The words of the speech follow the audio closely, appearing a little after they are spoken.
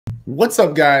What's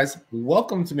up, guys?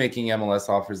 Welcome to Making MLS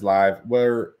Offers Live,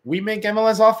 where we make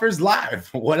MLS offers live.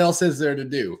 What else is there to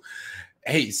do?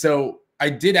 Hey, so I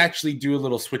did actually do a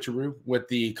little switcheroo with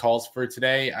the calls for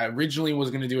today. I originally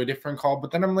was going to do a different call,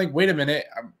 but then I'm like, wait a minute.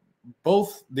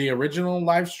 Both the original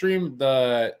live stream,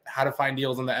 the how to find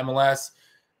deals on the MLS,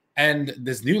 and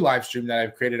this new live stream that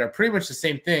I've created are pretty much the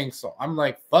same thing. So I'm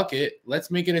like, fuck it.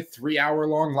 Let's make it a 3-hour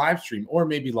long live stream, or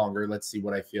maybe longer. Let's see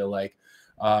what I feel like.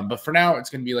 But for now, it's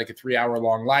going to be like a 3-hour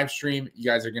long live stream. You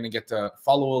guys are going to get to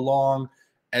follow along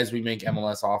as we make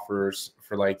MLS offers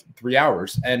for like 3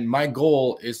 hours. And my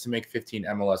goal is to make 15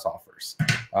 MLS offers.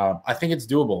 I think it's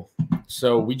doable.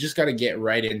 So we just got to get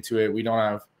right into it. We don't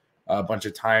have a bunch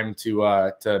of time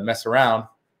to mess around.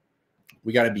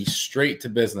 We got to be straight to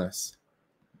business.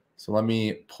 So let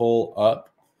me pull up.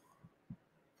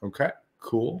 Okay,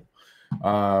 cool.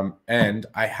 And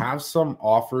I have some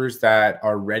offers that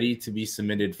are ready to be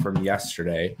submitted from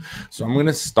yesterday. So I'm going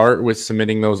to start with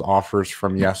submitting those offers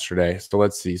from yesterday. So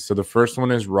let's see. So the first one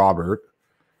is Robert.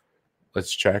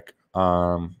 Let's check.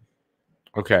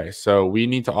 Okay, so we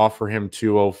need to offer him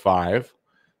 205.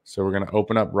 So we're going to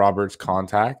open up Robert's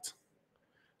contact.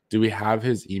 Do we have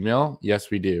his email? Yes,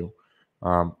 we do.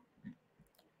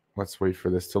 Let's wait for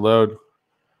this to load.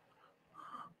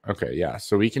 Okay, yeah.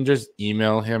 So we can just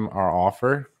email him our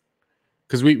offer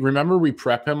because we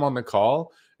prep him on the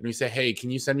call and we say, hey,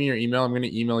 can you send me your email? I'm going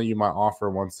to email you my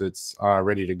offer once it's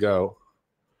ready to go.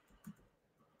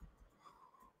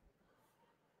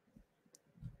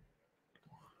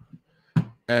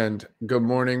 And good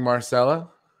morning,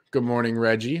 Marcella. Good morning,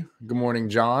 Reggie. Good morning,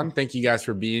 John. Thank you guys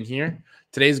for being here.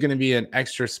 Today's going to be an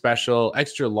extra special,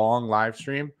 extra long live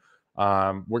stream.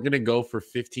 We're going to go for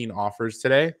 15 offers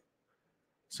today.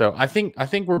 So I think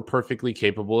we're perfectly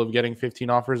capable of getting 15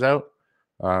 offers out,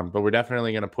 but we're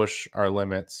definitely going to push our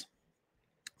limits.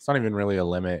 It's not even really a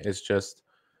limit. It's just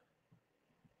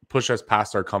push us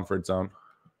past our comfort zone.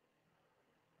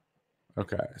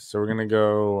 Okay, so we're going to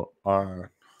go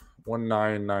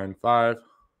 1995,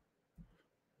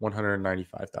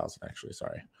 195,000 actually,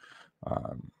 sorry.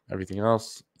 Everything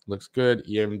else looks good.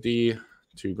 EMD,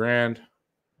 $2,000.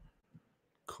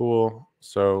 Cool.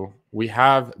 So we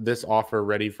have this offer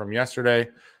ready from yesterday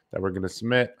that we're going to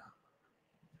submit.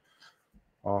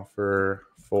 Offer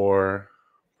for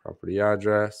property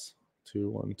address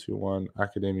 2121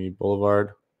 Academy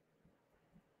Boulevard.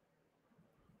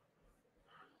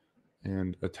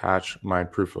 And attach my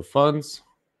proof of funds.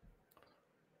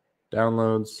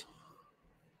 Downloads.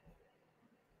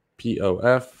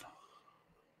 POF.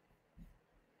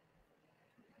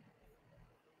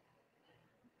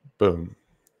 Boom.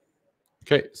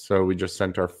 Okay, so we just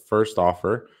sent our first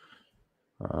offer.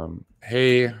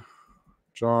 Hey,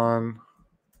 John.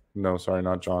 No, sorry,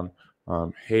 not John.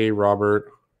 Hey, Robert.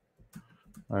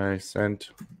 I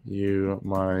sent you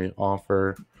my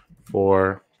offer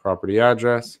for property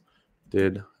address.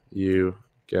 Did you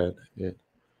get it?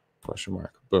 Question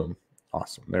mark. Boom.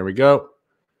 Awesome. There we go.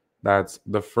 That's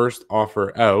the first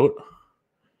offer out.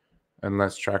 And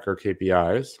let's track our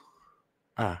KPIs.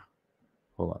 Hold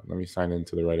on. Let me sign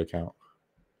into the right account.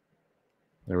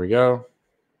 There we go.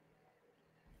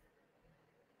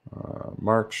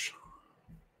 March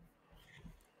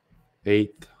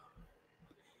 8th.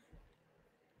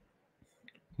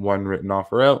 One written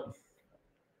offer out.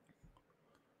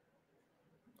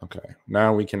 Okay.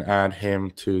 Now we can add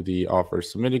him to the offer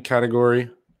submitted category.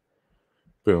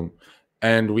 Boom.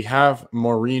 And we have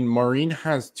Maureen. Maureen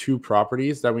has 2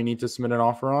 properties that we need to submit an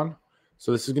offer on.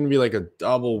 So this is going to be like a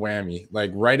double whammy. Like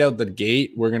right out the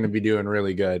gate, we're going to be doing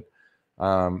really good.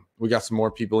 We got some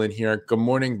more people in here. Good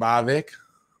morning, Bavik.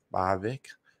 Good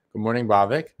morning,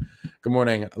 Bavik. Good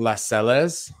morning, Las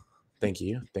Celes. Thank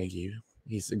you.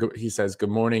 He says, good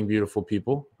morning, beautiful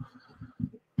people.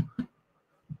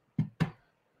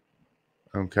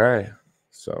 Okay.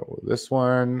 So this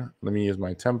one, let me use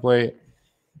my template.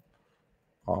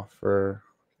 Offer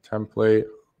template.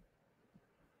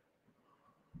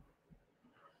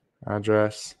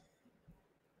 Address.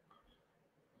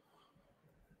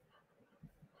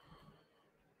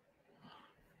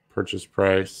 Purchase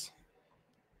price.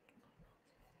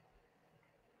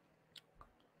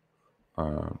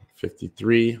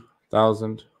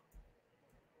 53,000.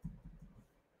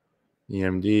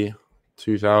 EMD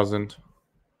 2,000.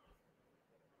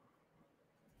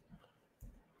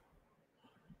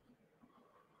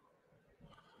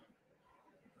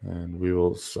 And we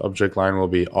will, subject line will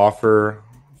be offer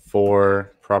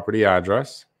for property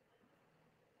address.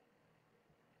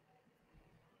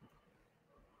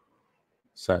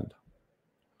 Send.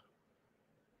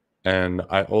 And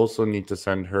I also need to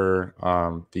send her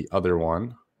the other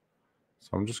one. So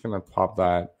I'm just going to pop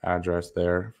that address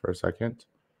there for a second.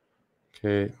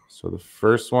 Okay, so the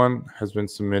first one has been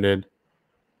submitted.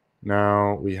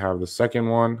 Now we have the second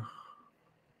one.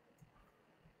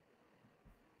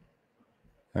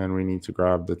 And we need to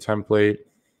grab the template.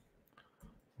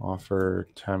 Offer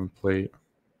template.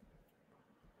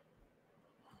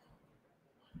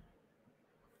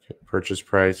 Okay, purchase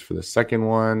price for the second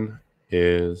one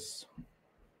is,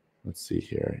 let's see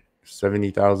here,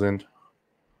 70,000.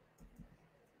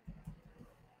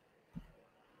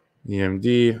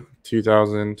 EMD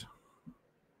 2,000.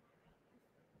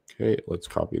 Okay, let's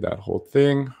copy that whole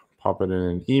thing, pop it in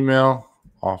an email,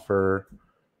 offer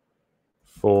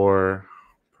for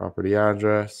property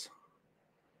address.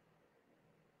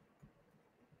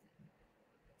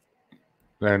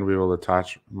 Then we will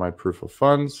attach my proof of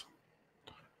funds,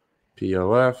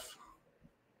 POF.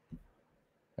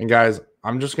 And guys,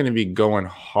 I'm just going to be going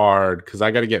hard because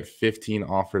I got to get 15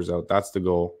 offers out. That's the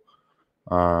goal.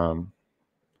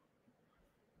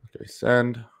 Okay,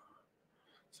 send.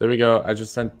 So there we go. I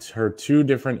just sent her 2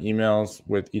 different emails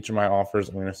with each of my offers.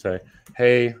 I'm going to say,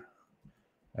 hey,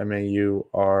 MAUREEN,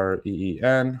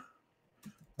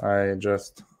 I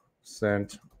just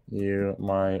sent you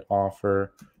my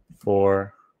offer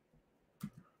for,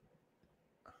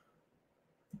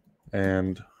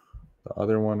 and the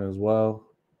other one as well,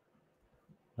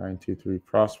 923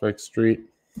 Prospect Street.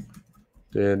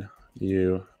 Did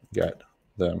you get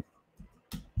them?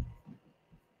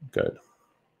 Good.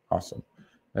 Awesome.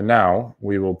 And now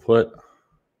we will put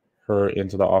her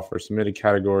into the offer submitted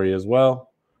category as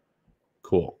well.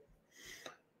 Cool.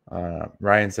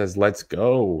 Ryan says, let's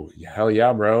go. Hell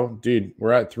yeah, bro. Dude,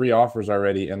 we're at 3 offers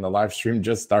already and the live stream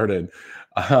just started.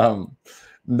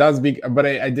 That's but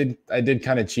I did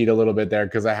kind of cheat a little bit there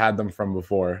because I had them from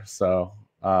before. So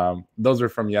those are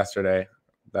from yesterday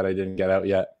that I didn't get out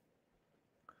yet.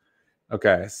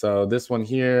 Okay, so this one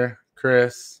here,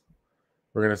 Chris,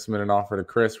 we're going to submit an offer to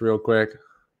Chris real quick.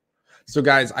 So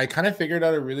guys, I kind of figured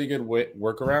out a really good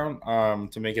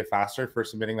workaround to make it faster for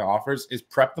submitting the offers is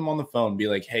prep them on the phone. Be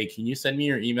like, hey, can you send me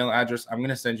your email address? I'm going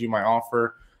to send you my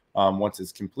offer once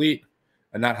it's complete.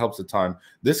 And that helps a ton.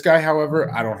 This guy,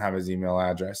 however, I don't have his email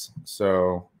address.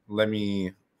 So I'm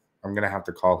going to have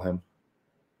to call him.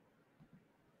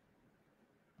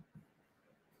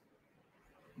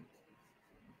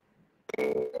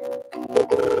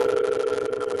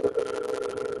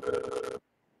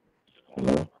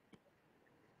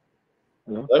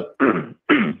 Hello. Hello?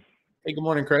 Hey, good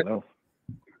morning, Chris. Hello.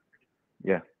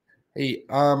 Yeah. Hey,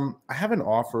 I have an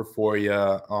offer for you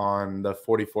on the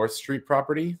 44th Street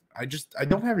property. I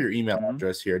don't have your email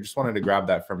address here. I just wanted to grab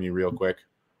that from you real quick.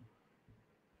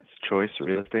 It's Choice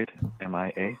Real Estate,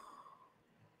 MIA.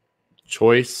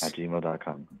 Choice.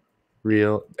 @gmail.com.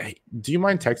 Real. Hey, do you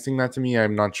mind texting that to me?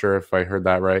 I'm not sure if I heard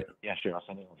that right. Yeah, sure. I'll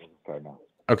send it over the card now.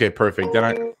 Okay, perfect.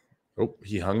 Then oh,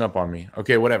 he hung up on me.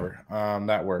 Okay, whatever.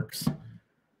 That works.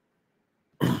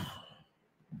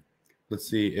 Let's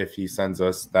see if he sends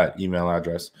us that email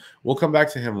address. We'll come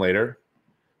back to him later.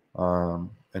 And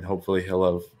hopefully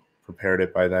he'll have prepared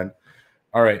it by then.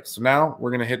 All right, so now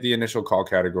we're going to hit the initial call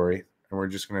category, and we're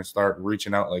just going to start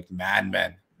reaching out like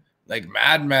madmen. Like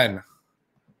madmen.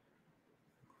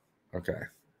 Okay,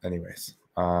 anyways.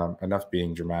 Enough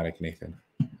being dramatic, Nathan.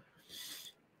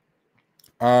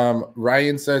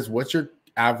 Ryan says, what's your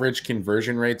average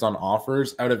conversion rates on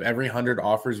offers? Out of every 100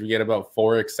 offers, we get about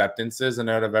 4 acceptances, and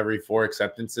out of every 4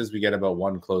 acceptances, we get about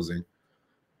 1 closing.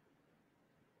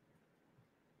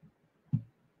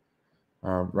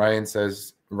 Ryan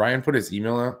says, Ryan put his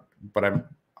email out, but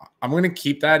I'm going to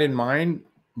keep that in mind,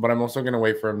 but I'm also going to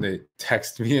wait for him to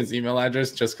text me his email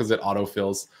address just because it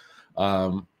autofills.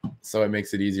 So it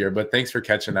makes it easier. But thanks for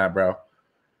catching that, bro.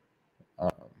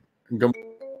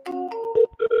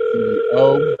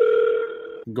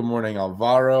 Good morning,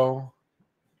 Alvaro.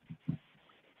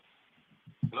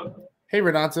 Hello? Hey,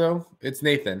 Renato. It's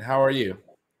Nathan. How are you?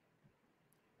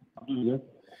 I'm doing good.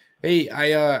 Hey,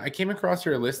 I came across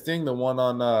your listing, the one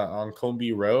on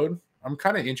Combe Road. I'm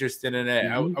kind of interested in it.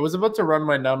 I was about to run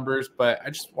my numbers, but I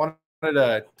just wanted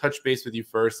to touch base with you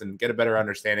first and get a better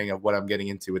understanding of what I'm getting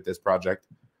into with this project.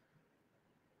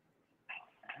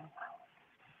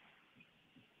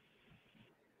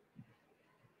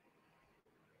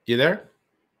 You there?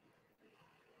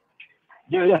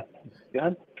 Yeah.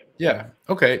 Yeah.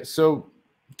 Okay. So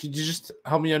could you just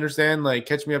help me understand, like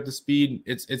catch me up to speed?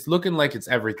 It's looking like it's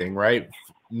everything, right?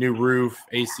 New roof,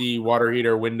 AC, water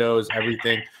heater, windows,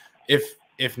 everything.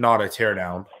 If not a tear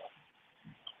down.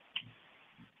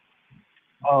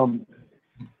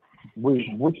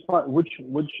 Which property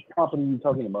are you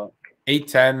talking about?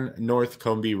 810 North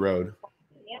Combe Road.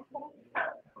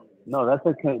 No, that's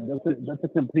a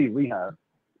complete rehab.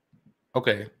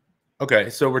 Okay. Okay.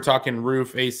 So we're talking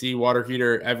roof, AC, water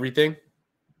heater, everything.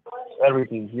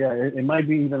 Everything. Yeah, it might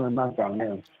be even a knockdown.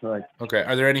 Yeah, right. Okay.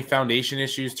 Are there any foundation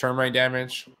issues, termite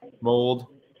damage, mold?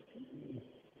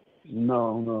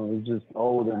 No, it's just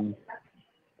old and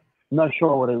I'm not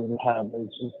sure what it would have.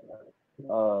 It's just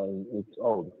it's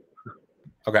old.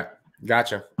 Okay.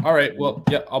 Gotcha. All right. Well,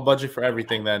 yeah, I'll budget for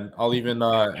everything then. I'll even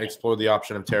explore the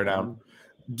option of tear down.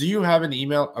 Do you have an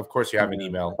email? Of course you have an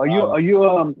email. Are you a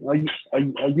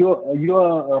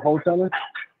wholesaler?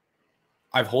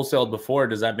 I've wholesaled before.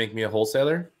 Does that make me a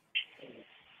wholesaler?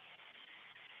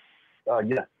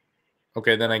 Yeah.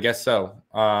 Okay, then I guess so.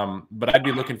 But I'd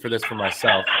be looking for this for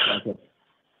myself.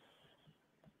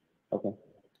 Okay.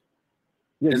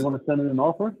 Yeah, you want to send in an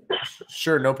offer?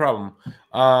 Sure, no problem.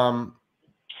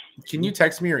 Can you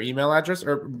text me your email address?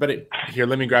 Here,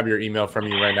 let me grab your email from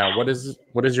you right now. What is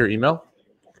your email?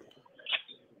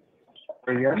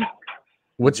 Again?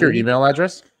 What's your email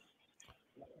address?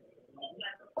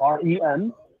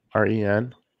 REN.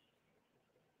 REN.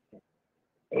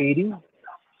 80.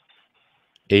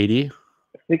 80.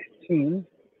 16.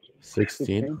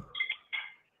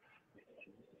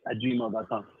 At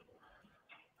gmail.com.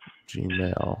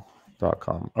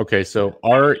 Gmail.com. Okay, so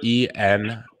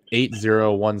REN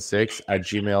 8016 at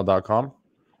gmail.com.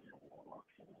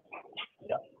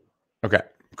 Yeah. Okay,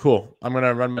 cool. I'm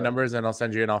gonna run my numbers and I'll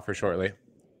send you an offer shortly.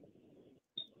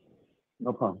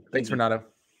 No problem. Thanks, Renato.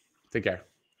 Take care.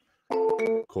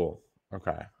 Cool.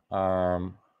 Okay.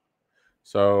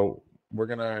 So we're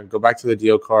gonna go back to the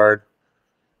deal card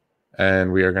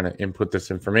and we are gonna input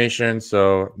this information.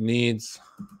 So needs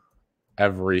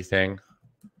everything,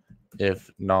 if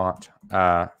not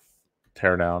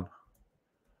tear down.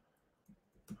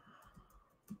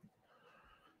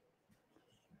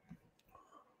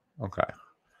 Okay.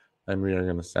 And we are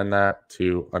going to send that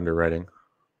to underwriting.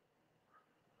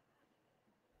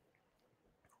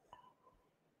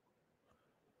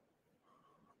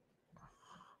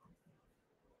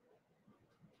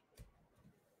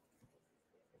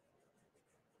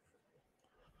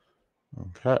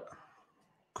 Okay.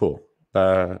 Cool.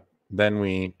 Then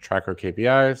we track our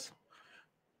KPIs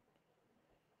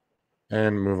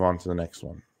and move on to the next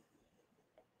one.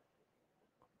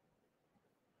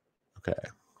 Okay.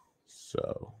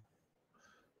 So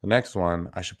the next one,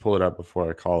 I should pull it up before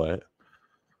I call it.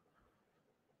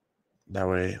 That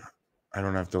way I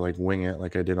don't have to like wing it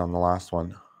like I did on the last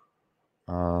one.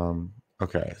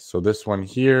 Okay. So this one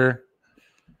here,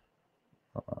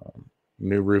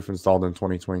 new roof installed in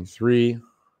 2023.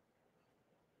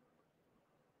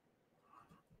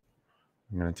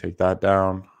 I'm going to take that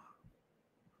down.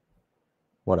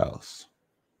 What else?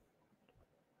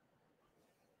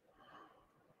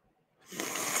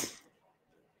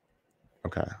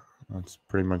 Okay, that's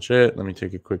pretty much it. Let me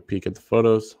take a quick peek at the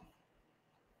photos.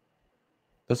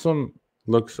 This one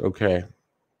looks okay.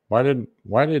 Why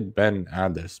did Ben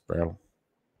add this, bro?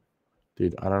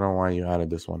 Dude, I don't know why you added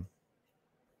this one.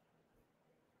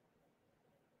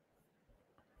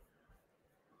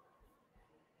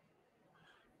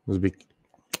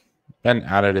 Ben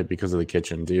added it because of the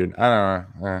kitchen, dude. I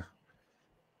don't know.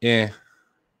 Yeah.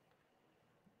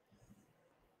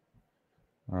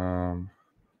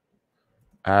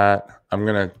 I'm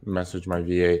gonna message my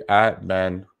VA at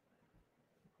Ben.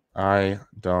 I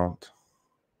don't.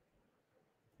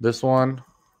 This one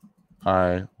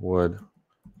I would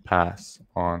pass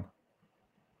on.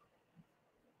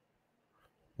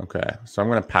 Okay, so I'm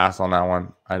gonna pass on that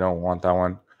one. I don't want that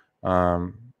one.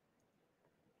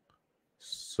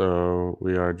 So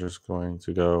we are just going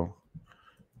to go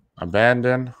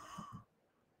abandon,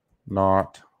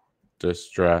 not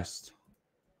distressed,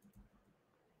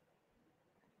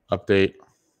 update,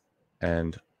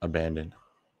 and abandon.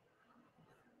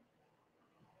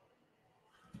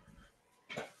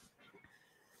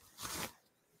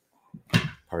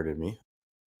 Pardon me.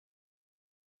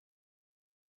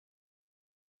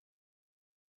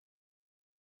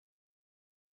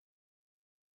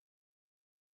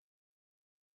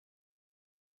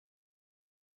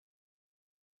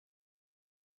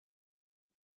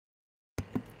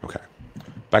 Okay,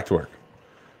 back to work.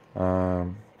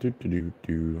 Let's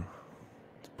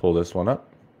pull this one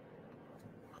up.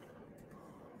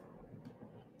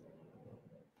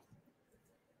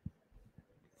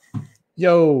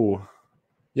 Yoel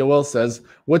says,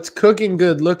 "What's cooking?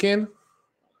 Good looking."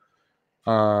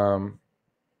 Okay,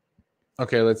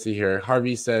 let's see here.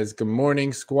 Harvey says, "Good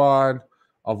morning, squad."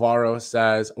 Alvaro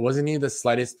says, "Wasn't he the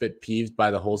slightest bit peeved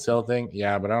by the wholesale thing?"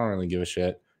 Yeah, but I don't really give a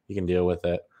shit. You can deal with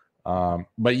it.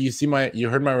 But you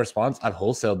heard my response. I've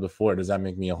wholesaled before. Does that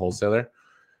make me a wholesaler?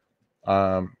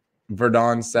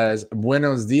 Verdon says,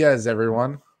 Buenos dias,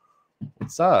 everyone.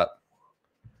 What's up?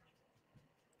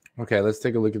 Okay, let's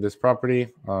take a look at this property.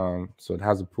 So it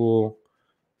has a pool.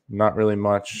 Not really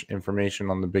much information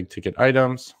on the big ticket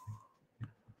items.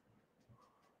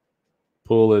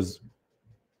 Pool is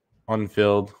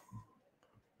unfilled.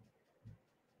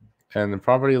 And the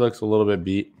property looks a little bit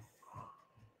beat.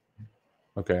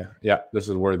 Okay, yeah, this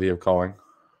is worthy of calling.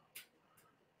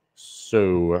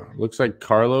 So looks like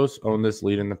Carlos owned this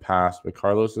lead in the past, but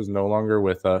Carlos is no longer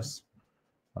with us.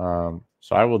 So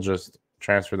I will just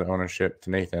transfer the ownership to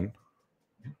Nathan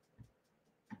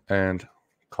and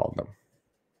call them.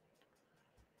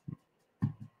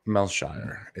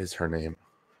 Melshire is her name.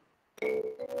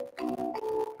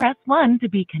 Press 1 to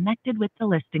be connected with the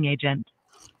listing agent.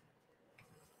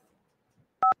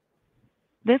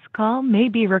 This call may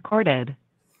be recorded.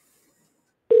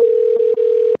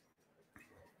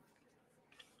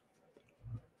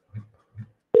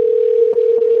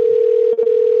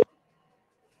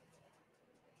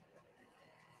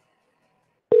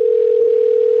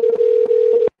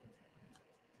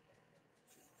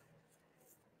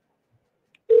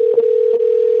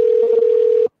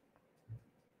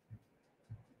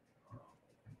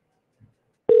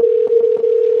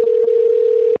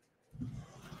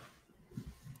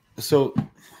 So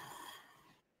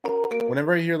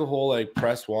whenever I hear the whole like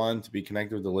press 1 to be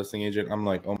connected with the listing agent, I'm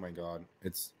like, oh my God,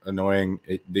 it's annoying.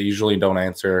 They usually don't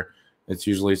answer. It's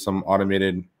usually some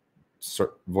automated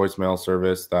voicemail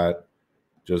service that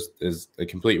just is a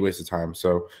complete waste of time.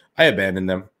 So I abandoned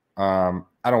them. I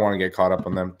don't want to get caught up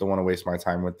on them. Don't want to waste my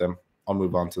time with them. I'll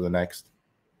move on to the next.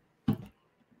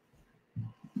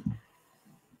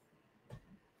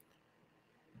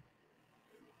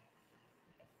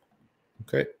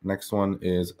 Okay, next one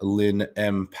is Lynn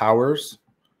M. Powers.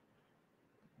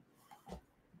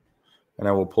 And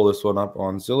I will pull this one up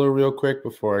on Zillow real quick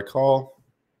before I call.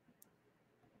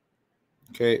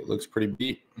 Okay, looks pretty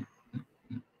beat.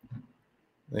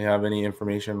 They have any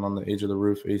information on the age of the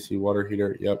roof, AC water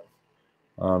heater? Yep.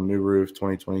 New roof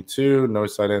 2022, no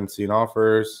sight unseen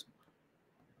offers.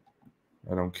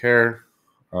 I don't care.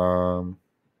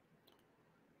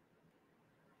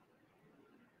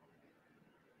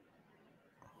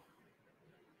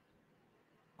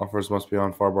 Offers must be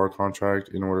on FAR contract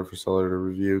in order for seller to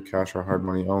review. Cash or hard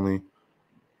money only.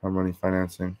 Hard money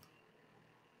financing.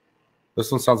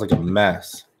 This one sounds like a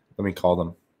mess. Let me call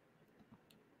them.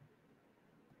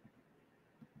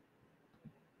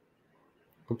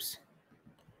 Oops.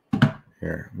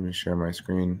 Here, let me share my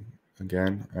screen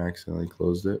again. I accidentally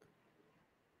closed it.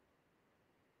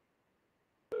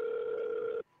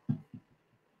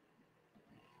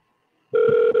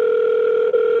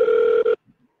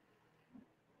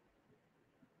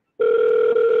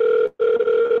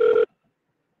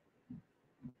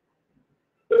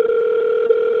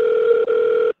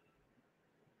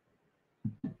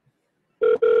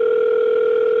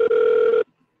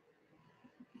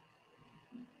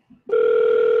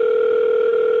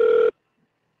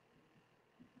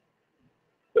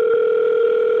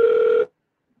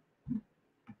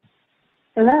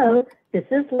 Hello, this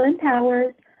is Lynn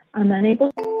Powers. I'm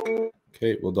unable.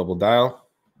 Okay, we'll double dial.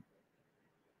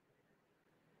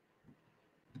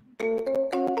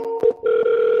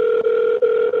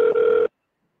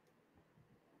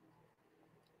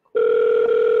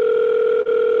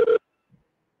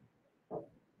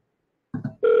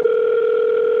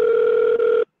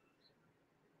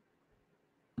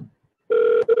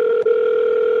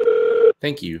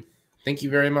 Thank you. Thank you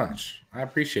very much. I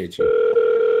appreciate you.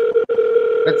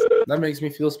 That makes me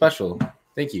feel special.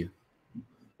 Thank you.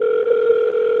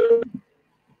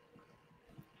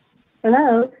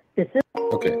 Hello, this is.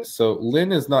 Okay, so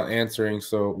Lynn is not answering.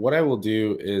 So what I will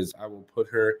do is I will put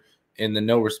her in the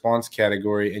no response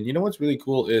category. And you know what's really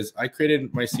cool is I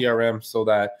created my CRM so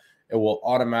that it will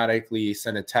automatically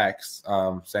send a text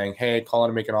saying, hey, calling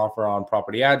to make an offer on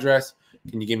property address.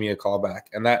 Can you give me a call back?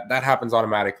 And that happens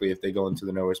automatically if they go into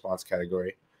the no response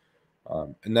category.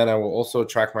 And then I will also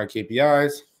track my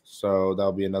KPIs. So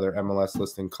that'll be another MLS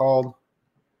listing called.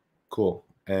 Cool.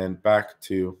 And back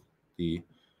to the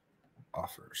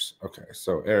offers. Okay,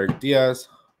 so Eric Davis.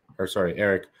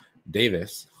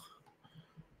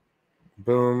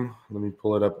 Boom. Let me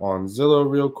pull it up on Zillow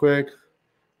real quick.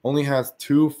 Only has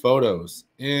 2 photos.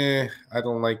 I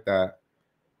don't like that.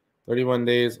 31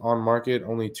 days on market,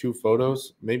 only 2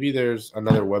 photos. Maybe there's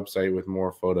another website with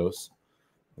more photos.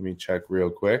 Let me check real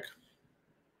quick.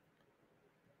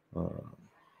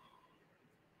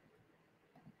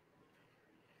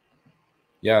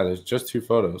 Yeah, there's just 2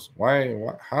 photos. Why?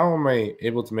 How am I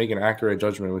able to make an accurate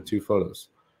judgment with 2 photos?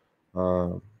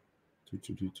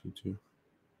 2.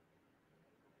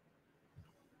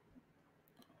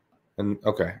 And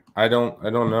okay, I don't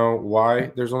know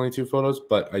why there's only 2 photos,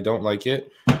 but I don't like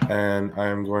it. And I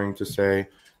am going to say,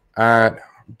 at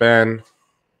Ben,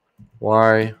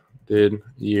 why did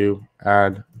you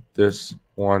add this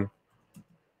one?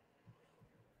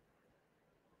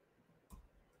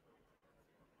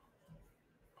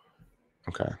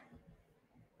 Okay.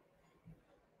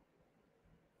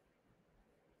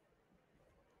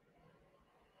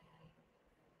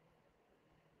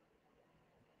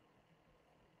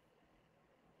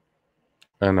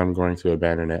 And I'm going to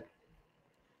abandon it.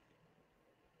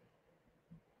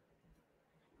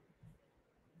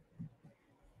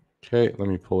 Okay, let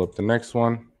me pull up the next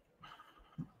one.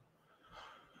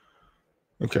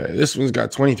 Okay, this one's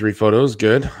got 23 photos.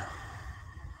 Good.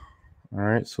 All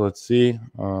right, so let's see.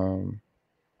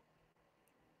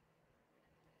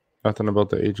 Nothing about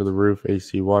the age of the roof,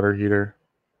 AC water heater.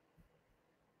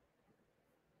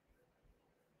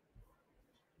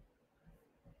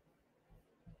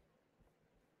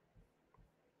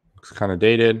 Looks kind of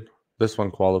dated. This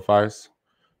one qualifies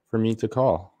for me to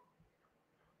call.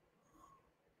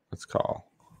 Let's call.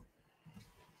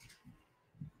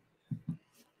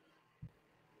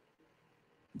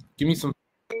 Give me some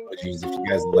emojis if you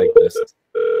guys like this.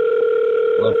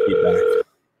 Love feedback.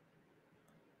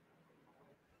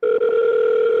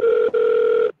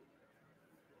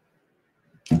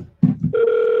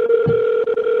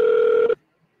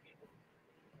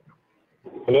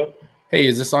 Hello? Hey,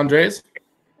 is this Andres?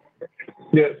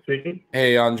 Yeah, speaking.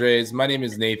 Hey, Andres. My name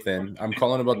is Nathan. I'm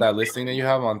calling about that listing that you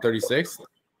have on 36th.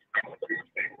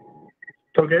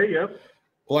 Okay, yeah.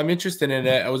 Well, I'm interested in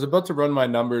it. I was about to run my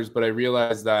numbers, but I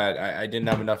realized that I didn't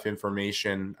have enough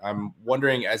information. I'm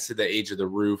wondering as to the age of the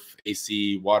roof,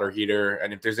 AC, water heater,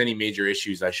 and if there's any major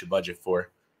issues I should budget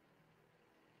for.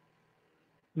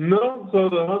 No, so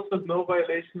the house has no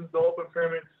violations, no open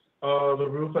permits. The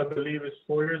roof, I believe, is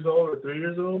 4 years old or 3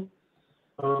 years old.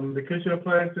 The kitchen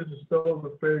appliances, the stove,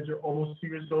 the fridge are almost 2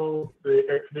 years old. The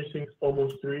air conditioning is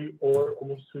almost 3 or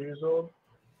almost 2 years old.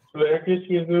 So the air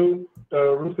conditioning is new.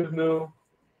 The roof is new.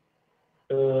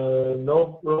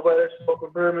 No violations, no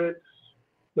open permits.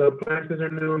 The appliances are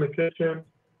new in the kitchen.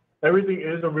 Everything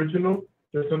is original.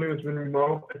 There's something that's been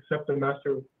remodeled except the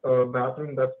master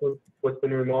bathroom. That's what's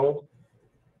been remodeled.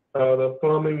 The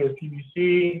plumbing is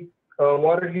PVC.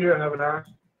 Water heater, I haven't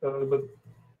asked, but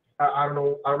I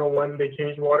don't know when they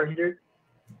changed water heater.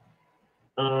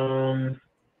 What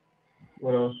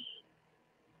else?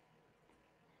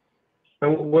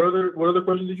 And what other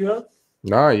questions did you have?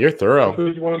 No, you're thorough.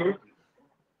 What you want to know?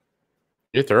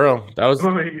 You're thorough. That was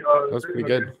pretty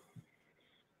good.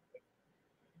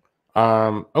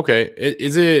 Okay.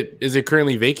 Is it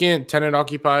currently vacant, tenant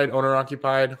occupied, owner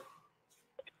occupied?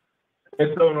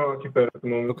 It's owner occupied at the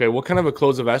moment. Okay. What kind of a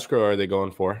close of escrow are they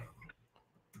going for?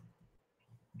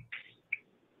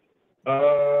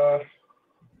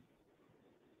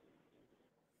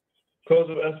 Close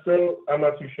of escrow, I'm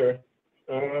not too sure.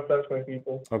 I don't know if that's my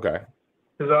people. Okay.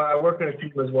 Because I work in a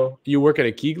team as well. You work at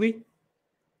a Keegley?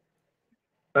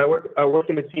 I work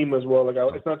in a team as well.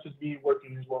 It's not just me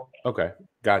working as well. Okay,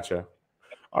 gotcha.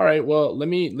 All right. Well, let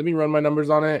me run my numbers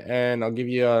on it, and I'll give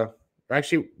you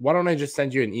actually, why don't I just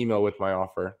send you an email with my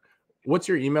offer? What's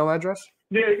your email address?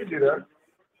 Yeah, you can do that.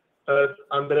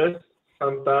 Andres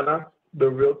Santana, the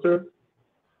realtor.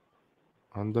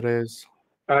 Andres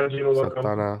 @gmail.com.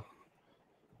 Santana,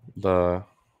 the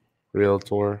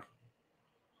realtor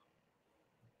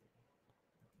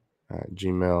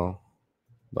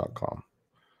 @gmail.com.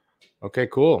 Okay,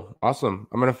 cool. Awesome.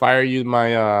 I'm going to fire you my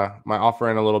my offer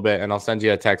in a little bit, and I'll send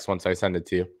you a text once I send it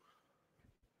to you.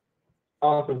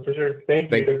 Awesome, for sure.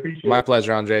 Thank you. I appreciate My it.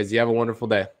 pleasure, Andres. You have a wonderful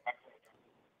day.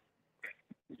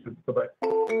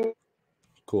 Bye-bye.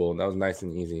 Cool. That was nice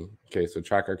and easy. Okay, so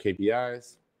track our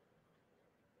KPIs.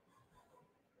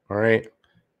 All right.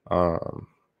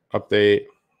 Update,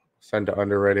 send to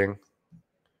underwriting.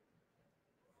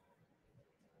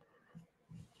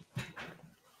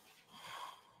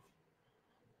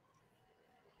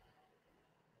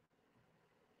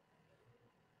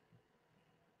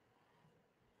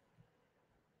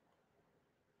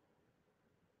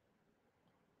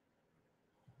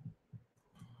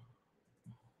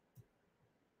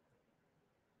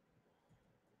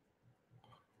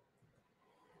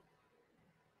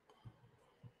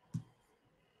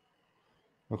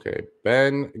 Okay,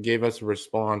 Ben gave us a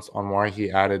response on why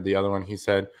he added the other one. He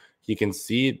said he can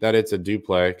see that it's a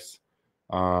duplex.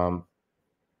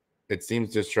 It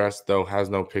seems distressed though, has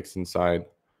no pics inside.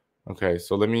 Okay,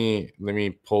 so let me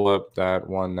pull up that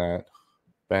one that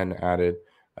Ben added.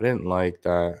 I didn't like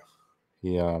that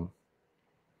he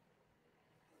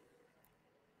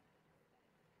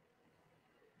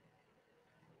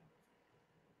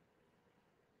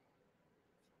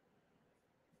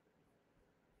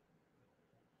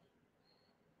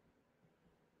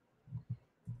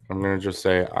I'm going to just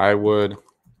say I would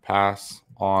pass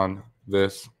on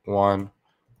this one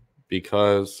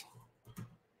because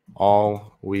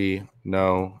all we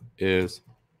know is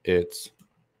it's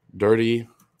dirty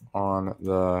on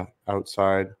the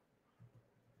outside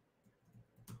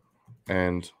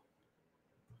and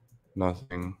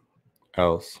nothing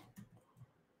else.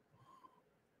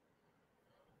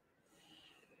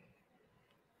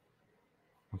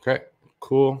 Okay,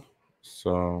 cool.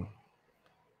 So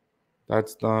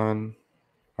that's done.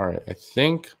 All right, I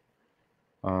think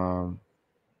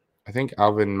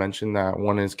Alvin mentioned that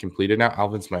one is completed now.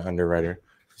 Alvin's my underwriter.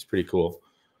 It's pretty cool.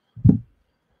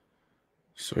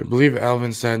 So I believe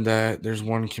Alvin said that there's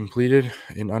one completed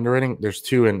in underwriting. There's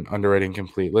two in underwriting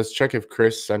complete. Let's check if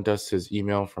Chris sent us his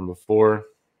email from before.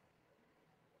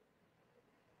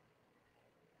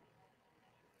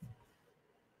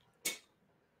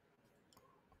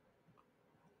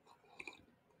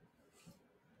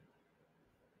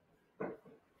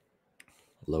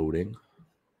 Loading.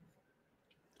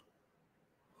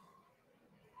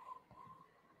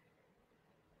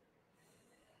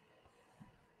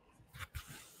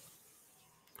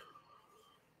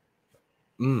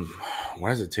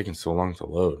 Why is it taking so long to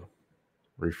load?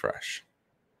 Refresh.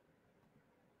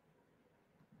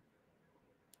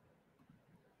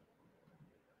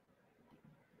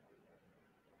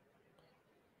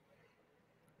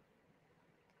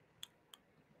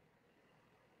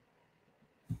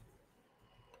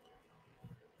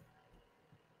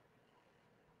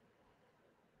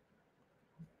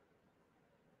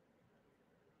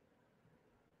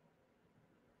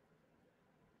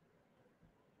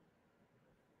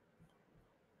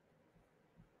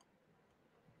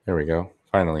 There we go.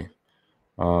 Finally.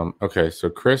 Okay, so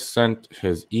Chris sent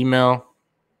his email.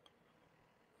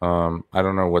 I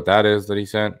don't know what that is that he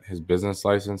sent. His business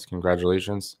license.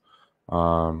 Congratulations.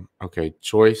 Okay,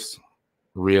 choice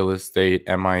real estate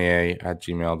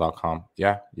MIA@gmail.com.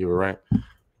 Yeah, you were right.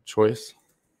 Choice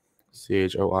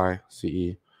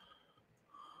CHOICE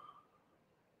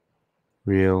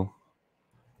real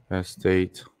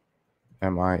estate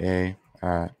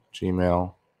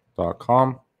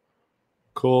MIA@gmail.com.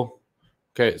 Cool.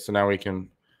 Okay, so now we can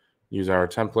use our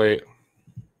template.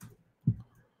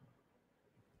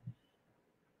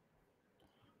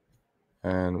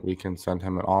 And we can send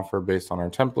him an offer based on our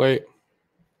template.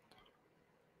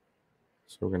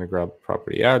 So we're going to grab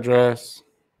property address,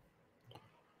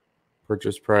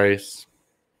 purchase price,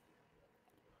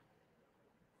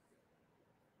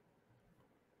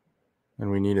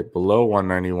 and we need it below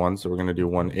 191, so we're going to do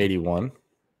 181.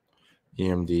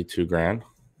 EMD $2,000.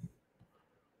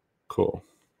 Cool.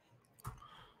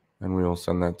 And we will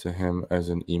send that to him as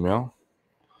an email.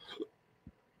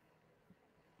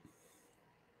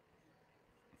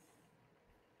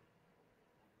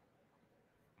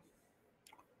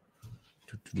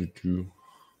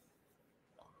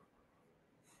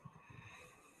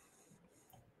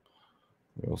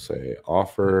 We'll say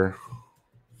offer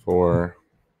for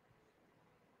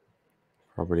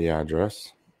property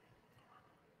address.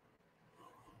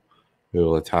 We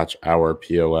will attach our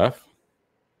POF.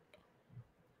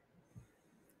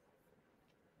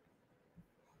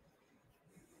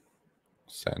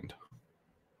 Send.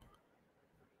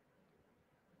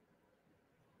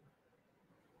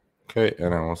 Okay,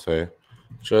 and I will say,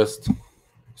 just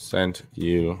sent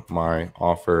you my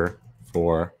offer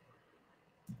for,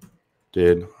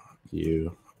 did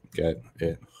you get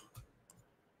it?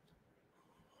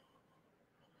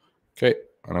 Okay,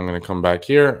 and I'm going to come back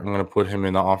here. I'm going to put him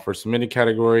in the offer submitted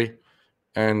category,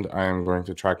 and I am going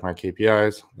to track my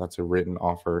KPIs. That's a written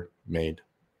offer made.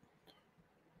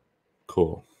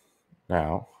 Cool.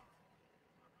 Now,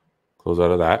 close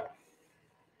out of that.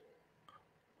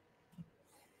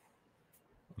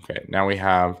 Okay, now we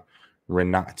have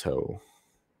Renato.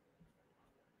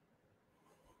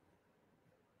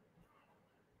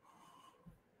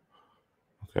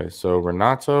 Okay, so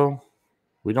Renato,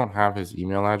 we don't have his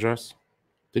email address.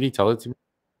 Did he tell it to me?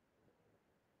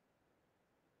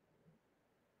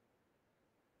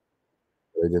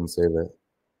 I didn't save it.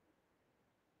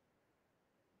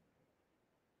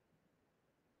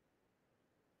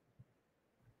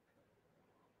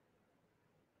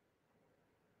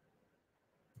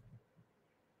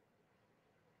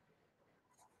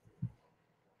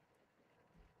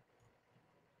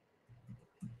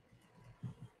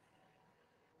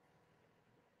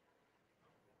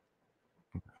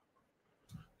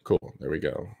 Cool. There we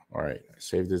go. All right. I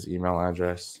saved his email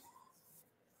address.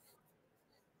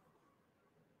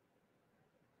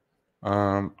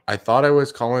 I thought I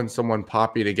was calling someone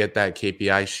Poppy to get that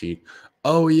KPI sheet.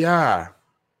 Oh yeah.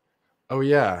 Oh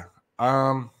yeah.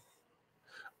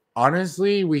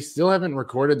 Honestly, we still haven't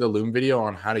recorded the Loom video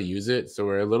on how to use it, so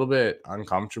we're a little bit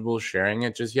uncomfortable sharing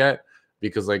it just yet,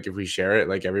 because like if we share it,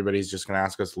 like everybody's just gonna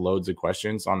ask us loads of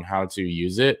questions on how to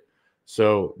use it.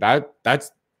 So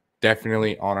that's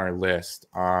definitely on our list.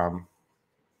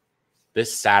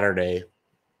 This Saturday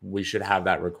we should have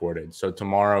that recorded. So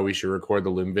tomorrow we should record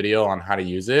the Loom video on how to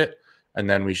use it, and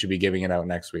then we should be giving it out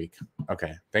next week.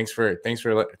 Okay, thanks for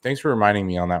reminding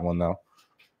me on that one though.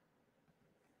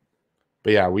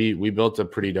 But yeah, we built a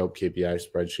pretty dope KPI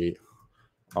spreadsheet.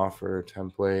 Offer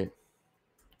template.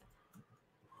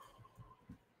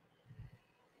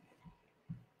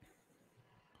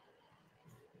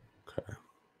 Okay.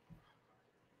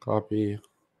 Copy.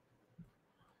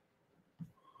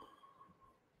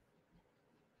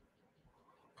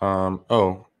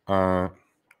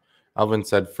 Alvin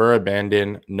said for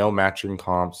abandon, no matching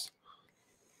comps.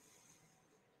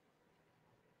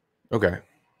 Okay.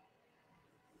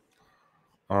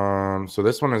 So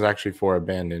this one is actually for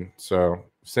abandon. So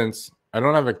since I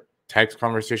don't have a text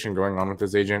conversation going on with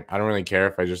this agent, I don't really care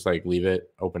if I just like leave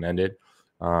it open-ended.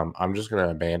 I'm just gonna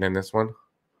abandon this one.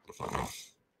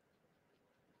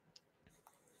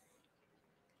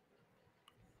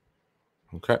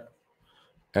 Okay.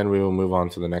 And we will move on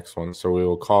to the next one. So we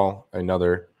will call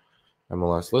another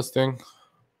MLS listing.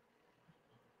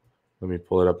 Let me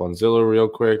pull it up on Zillow real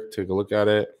quick, take a look at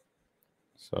it.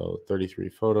 So 33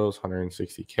 photos,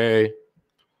 160K.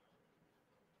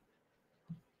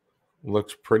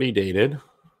 Looks pretty dated. I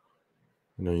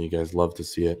know you guys love to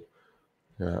see it.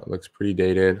 Yeah, it looks pretty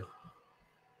dated.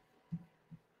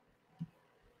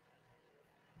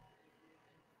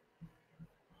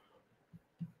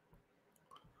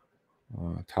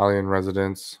 Italian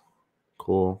residence.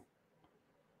 Cool.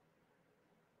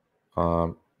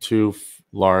 2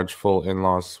 large full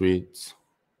in-law suites.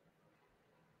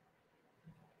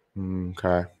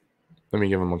 Okay. Let me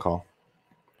give him a call.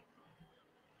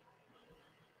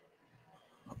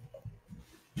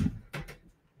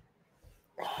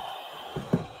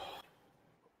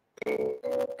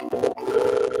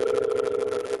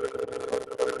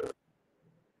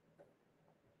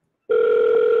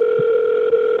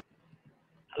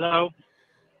 Hello.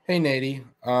 Hey, Nady.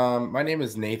 My name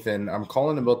is Nathan. I'm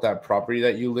calling about that property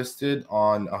that you listed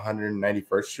on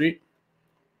 191st Street.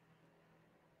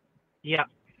 Yeah.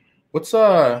 What's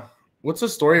the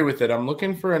story with it? I'm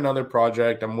looking for another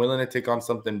project. I'm willing to take on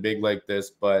something big like this,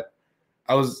 but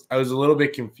I was a little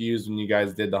bit confused when you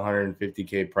guys did the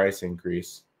 150K price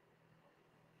increase.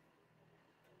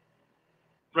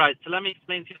 Right. So let me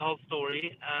explain to you the whole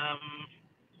story.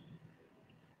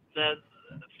 There's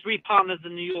 3 partners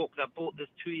in New York that bought this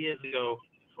 2 years ago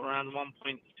for around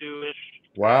 1.2-ish.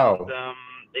 Wow. And,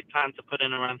 they plan to put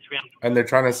in around 300. And they're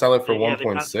trying to sell it for 1.6? Yeah, they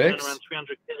plan to put in around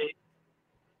 300K.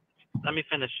 Let me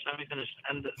finish.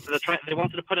 And so they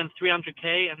wanted to put in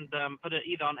 300K and put it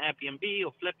either on Airbnb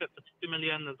or flip it for 2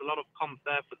 million. There's a lot of comps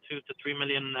there for 2 to 3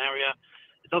 million in the area.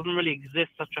 It doesn't really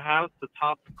exist such a house. It's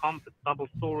hard to comp. It's double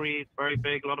story. It's very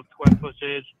big. A lot of square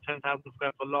footage. 10,000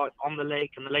 square foot lot on the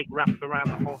lake, and the lake wraps around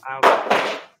the whole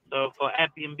house. So for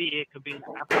Airbnb, it could be an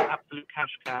absolute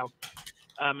cash cow.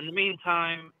 In the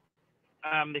meantime,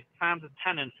 they found a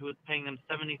tenant who was paying them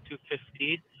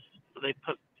 $72.50. So they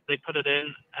put it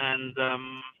in, and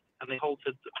they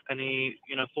halted any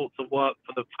thoughts of work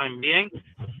for the time being.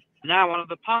 Now one of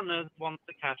the partners wants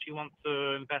the cash. He wants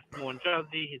to invest more in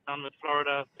Jersey. He's done with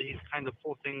Florida, so he's kind of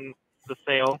forcing the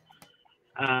sale.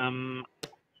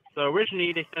 So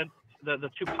originally they said the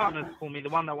 2 partners called me. The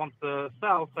one that wants to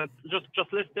sell said,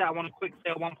 just list it. I want a quick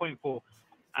sale, 1.4.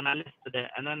 And I listed it.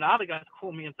 And then the other guys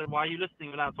called me and said, why are you listing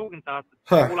without talking to us?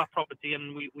 It's all our property,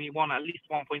 and we want at least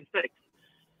 1.6.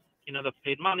 They've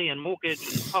paid money and mortgage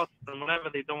and costs and whatever.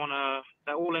 They don't want to.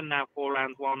 They're all in now for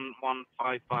around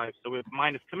 1.55. So with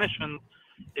minus commissions,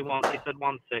 they said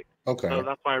 1.6. Okay. So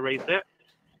that's why I raised it.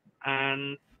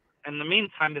 And in the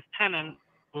meantime, this tenant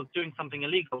was doing something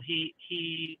illegal. He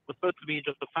was supposed to be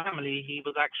just a family. He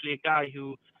was actually a guy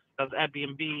who does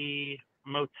Airbnb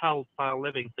motel style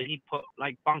living. So he put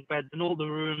like bunk beds in all the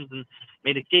rooms and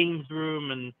made a games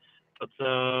room and put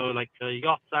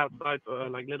yachts outside,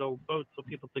 like little boats for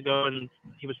people to go. And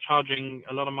he was charging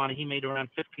a lot of money. He made around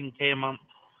 15K a month,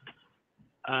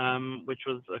 which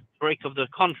was a break of the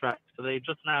contract. So they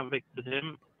just now evicted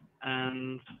him,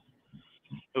 and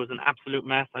it was an absolute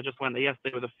mess. I just went there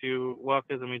yesterday with a few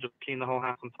workers, and we just cleaned the whole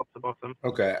house from top to bottom.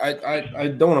 Okay, I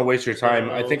don't want to waste your time.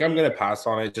 I think I'm gonna pass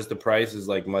on it. Just the price is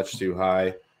like much too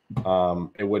high.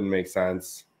 It wouldn't make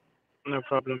sense. No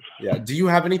problem. Yeah. Do you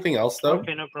have anything else though?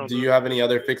 Okay, no problem. Do you have any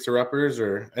other fixer-uppers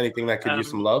or anything that could use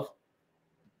some love?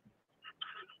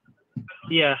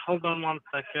 Yeah, hold on 1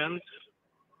 second.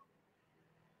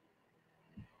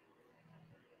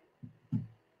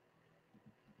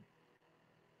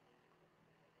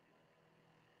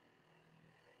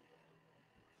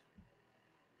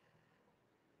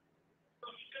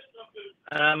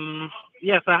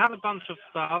 Yes, I have a bunch of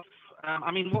stuff.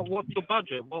 I mean, what's your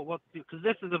budget? Because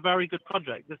this is a very good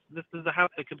project. This is a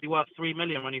house that could be worth 3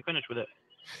 million when you finish with it.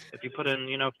 If you put in,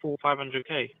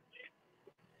 400-500K.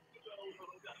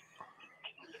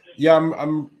 Yeah, I'm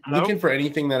Hello? looking for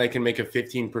anything that I can make a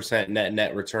 15%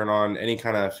 net return on, any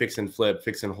kind of fix and flip,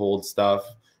 fix and hold stuff.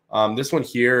 This one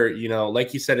here,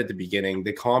 like you said at the beginning,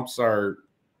 the comps are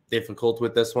difficult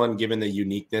with this one, given the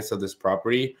uniqueness of this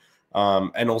property.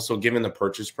 And also given the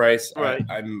purchase price, Right.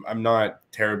 I'm not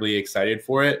terribly excited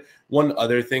for it. One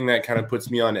other thing that kind of puts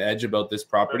me on edge about this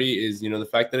property is, the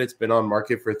fact that it's been on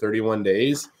market for 31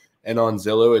 days. And on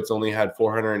Zillow, it's only had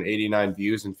 489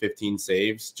 views and 15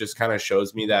 saves. Just kind of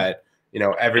shows me that,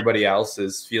 everybody else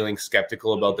is feeling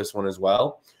skeptical about this one as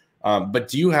well. But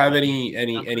do you have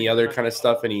any other kind of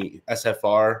stuff, any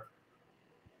SFR?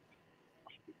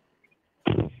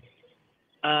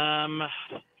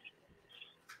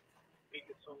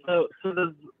 So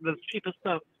there's cheaper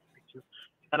stuff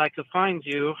that I could find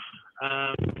you.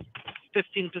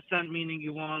 15%, meaning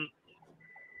you want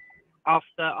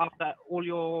after all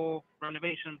your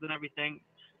renovations and everything,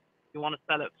 you want to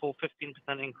sell it for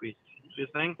 15% increase. Do you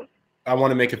think? I want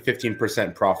to make a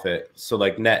 15% profit. So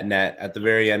like net at the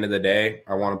very end of the day,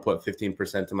 I want to put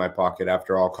 15% in my pocket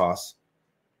after all costs.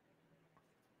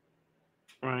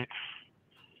 Right.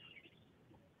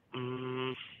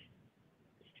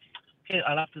 Okay,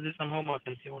 I'll have to do some homework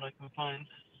and see what I can find.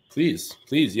 Please,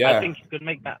 yeah. I think you could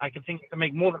make that. I can think you can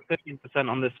make more than 15%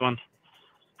 on this one.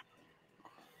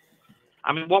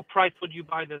 I mean, what price would you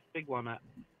buy this big one at?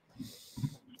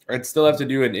 I'd still have to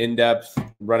do an in-depth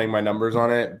running my numbers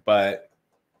on it, but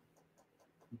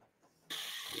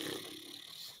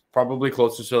probably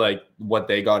closer to like what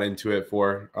they got into it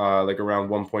for, like around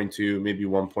 1.2, maybe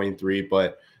 1.3.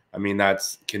 But I mean,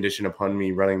 that's conditioned upon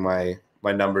me running my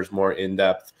numbers more in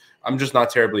depth. I'm just not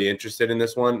terribly interested in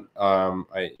this one.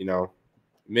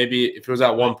 Maybe if it was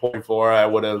at 1.4,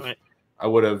 I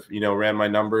would have, ran my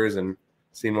numbers and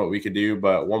seen what we could do.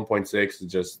 But 1.6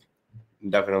 is just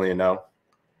definitely a no.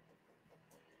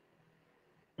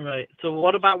 Right. So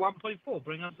what about 1.4?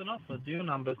 Bring us an offer. Do your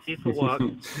numbers. See if it works.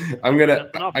 I'm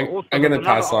gonna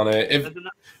pass on it. If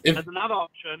there's another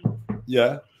option.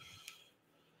 Yeah.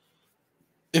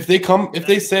 If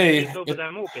they say,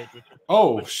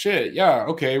 oh shit, yeah,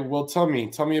 okay, well tell me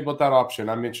about that option.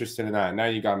 I'm interested in that. Now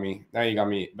you got me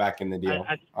back in the deal.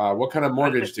 What kind of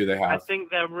mortgage do they have? I think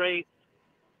their rate,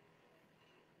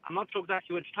 I'm not sure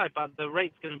exactly which type, but the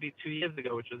rate's going to be 2 years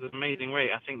ago, which is an amazing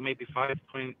rate. I think maybe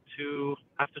 5.2.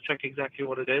 I have to check exactly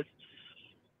what it is,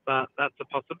 but that's a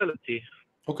possibility.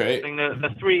 Okay. I think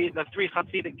the three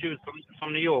Hasidic Jews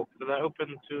from New York, so they're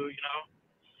open to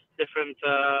different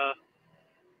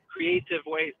creative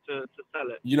ways to sell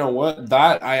it. You know what?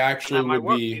 That I actually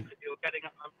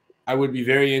I would be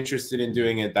very interested in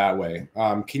doing it that way.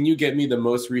 Can you get me the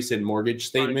most recent mortgage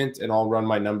statement and I'll run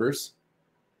my numbers?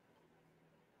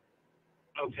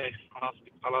 Okay, I'll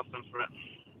ask them for it.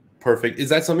 Perfect. Is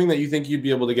that something that you think you'd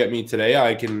be able to get me today?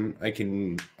 I can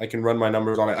run my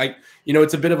numbers on it.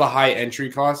 It's a bit of a high entry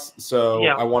cost, so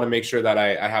yeah. I want to make sure that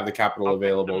I have the capital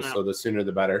available. So the sooner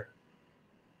the better.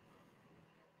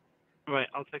 Right,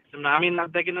 I'll text them now. I mean,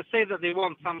 they're going to say that they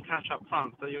want some cash up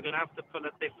front, so you're going to have to put,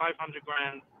 let's say, 500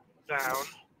 grand down,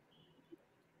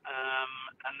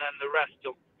 and then the rest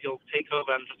you'll take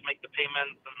over and just make the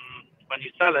payments, and when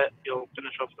you sell it, you'll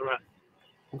finish off the rest.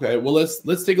 Okay, well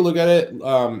let's take a look at it.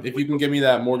 If you can give me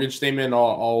that mortgage statement,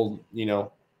 I'll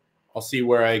see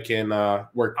where I can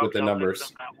work with the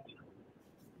numbers.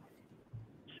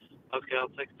 Okay, I'll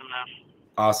text them now.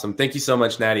 Awesome. Thank you so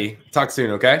much, Natty. Talk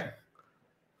soon, okay?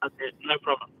 Okay, no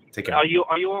problem. Take care. Are you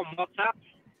on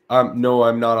WhatsApp? No,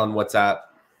 I'm not on WhatsApp.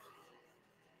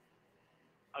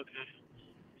 Okay.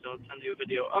 So I'll send you a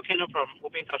video. Okay, no problem. We'll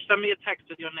be in touch. Send me a text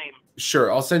with your name.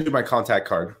 Sure, I'll send you my contact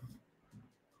card.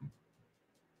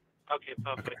 Okay,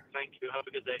 perfect. Okay. Thank you. Have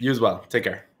a good day. You as well. Take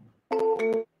care.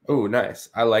 Oh, nice.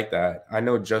 I like that. I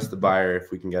know just the buyer if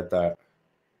we can get that.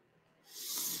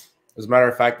 As a matter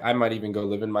of fact, I might even go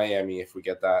live in Miami if we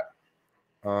get that.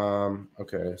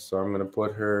 Okay, so I'm gonna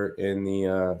put her in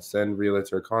the send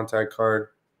realtor contact card.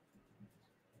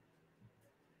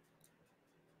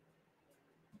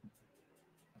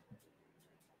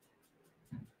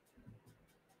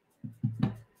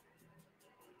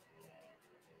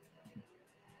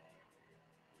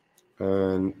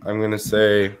 And I'm gonna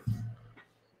say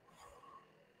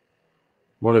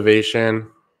motivation,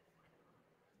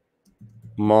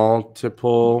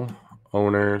 multiple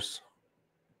owners.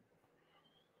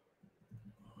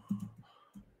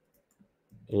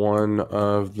 One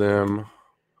of them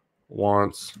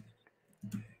wants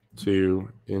to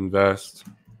invest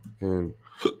in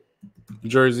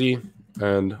Jersey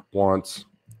and wants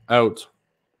out.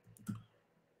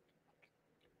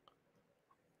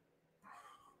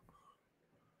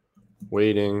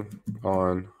 Waiting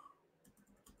on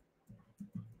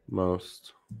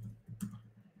most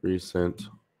recent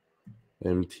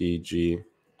MTG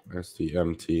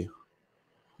STMT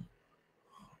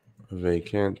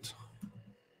vacant.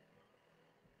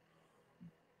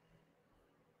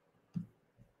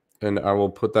 And I will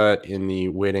put that in the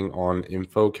waiting on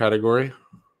info category.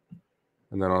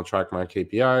 And then I'll track my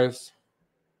KPIs.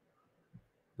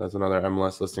 That's another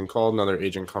MLS listing call, another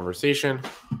agent conversation.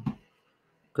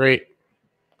 Great.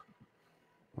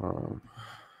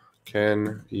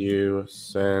 Can you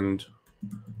send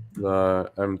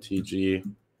the MTG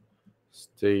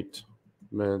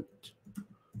statement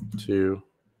to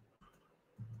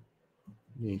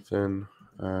Nathan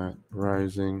at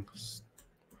Rising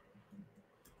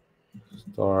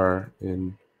Star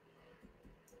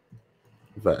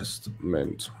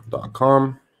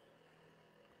Investment.com?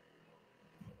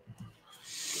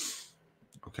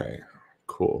 Okay,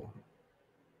 cool.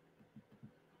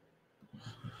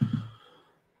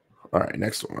 All right,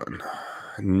 next one.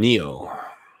 Neil.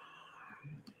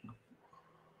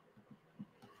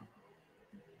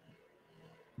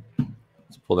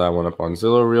 Let's pull that one up on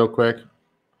Zillow real quick.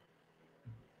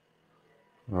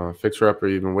 Fixer upper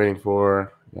you've been waiting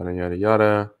for, yada, yada,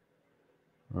 yada.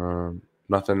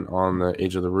 Nothing on the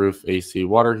edge of the roof, AC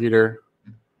water heater.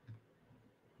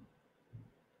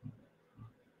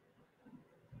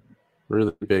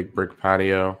 Really big brick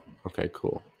patio. Okay,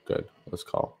 cool. Good. Let's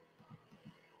call.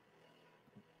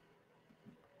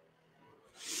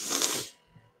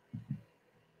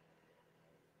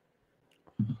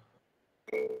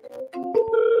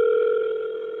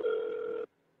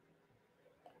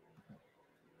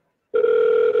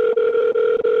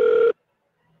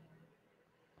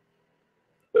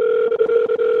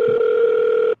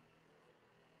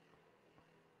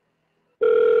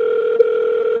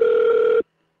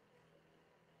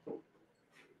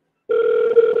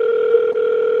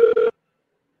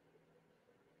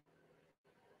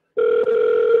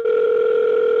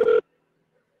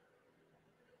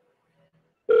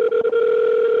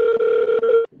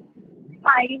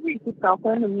 Hi, you've reached the cell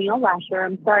phone of Neil Lasher.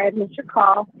 I'm sorry I missed your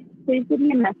call. Please give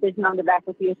me a message and I'll get back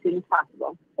with you as soon as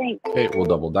possible. Thanks. Okay, we'll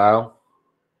double dial.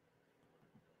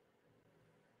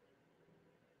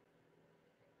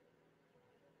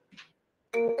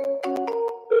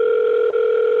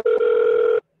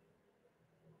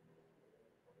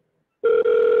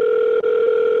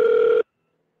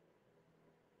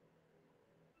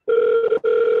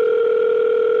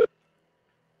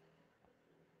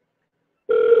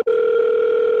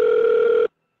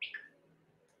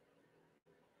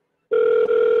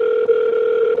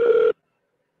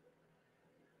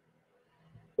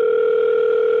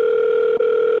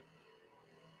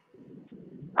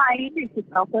 Hi, you've reached the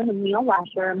cell phone of Neil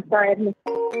Lasher. I'm sorry I missed.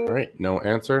 All right, no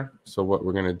answer. So what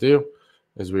we're going to do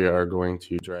is we are going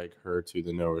to drag her to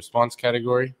the no response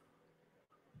category.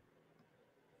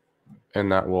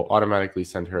 And that will automatically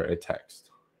send her a text.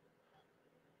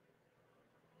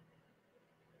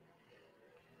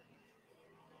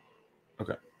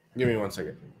 Okay, give me 1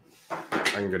 second.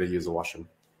 I'm going to use the washroom.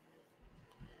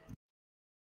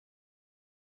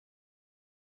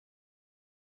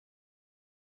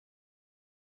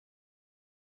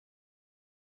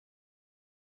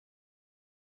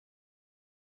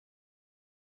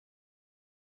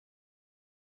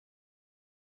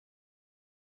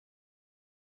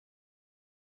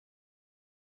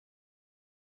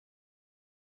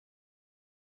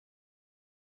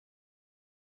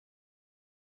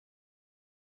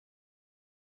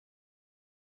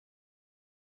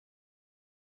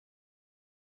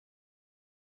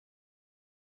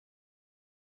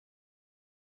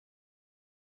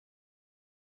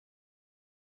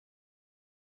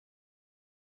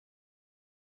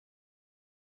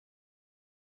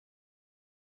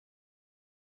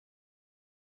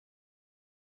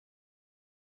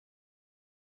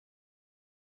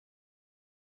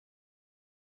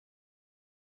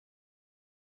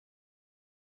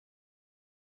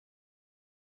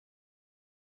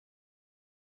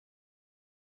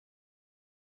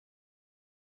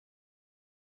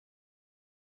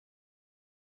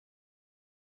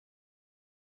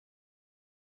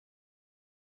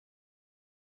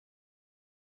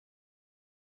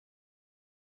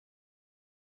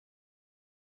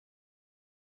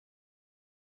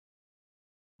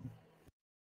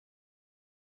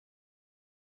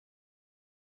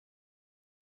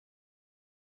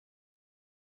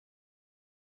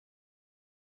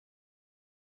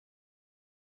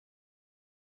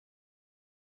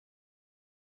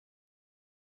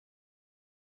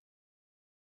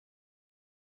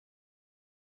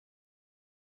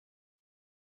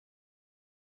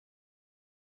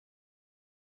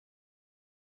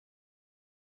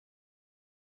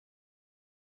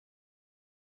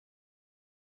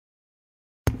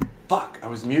 Fuck, I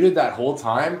was muted that whole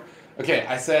time. Okay,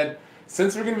 I said,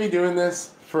 since we're going to be doing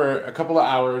this for a couple of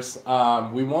hours,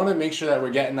 we want to make sure that we're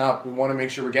getting up. We want to make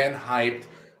sure we're getting hyped.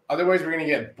 Otherwise, we're going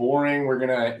to get boring. We're going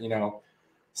to,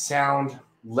 sound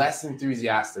less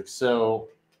enthusiastic. So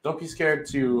don't be scared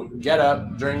to get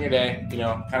up during your day,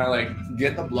 kind of like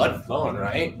get the blood flowing,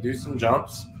 right? Do some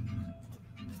jumps.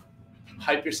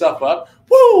 Hype yourself up.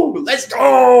 Woo! Let's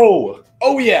go!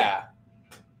 Oh, yeah.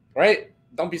 Right?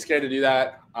 Don't be scared to do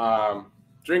that.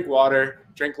 Drink water,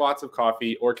 drink lots of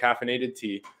coffee or caffeinated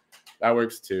tea. That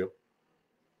works too.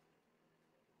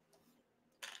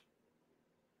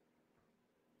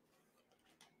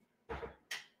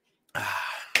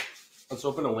 Let's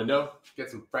open a window,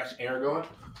 get some fresh air going.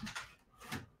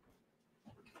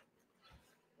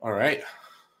 All right.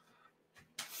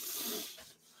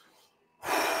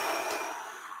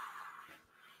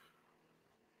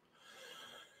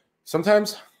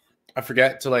 Sometimes I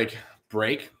forget to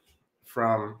break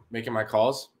from making my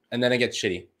calls and then I get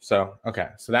shitty. So, okay.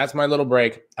 So that's my little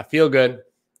break. I feel good.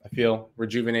 I feel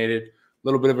rejuvenated, a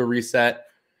little bit of a reset,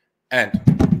 and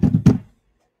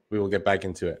we will get back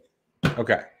into it.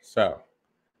 Okay. So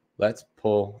let's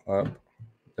pull up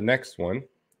the next one.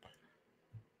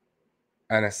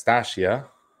 Anastasia.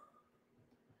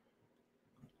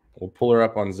 We'll pull her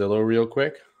up on Zillow real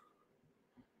quick.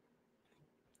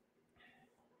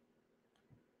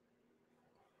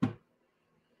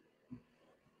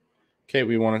 Okay,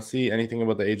 we want to see anything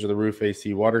about the age of the roof,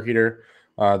 AC, water heater.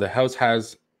 The house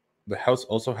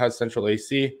also has central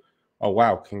AC. Oh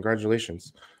wow,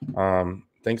 congratulations.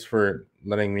 Thanks for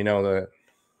letting me know that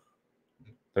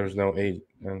there's no age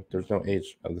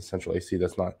of the central AC.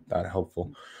 That's not that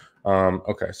helpful.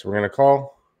 Okay, so we're gonna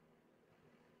call.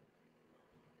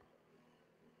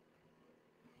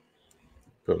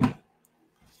 Boom.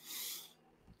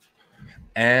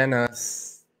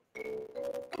 Anastasia.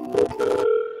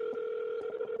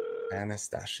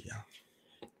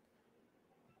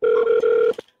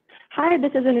 Hi,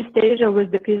 this is Anastasia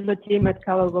with the Pizza team at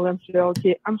Keller Williams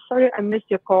Realty. I'm sorry I missed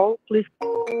your call. Please.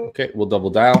 Okay, we'll double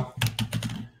dial.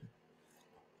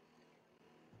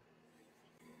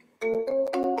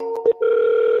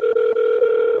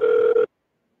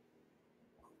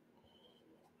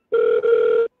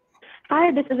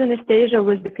 Hi, this is Anastasia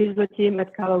with the Pizza team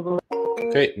at Keller Williams.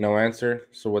 Okay, no answer.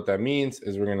 So what that means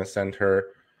is we're going to send her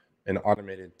an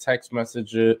automated text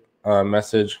message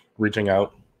reaching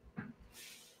out,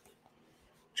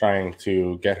 trying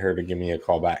to get her to give me a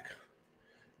call back.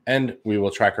 And we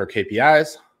will track our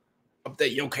KPIs.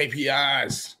 Update your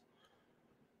KPIs.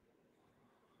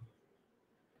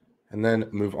 And then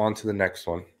move on to the next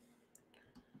one.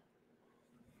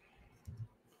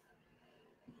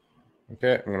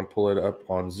 Okay, I'm going to pull it up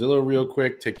on Zillow real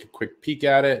quick, take a quick peek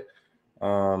at it.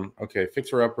 Okay,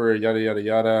 fixer upper, yada, yada,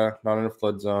 yada, not in a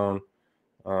flood zone.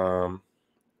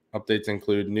 Updates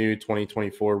include new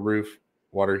 2024 roof,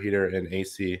 water heater, and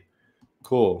AC.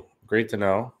 Cool, great to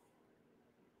know.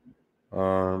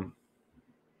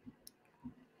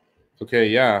 Okay,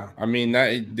 yeah, I mean,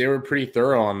 they were pretty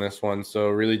thorough on this one, so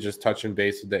really just touching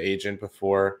base with the agent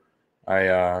before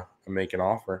I make an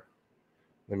offer.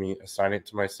 Let me assign it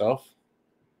to myself.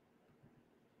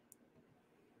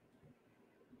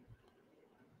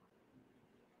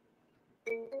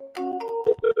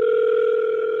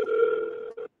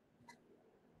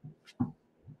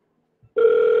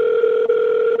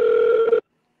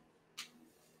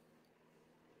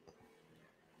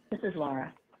 This is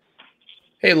Laura.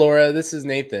 Hey, Laura, this is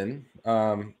Nathan.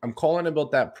 I'm calling about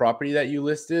that property that you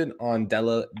listed on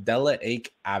Della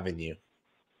Ake Avenue.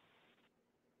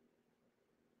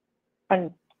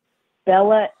 On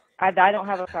Bella, I don't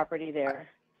have a property there.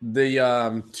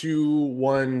 The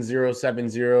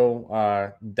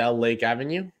 21070 Del Lake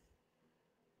Avenue.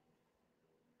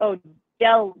 Oh,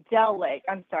 Del Lake.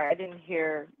 I'm sorry, I didn't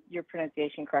hear your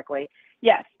pronunciation correctly.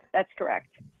 Yes, that's correct.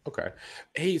 Okay.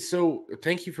 Hey, so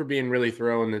thank you for being really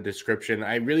thorough in the description.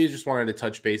 I really just wanted to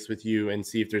touch base with you and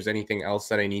see if there's anything else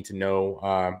that I need to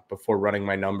know before running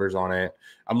my numbers on it.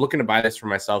 I'm looking to buy this for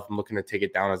myself. I'm looking to take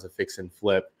it down as a fix and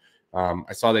flip.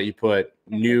 I saw that you put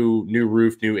new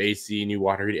roof, new AC, new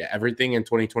water heater, everything in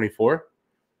 2024.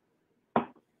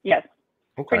 Yes,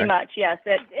 okay. Pretty much. Yes,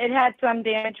 it had some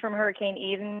damage from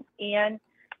Hurricane Ian.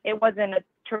 It wasn't a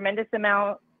tremendous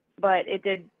amount, but it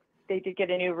did. They did get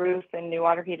a new roof and new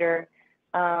water heater.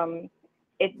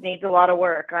 It needs a lot of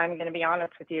work. I'm going to be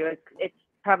honest with you. It's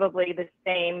probably the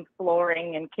same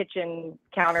flooring and kitchen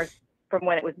counters from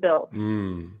when it was built.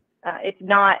 It's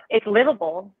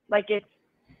livable.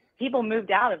 People moved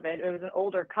out of it. It was an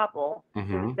older couple. It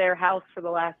was their house for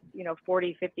the last,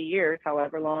 40, 50 years,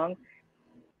 however long.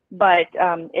 But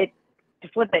to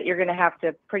flip it, you're going to have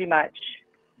to pretty much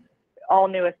all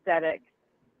new aesthetics.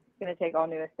 It's going to take all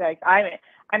new aesthetics.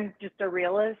 I'm just a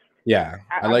realist. Yeah,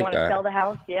 I like want to sell the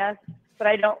house, yes, but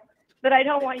I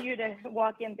don't want you to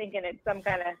walk in thinking it's some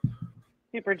kind of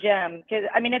super gem, because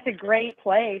I mean, it's a great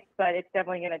place, but it's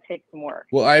definitely going to take some work.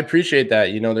 Well, I appreciate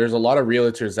that. You know, there's a lot of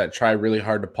realtors that try really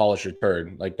hard to polish a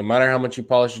turd. Like, no matter how much you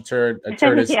polish a turd is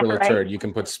Yeah, still a right. turd. You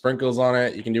can put sprinkles on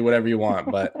it, you can do whatever you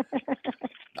want, but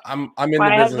I'm in My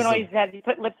the husband business always had to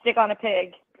put lipstick on a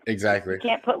pig. Exactly. You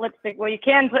can't put lipstick. Well, you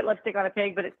can put lipstick on a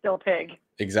pig, but it's still a pig.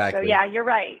 Exactly. So yeah, you're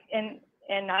right, and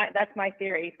that's my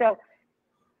theory. So,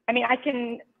 I mean, I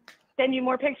can send you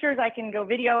more pictures. I can go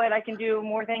video it. I can do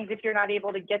more things if you're not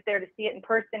able to get there to see it in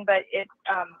person. But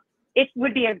it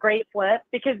would be a great flip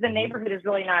because the neighborhood is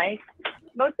really nice.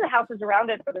 Most of the houses around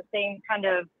it are the same kind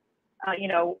of,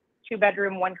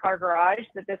 2-bedroom, 1-car garage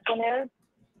that this one is.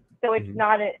 So it's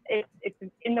not it's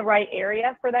in the right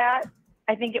area for that.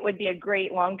 I think it would be a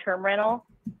great long-term rental.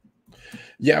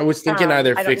 Yeah, I was thinking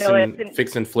either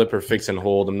fix and flip or fix and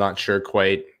hold. I'm not sure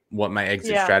quite what my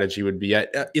exit strategy would be.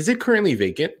 Is it currently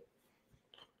vacant?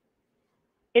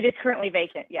 It is currently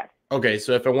vacant, yes. Okay,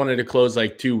 so if I wanted to close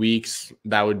like 2 weeks,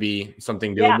 that would be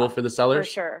something doable for the sellers?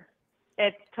 For sure.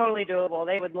 It's totally doable.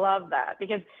 They would love that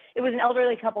because it was an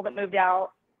elderly couple that moved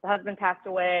out. The husband passed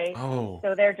away. Oh.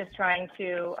 So they're just trying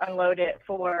to unload it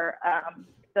for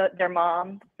their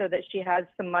mom so that she has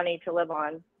some money to live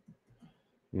on.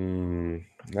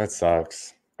 That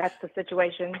sucks. That's the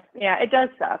situation. Yeah, it does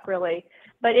suck, really.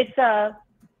 But it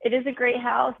is a great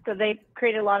house. So they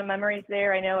created a lot of memories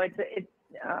there. I know it's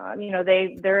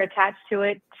they're attached to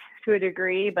it to a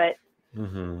degree, but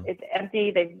it's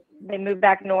empty. They moved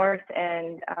back north,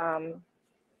 and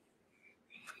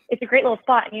it's a great little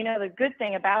spot. And the good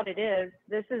thing about it is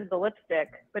this is the lipstick,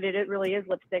 but it really is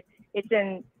lipstick. It's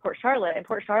in Port Charlotte, and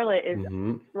Port Charlotte is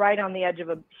right on the edge of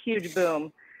a huge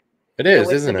boom. It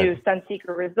is, isn't the it? new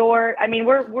Sunseeker Resort. I mean,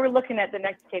 we're looking at the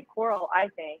next Cape Coral. I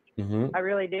think. I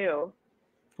really do.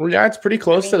 Well, yeah, it's pretty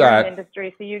close to you're that. in the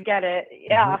industry, so you get it.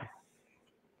 Yeah.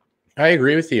 I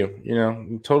agree with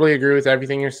you. Totally agree with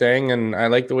everything you're saying, and I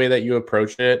like the way that you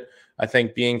approach it. I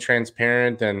think being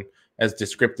transparent and as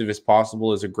descriptive as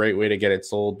possible is a great way to get it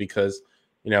sold because,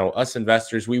 us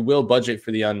investors, we will budget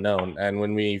for the unknown, and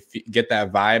when we get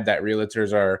that vibe that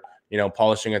realtors are,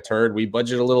 polishing a turd, we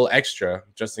budget a little extra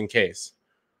just in case.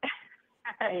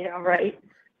 Yeah, right.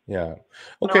 Yeah.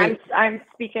 Okay. No, I'm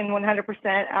speaking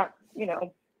 100% out,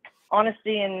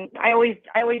 honesty, and I always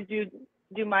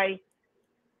do my.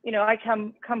 I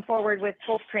come forward with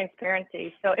full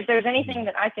transparency. So if there's anything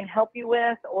that I can help you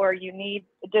with or you need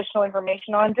additional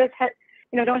information on, just,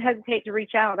 don't hesitate to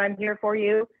reach out. I'm here for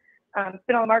you. It's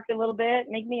been on the market a little bit.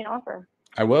 Make me an offer.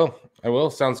 I will.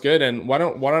 Sounds good. And why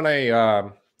don't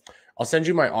I'll send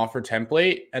you my offer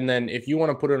template. And then if you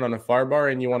want to put it on a far bar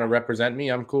and you want to represent me,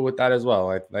 I'm cool with that as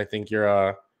well. I think you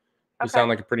sound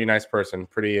like a pretty nice person.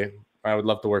 I would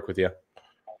love to work with you.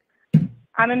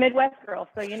 I'm a Midwest girl,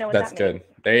 so you know what That's good.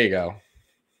 There you go.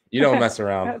 You don't mess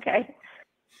around. Okay.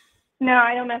 No,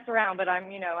 I don't mess around, but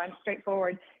I'm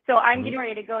straightforward. So I'm getting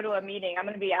ready to go to a meeting. I'm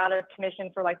going to be out of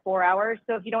commission for like 4 hours.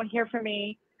 So if you don't hear from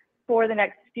me for the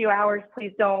next few hours,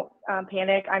 please don't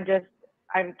panic.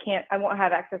 I won't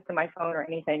have access to my phone or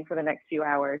anything for the next few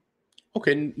hours.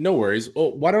 Okay, no worries.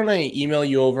 Well, why don't I email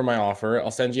you over my offer?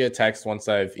 I'll send you a text once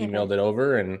I've emailed it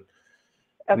over, and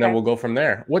then we'll go from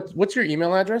there. What's your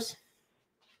email address?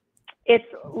 It's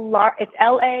LARA,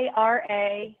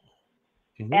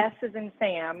 S as in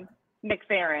Sam,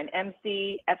 McFerrin,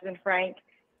 MC, F as in Frank,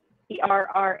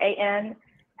 ERRAN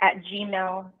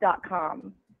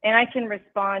 @gmail.com. And I can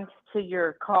respond to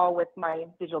your call with my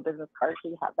digital business card, so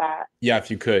you have that. Yeah,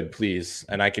 if you could, please.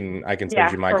 And I can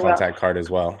send you my contact card as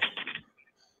well.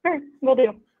 Sure, will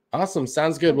do. Awesome.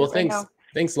 Sounds good. Well,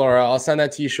 thanks, Laura. I'll send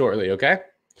that to you shortly, okay?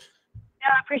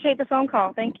 Yeah, I appreciate the phone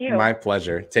call. Thank you. My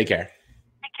pleasure. Take care.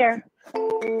 Take care.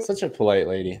 Such a polite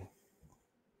lady.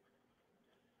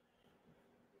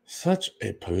 Such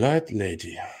a polite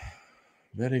lady.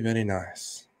 Very, very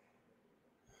nice.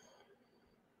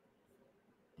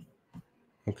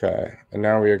 Okay. And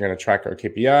now we are going to track our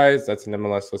KPIs. That's an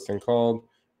MLS listing called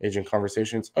Agent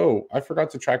Conversations. Oh, I forgot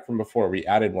to track from before. We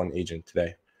added one agent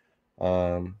today.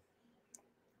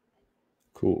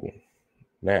 Cool.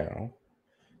 Now,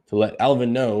 to let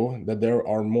Alvin know that there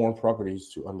are more properties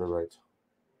to underwrite.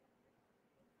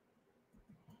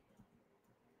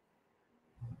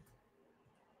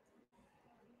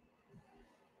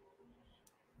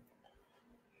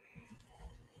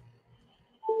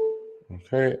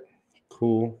 Okay,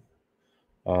 cool.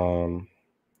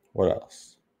 What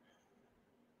else?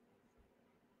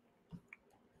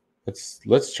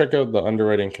 Let's check out the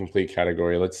underwriting complete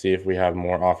category. Let's see if we have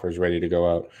more offers ready to go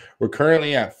out. We're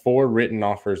currently at 4 written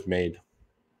offers made.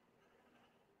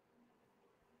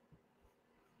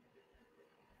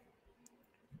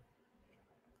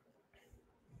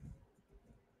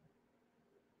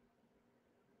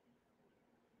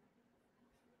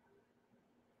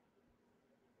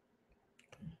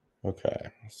 Okay,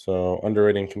 so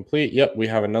underwriting complete. Yep, we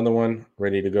have another one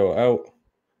ready to go out.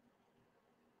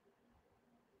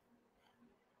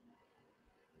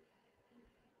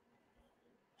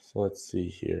 So let's see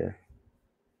here.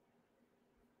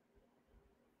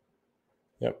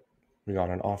 Yep, we got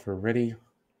an offer ready.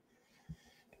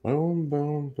 Boom,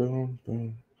 boom, boom,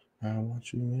 boom. I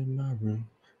want you in my room.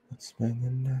 Let's spend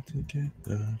the night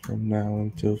together from now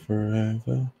until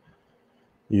forever.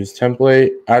 Use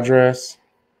template, address.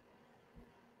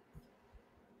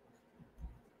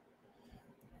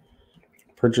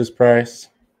 Purchase price.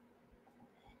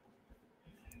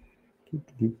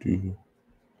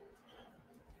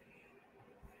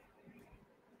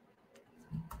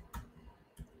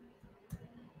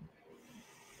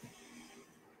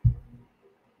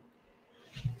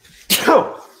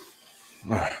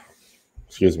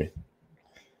 Excuse me.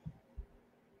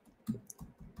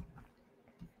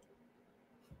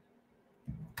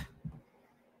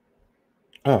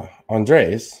 Oh,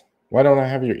 Andres. Why don't I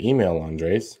have your email,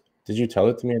 Andres? Did you tell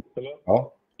it to me? Hello?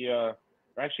 Oh, Yeah.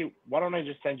 Actually, why don't I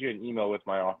just send you an email with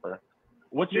my offer?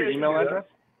 What's your email address?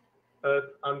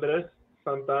 Andres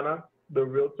Santana, the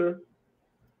realtor,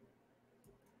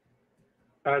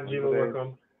 at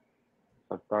gmail.com.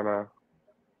 Santana,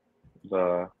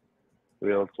 the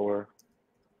realtor,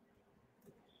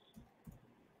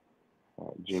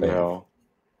 gmail.com.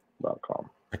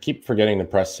 I keep forgetting to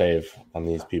press save on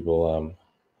these people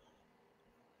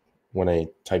when I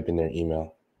type in their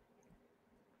email.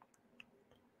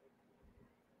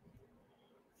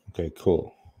 Okay,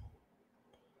 cool.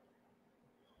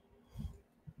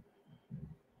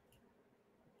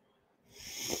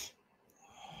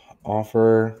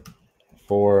 Offer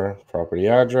for property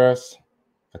address.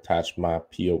 Attach my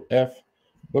POF.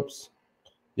 Whoops.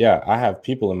 Yeah, I have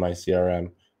people in my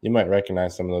CRM. You might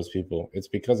recognize some of those people. It's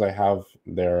because I have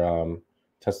their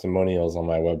testimonials on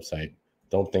my website.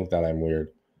 Don't think that I'm weird.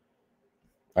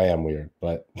 I am weird,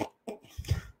 but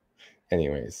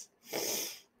anyways.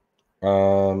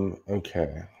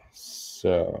 Okay.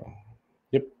 So,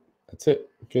 yep, that's it.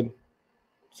 Good.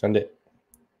 Send it.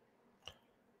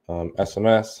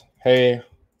 SMS. Hey,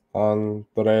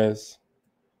 Andres.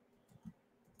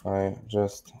 I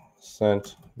just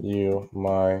sent you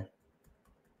my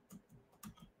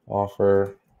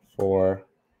offer for.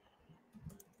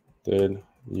 Did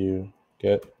you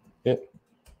get it?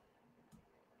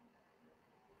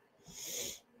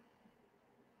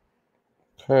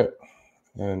 Okay.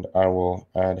 And I will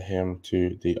add him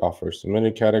to the offer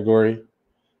submitted category.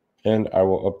 And I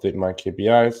will update my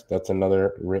KPIs. That's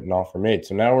another written offer made.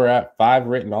 So now we're at 5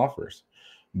 written offers.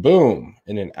 Boom,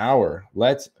 in an hour.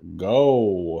 Let's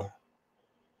go.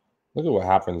 Look at what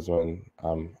happens when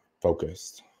I'm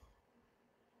focused.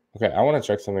 Okay, I want to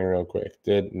check something real quick.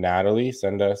 Did Natalie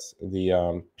send us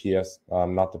the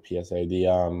not the PSA,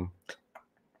 the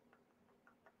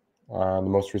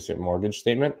most recent mortgage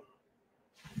statement?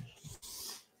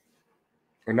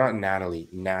 Or not Natalie,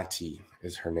 Natty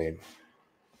is her name.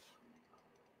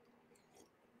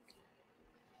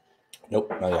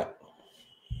 Nope, not yet.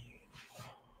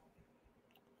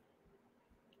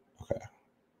 Okay.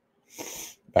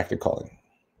 Back to calling.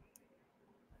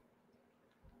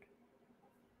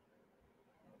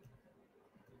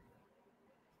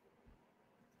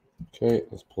 Okay,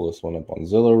 let's pull this one up on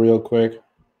Zillow real quick.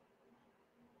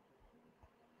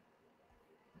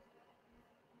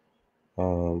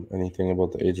 Anything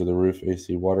about the age of the roof,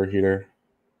 AC water heater?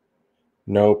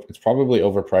 Nope, it's probably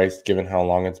overpriced given how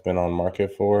long it's been on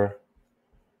market for.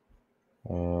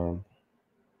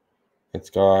 It's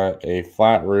got a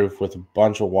flat roof with a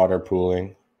bunch of water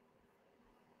pooling.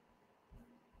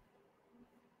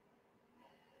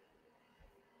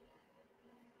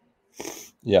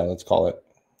 Yeah, let's call it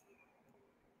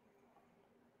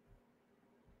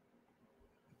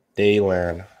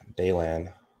Dayland.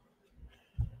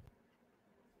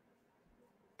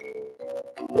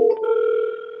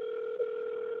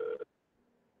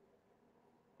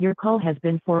 Your call has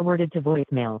been forwarded to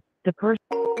voicemail. The person.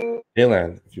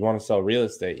 Dylan, if you want to sell real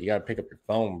estate, you got to pick up your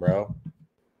phone, bro.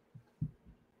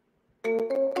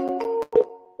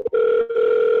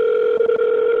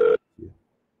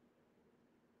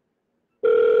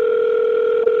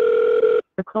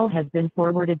 The call has been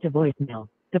forwarded to voicemail.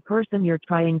 The person you're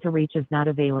trying to reach is not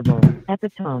available. At the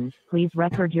tone, please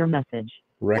record your message.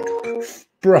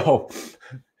 Bro,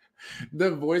 the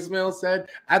voicemail said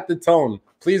at the tone,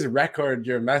 please record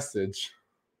your message.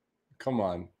 Come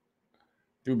on,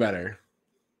 do better.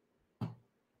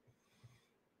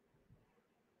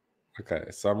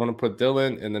 Okay, so I'm going to put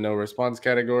Dylan in the no response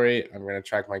category. I'm going to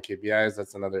track my KPIs.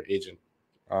 That's another agent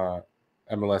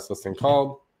MLS listing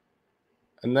called.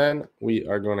 And then we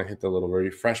are going to hit the little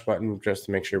refresh button just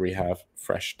to make sure we have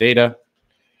fresh data.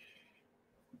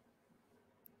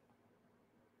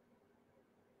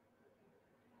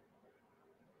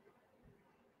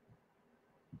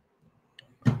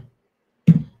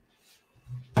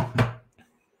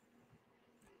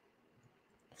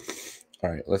 All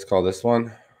right, let's call this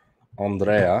one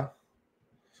Andrea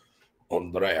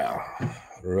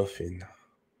Ruffin.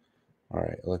 All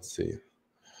right, let's see.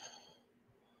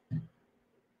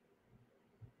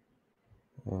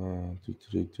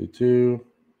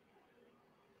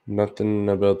 Nothing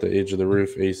about the age of the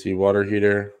roof, AC water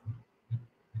heater.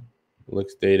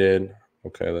 Looks dated.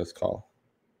 Okay, let's call.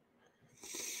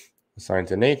 Assigned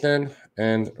to Nathan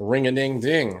and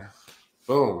ring-a-ding-ding.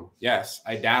 Boom. Yes,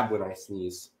 I dab when I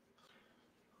sneeze.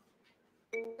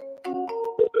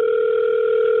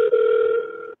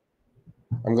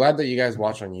 I'm glad that you guys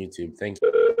watch on YouTube. Thank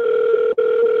you.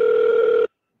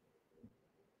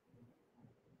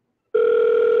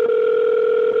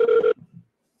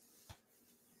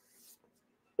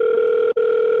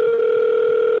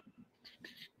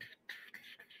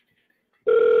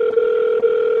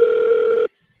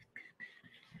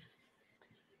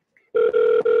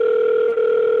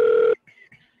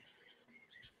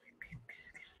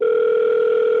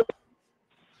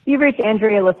 You've reached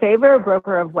Andrea Lefevre,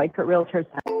 broker of Whitecoat Realtors.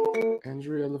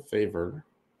 Andrea Lefevre.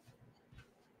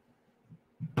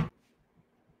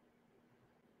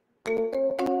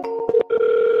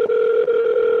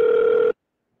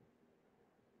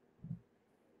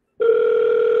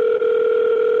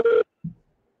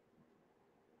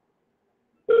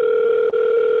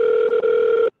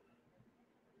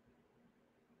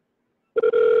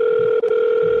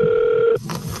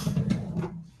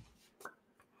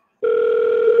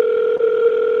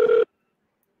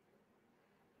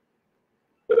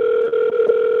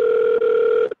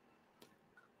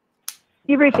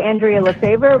 You've reached Andrea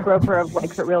Lefevre, broker of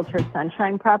Whitecoat Realtors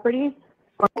Sunshine Properties.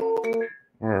 All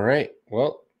right.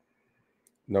 Well,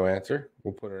 no answer.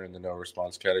 We'll put her in the no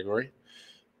response category.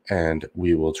 And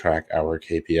we will track our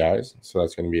KPIs. So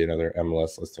that's going to be another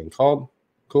MLS listing called.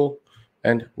 Cool.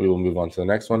 And we will move on to the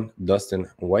next one. Dustin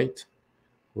White.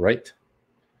 Right.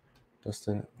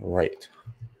 Dustin Wright.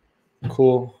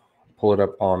 Cool. Pull it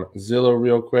up on Zillow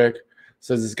real quick.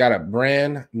 Says it's got a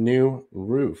brand new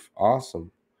roof. Awesome.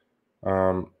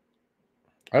 I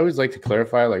always like to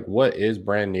clarify, like, what is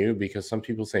brand new, because some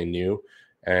people say new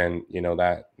and, you know,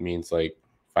 that means like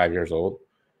 5 years old.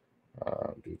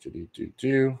 This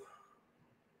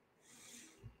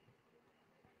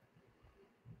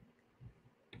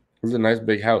is a nice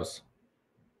big house.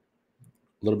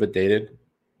 A little bit dated.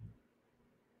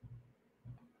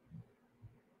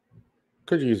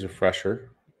 Could use a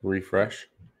refresh.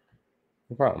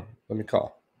 No problem. Let me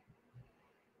call.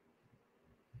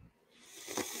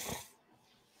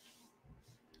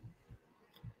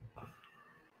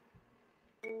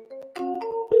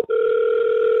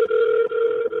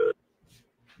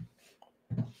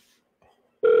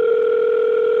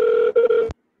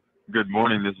 Good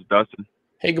morning. This is Dustin.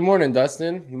 Hey, good morning,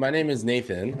 Dustin. My name is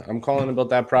Nathan. I'm calling about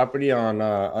that property on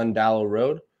Undallow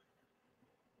Road.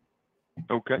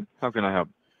 Okay. How can I help?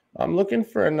 I'm looking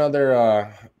for another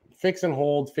fix and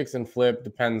hold, fix and flip.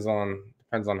 Depends on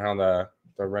how the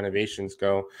renovations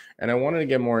go. And I wanted to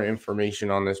get more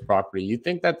information on this property. You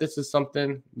think that this is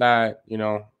something that, you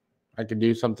know, I could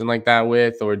do something like that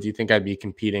with, or do you think I'd be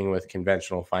competing with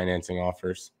conventional financing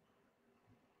offers?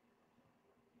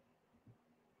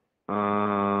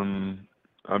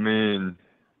 I mean,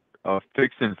 a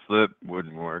fix and flip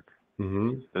wouldn't work.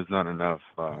 Mm-hmm. There's not enough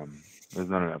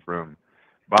room.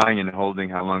 Buying and holding,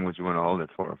 how long would you want to hold it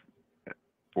for?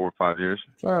 4 or 5 years?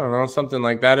 I don't know, something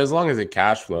like that. As long as it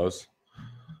cash flows,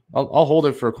 I'll hold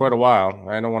it for quite a while.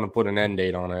 I don't want to put an end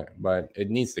date on it, but it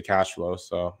needs to cash flow,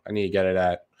 so I need to get it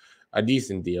at a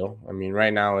decent deal. I mean,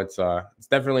 right now it's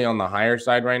definitely on the higher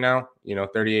side right now. You know,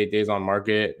 38 days on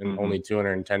market and only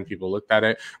 210 people looked at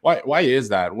it. Why is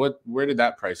that? Where did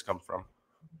that price come from?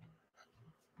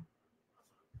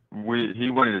 He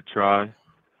wanted to try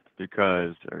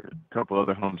because a couple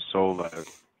other homes sold at a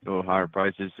little higher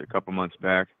prices a couple months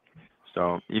back.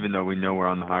 So even though we know we're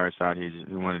on the higher side, he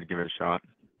wanted to give it a shot.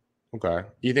 Okay.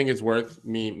 Do you think it's worth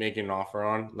me making an offer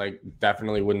on? Like,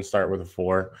 definitely wouldn't start with a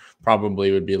 4.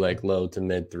 Probably would be like low to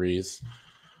mid 3s.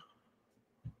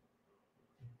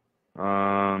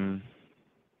 I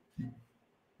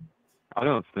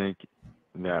don't think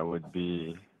that would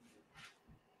be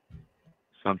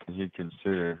something he'd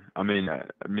consider. I mean,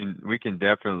 we can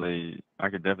definitely, I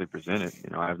could definitely present it.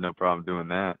 I have no problem doing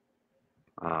that.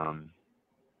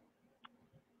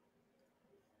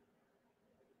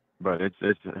 But it's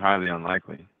highly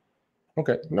unlikely.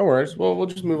 Okay, no worries. Well, we'll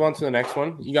just move on to the next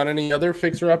one. You got any other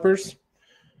fixer-uppers?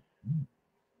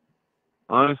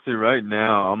 Honestly, right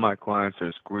now, all my clients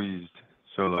are squeezed.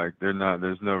 So like,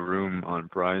 there's no room on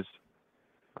price.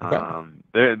 Okay.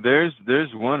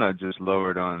 There's one I just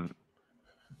lowered on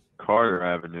Carter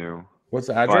Avenue. What's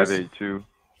the address? 582.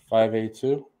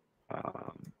 582.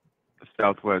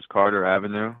 Southwest Carter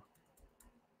Avenue.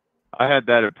 I had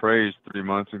that appraised 3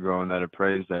 months ago, and that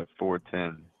appraised at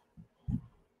 410.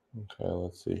 Okay,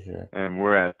 let's see here. And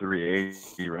we're at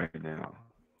 380 right now.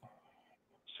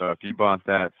 So if you bought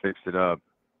that, fixed it up,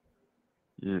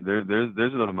 there's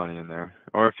a little money in there.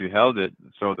 Or if you held it,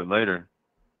 sold it later,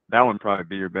 that would probably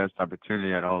be your best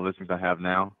opportunity at all the listings I have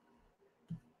now.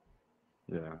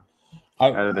 Yeah.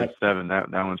 Out of the 7, that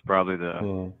one's probably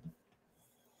the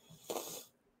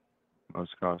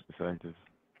most cost effective.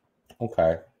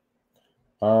 Okay.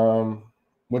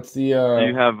 What's the Do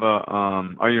you have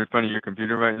are you in front of your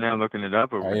computer right now looking it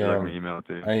up, or would you like me to email it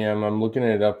to you? I am. I'm looking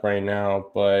it up right now,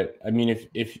 but I mean,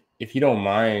 if you don't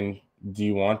mind, do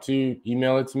you want to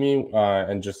email it to me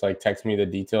and just like text me the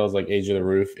details, like age of the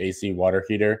roof, AC, water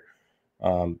heater?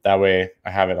 That way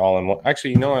I have it all in one.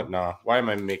 Actually, you know what? Nah. Why am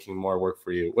I making more work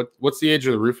for you? What's the age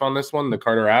of the roof on this one? The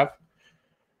Carter Ave?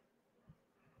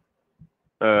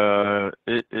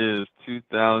 It is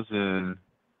 2000.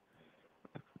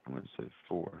 I want to say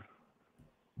 4.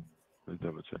 Let me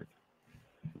double check.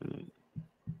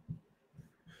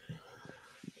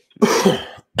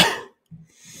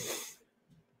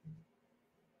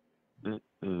 It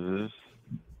is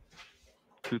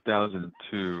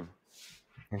 2002.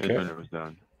 Okay. Is when it was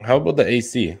done. How about the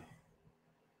AC?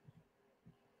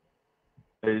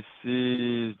 AC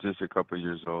is just a couple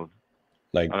years old.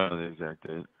 Like, I don't know the exact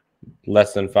date.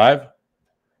 Less than 5?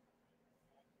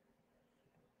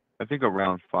 I think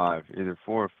around 5, either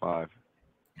 4 or 5.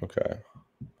 Okay.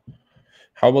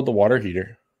 How about the water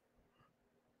heater?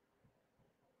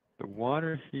 The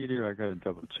water heater, I gotta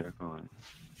double check on.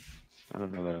 I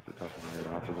don't know that off the top of my head.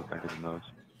 I'll have to look back at the notes.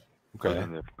 Okay.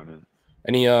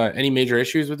 Any major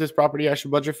issues with this property I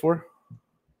should budget for?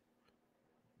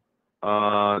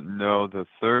 No, the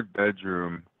 3rd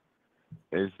bedroom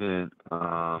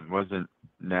wasn't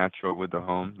natural with the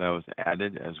home. That was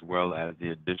added, as well as the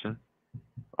addition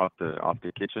off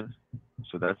the kitchen.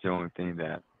 So that's the only thing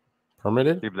that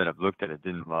permitted people that have looked at it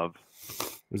didn't love.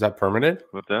 Is that permitted?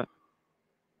 What's that?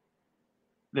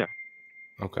 Yeah.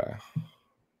 Okay.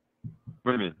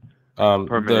 What do you mean?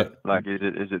 Permanent? Like,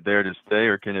 is it there to stay,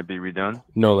 or can it be redone?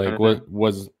 No, like,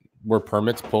 were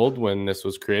permits pulled when this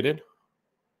was created?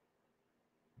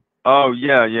 Oh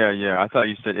yeah. I thought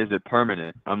you said, is it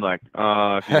permanent? I'm like,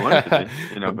 if you want it to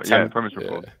be, but yeah, permits were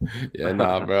pulled. Yeah,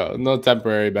 nah, bro, no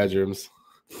temporary bedrooms.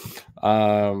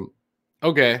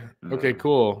 Okay,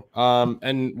 cool.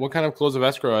 And what kind of close of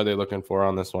escrow are they looking for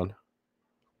on this one?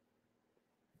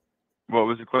 What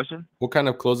was the question? What kind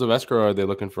of close of escrow are they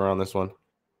looking for on this one?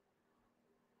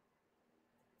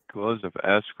 Close of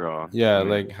escrow. Yeah,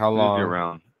 like how long?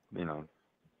 Around, Do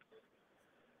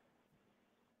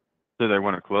they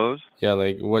want to close? Yeah,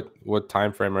 like what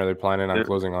time frame are they planning on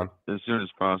closing on? As soon as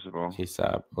possible.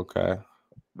 ASAP. Okay.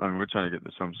 I mean, we're trying to get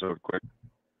this home sold quick.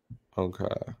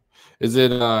 Okay. Is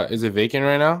it vacant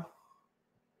right now?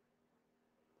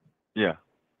 Yeah.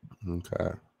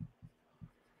 Okay.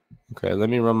 Okay, let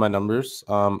me run my numbers.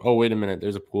 Oh, wait a minute.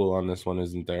 There's a pool on this one,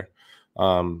 isn't there?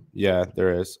 Yeah,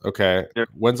 there is. Okay. Yep.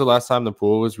 When's the last time the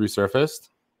pool was resurfaced?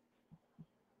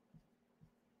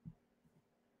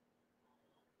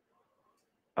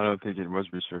 I don't think it was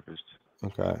resurfaced.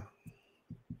 Okay.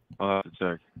 I'll have to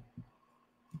check.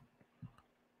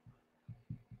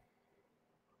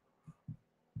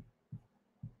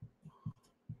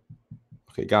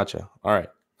 Okay, gotcha. All right.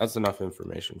 That's enough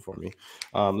information for me.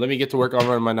 Let me get to work on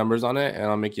running my numbers on it, and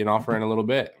I'll make you an offer in a little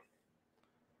bit.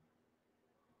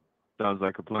 Sounds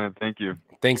like a plan. Thank you.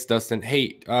 Thanks, Dustin.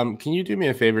 Hey, can you do me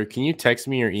a favor? Can you text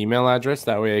me your email address?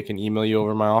 That way I can email you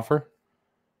over my offer.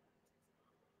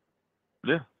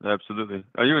 Yeah, absolutely.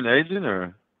 Are you an agent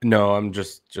or? No, I'm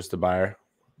just a buyer.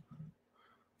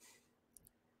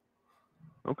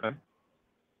 Okay.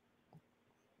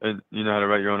 And you know how to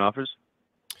write your own offers,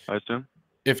 I assume?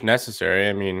 If necessary.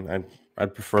 I mean,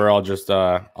 I'd prefer I'll just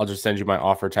send you my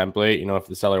offer template. If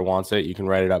the seller wants it, you can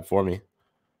write it up for me.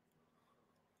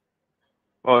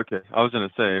 Well, okay. I was gonna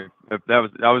say if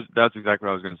that's exactly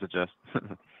what I was gonna suggest. So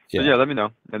Yeah. yeah, let me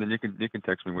know, and then you can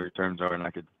text me what your terms are, and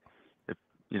I could, if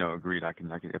agreed, I can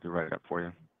get to write it up for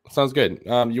you. Sounds good.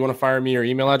 You want to fire me your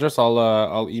email address?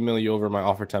 I'll email you over my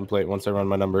offer template once I run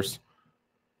my numbers.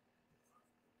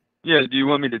 Yeah. Do you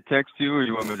want me to text you, or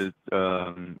you want me to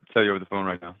tell you over the phone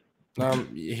right now?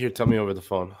 Here, tell me over the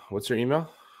phone. What's your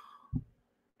email?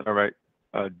 All right.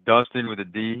 Dustin with a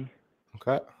D.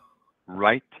 Okay.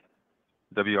 Wright,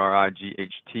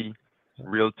 WRIGHT,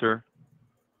 realtor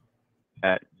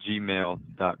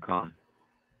 @gmail.com.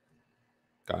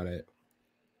 Got it.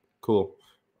 Cool.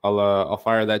 I'll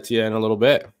fire that to you in a little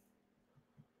bit.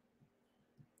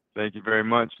 Thank you very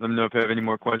much. Let me know if you have any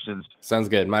more questions. Sounds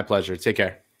good. My pleasure. Take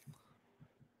care.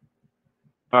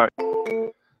 All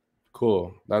right.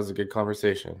 Cool. That was a good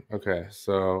conversation. Okay.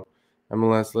 So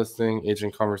MLS listing,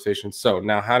 agent conversation. So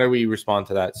now how do we respond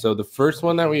to that? So the first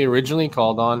one that we originally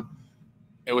called on,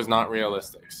 it was not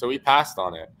realistic. So we passed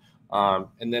on it.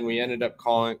 And then we ended up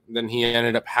then he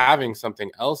ended up having something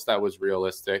else that was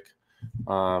realistic,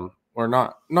 or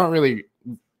not really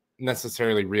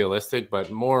necessarily realistic, but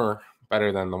more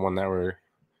better than the one that we're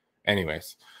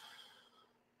anyways.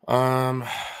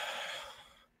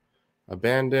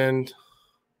 Abandoned,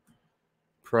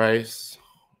 price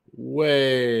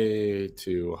way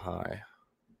too high.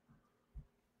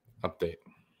 Update.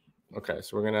 Okay,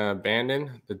 so we're gonna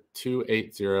abandon the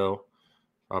 280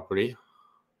 property.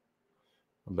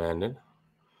 Abandoned.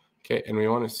 Okay, and we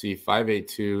want to see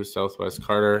 582 Southwest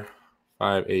Carter,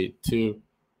 582.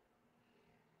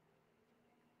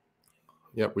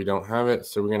 Yep, we don't have it,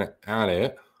 so we're gonna add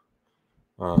it.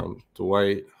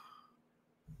 Dwight.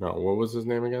 No, what was his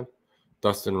name again?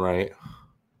 Dustin Wright.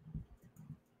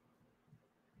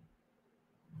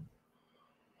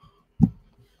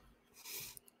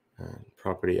 And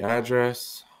property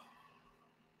address.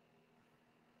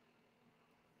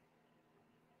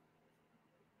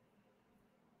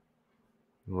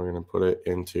 And we're going to put it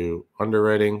into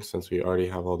underwriting since we already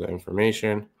have all the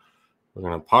information. We're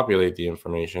going to populate the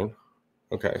information.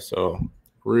 Okay, so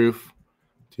roof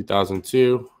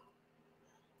 2002,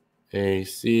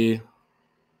 AC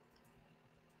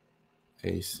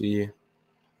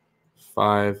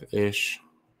 5-ish,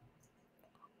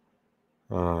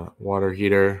 water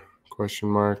heater, question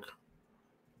mark,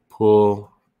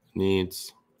 pool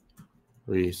needs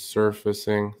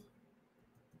resurfacing.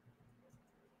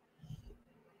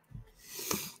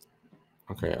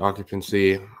 Okay,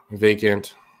 occupancy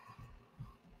vacant.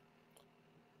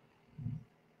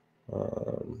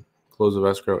 Close of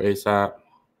escrow ASAP.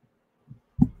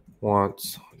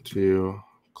 Wants to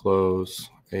close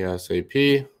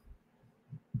ASAP.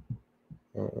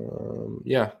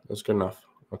 Yeah, that's good enough.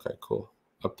 Okay, cool.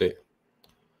 Update.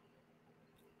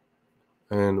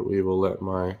 And we will let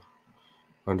my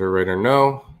underwriter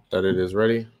know that it is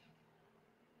ready.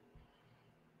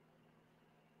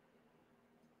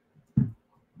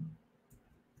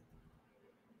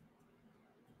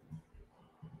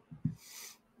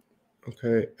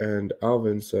 Okay, and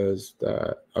Alvin says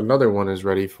that another one is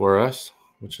ready for us,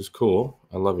 which is cool.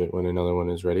 I love it when another one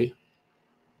is ready.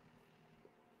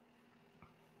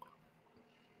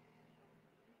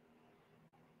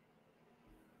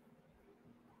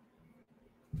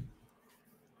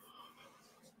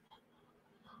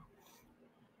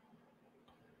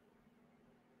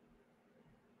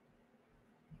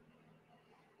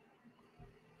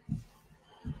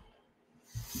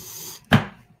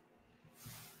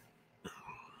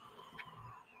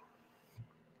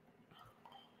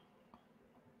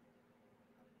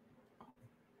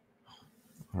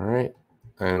 All right,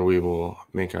 and we will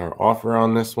make our offer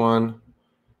on this one.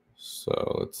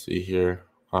 So let's see here.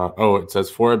 Oh, it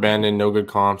says 4 abandoned, no good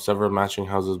comp, several matching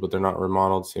houses, but they're not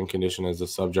remodeled, same condition as the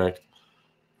subject.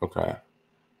 Okay.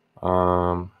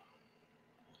 I'm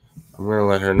gonna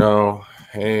let her know.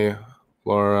 Hey,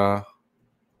 Laura,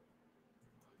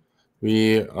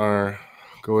 we are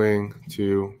going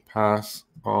to pass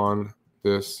on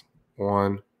this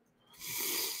one.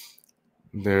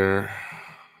 There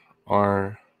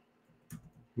are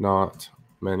not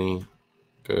many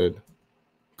good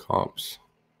comps.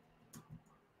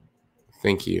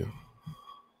 Thank you.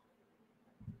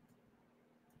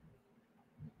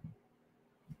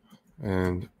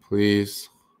 And please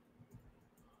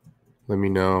let me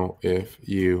know if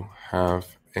you have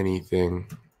anything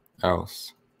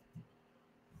else.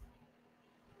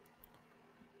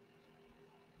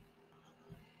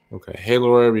 Okay. Hey,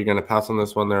 Laura, we're going to pass on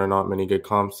this one. There are not many good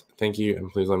comps. Thank you.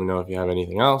 And please let me know if you have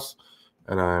anything else.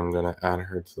 And I'm going to add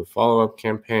her to the follow-up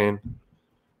campaign.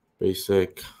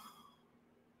 Basic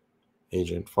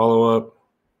agent follow-up.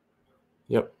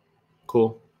 Yep.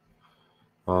 cool.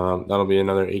 That'll be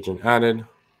another agent added.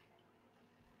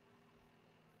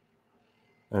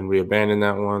 And we abandoned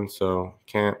that one, so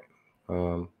can't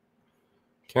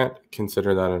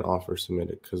consider that an offer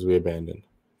submitted because we abandoned.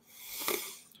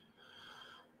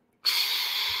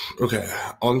 Okay,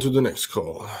 on to the next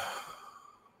call.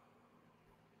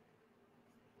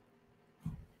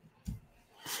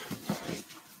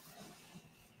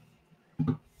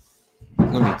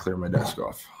 Let me clear my desk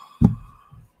off.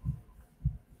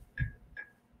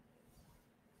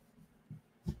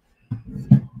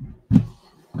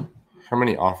 How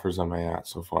many offers am I at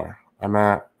so far? I'm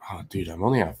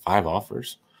only at 5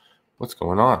 offers. What's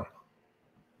going on?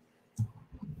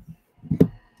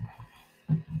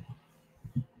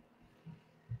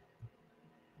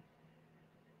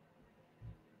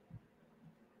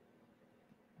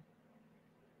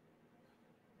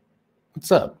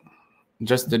 What's up?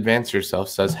 Just Advance Yourself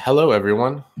says, hello,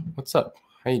 everyone. What's up?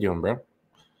 How you doing,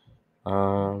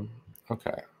 bro?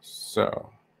 Okay, so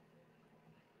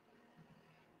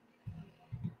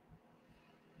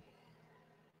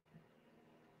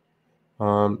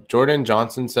Jordan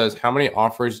Johnson says, how many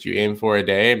offers do you aim for a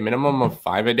day? Minimum of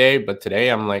 5 a day, but today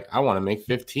I'm like, I want to make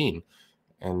 15.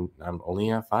 And I'm only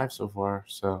at 5 so far.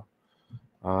 So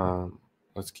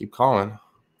let's keep calling.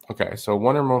 Okay, so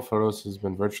 1 or more photos has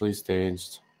been virtually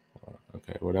staged.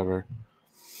 Okay, whatever.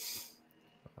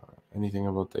 Anything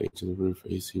about the age of the roof,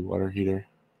 AC, water heater?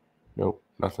 Nope,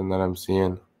 nothing that I'm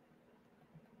seeing.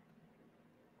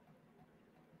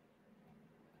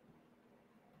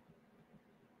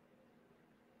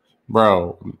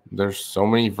 Bro, there's so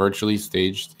many virtually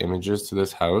staged images to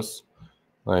this house.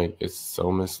 Like, it's so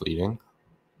misleading.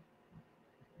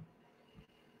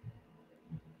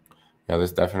 Yeah,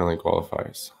 this definitely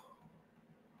qualifies.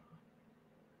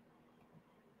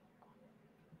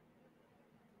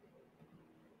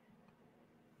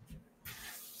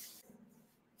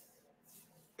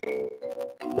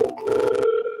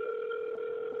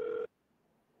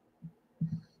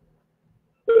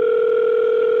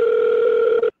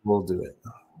 We'll do it.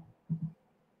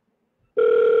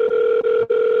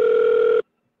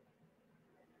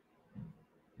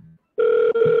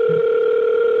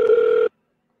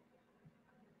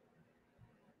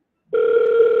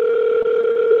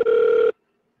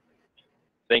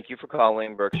 Thank you for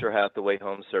calling Berkshire Hathaway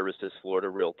Home Services Florida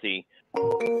Realty.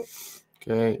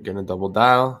 Okay, gonna double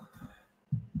dial.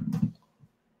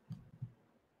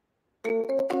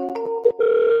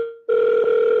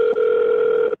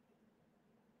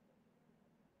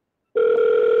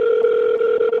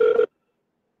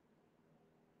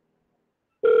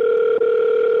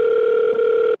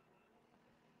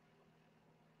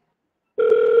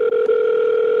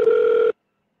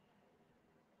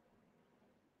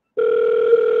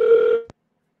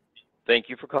 Thank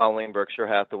you for calling Berkshire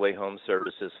Hathaway Home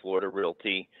Services Florida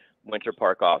Realty Winter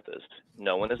Park office.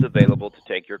 No one is available to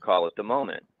take your call at the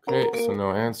moment. Okay, so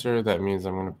no answer. That means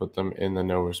I'm going to put them in the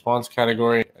no response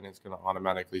category, and it's going to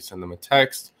automatically send them a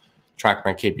text, track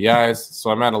my KPIs. So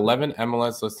I'm at 11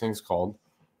 MLS listings called,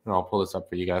 and I'll pull this up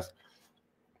for you guys.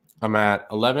 I'm at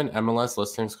 11 MLS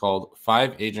listings called,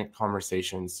 5 agent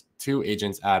conversations, 2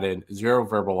 agents added, 0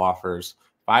 verbal offers,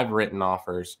 5 written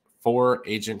offers, 4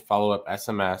 agent follow-up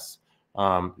SMS,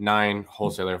 9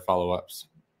 wholesaler follow-ups.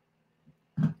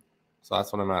 So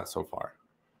that's what I'm at so far.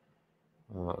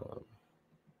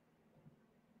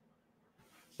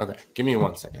 Okay, give me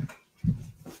 1 second.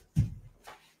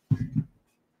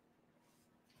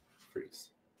 Freeze.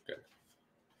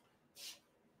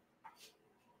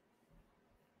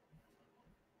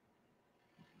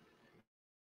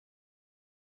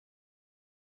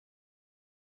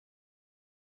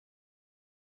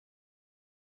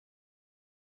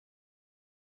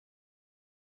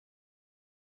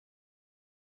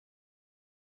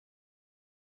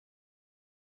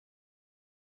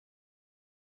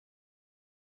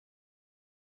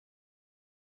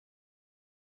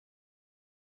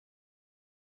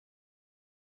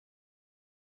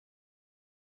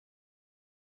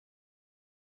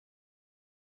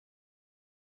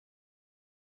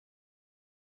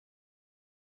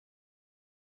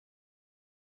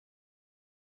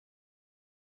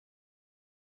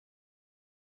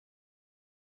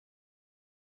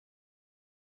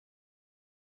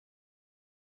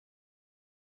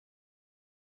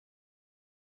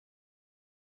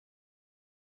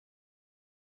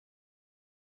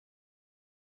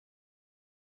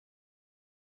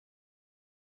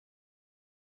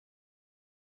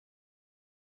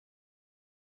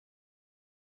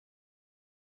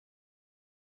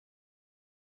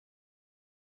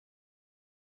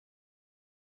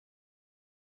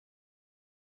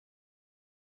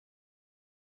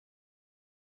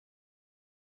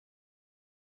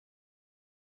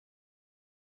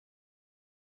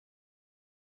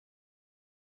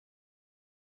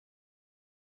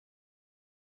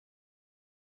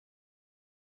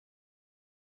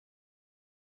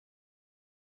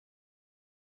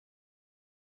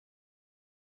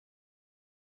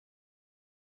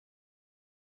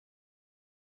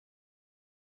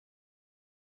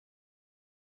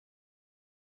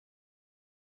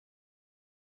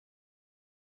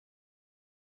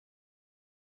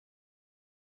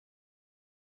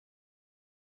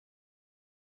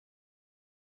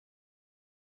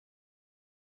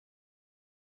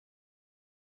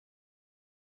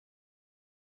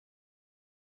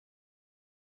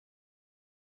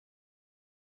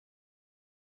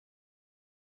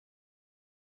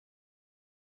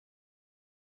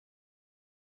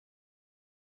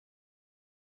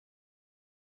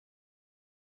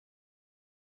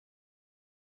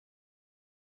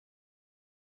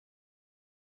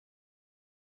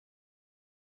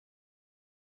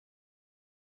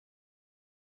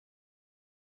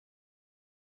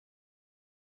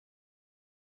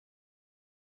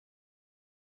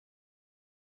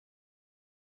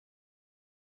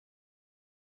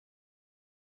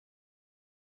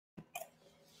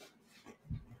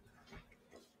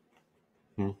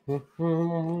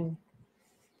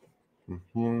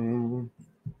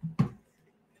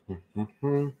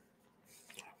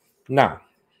 Now,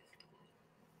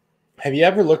 have you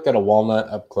ever looked at a walnut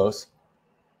up close?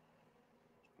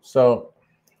 So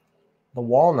the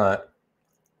walnut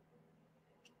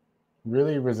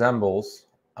really resembles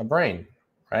a brain,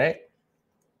 right?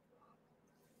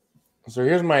 So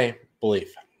here's my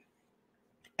belief.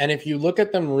 And if you look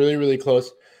at them really, really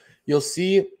close, you'll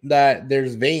see that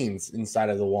there's veins inside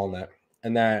of the walnut,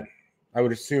 and that I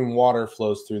would assume water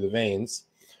flows through the veins.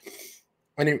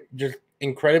 And it just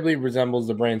incredibly resembles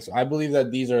the brain. So I believe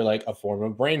that these are like a form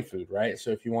of brain food, right? So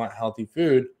if you want healthy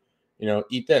food,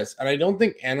 eat this. And I don't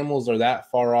think animals are that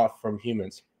far off from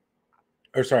humans.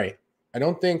 Or sorry, I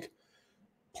don't think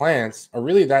plants are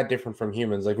really that different from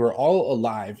humans. Like, we're all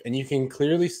alive, and you can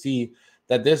clearly see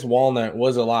that this walnut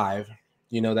was alive,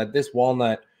 that this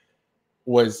walnut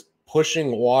was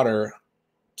pushing water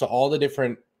to all the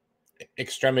different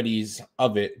extremities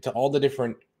of it, to all the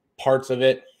different parts of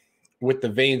it with the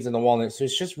veins in the walnut. So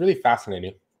it's just really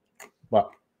fascinating.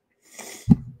 But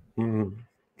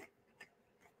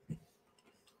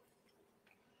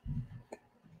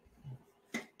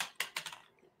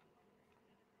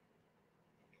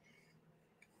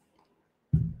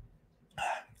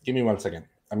give me 1 second.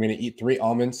 I'm going to eat 3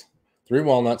 almonds, 3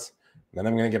 walnuts, then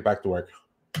I'm going to get back to work.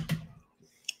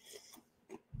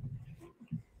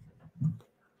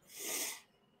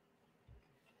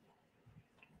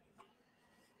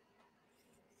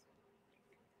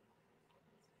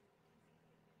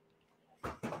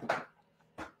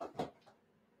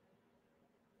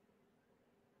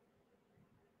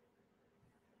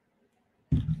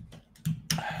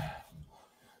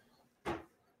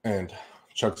 And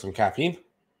chug some caffeine.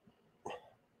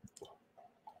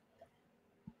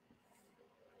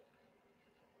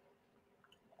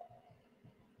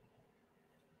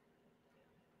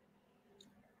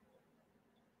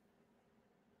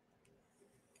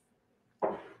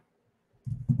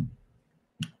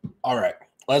 All right,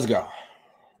 let's go.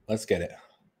 Let's get it.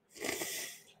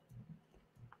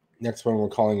 Next one we're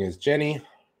calling is Jenny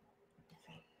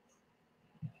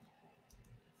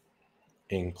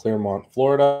in Clearmont,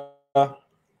 Florida.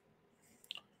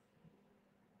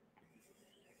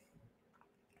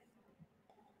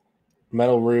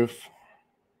 Metal roof.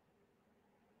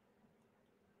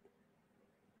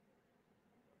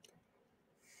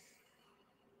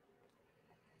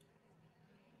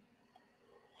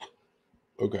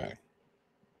 Okay.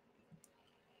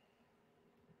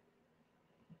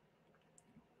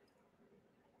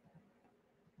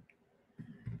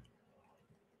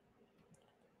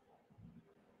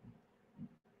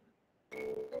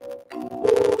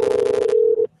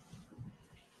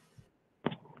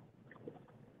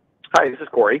 Hi, this is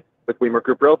Corey with Weimer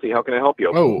Group Realty. How can I help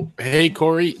you? Oh, hey,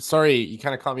 Corey. Sorry, you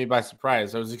kind of caught me by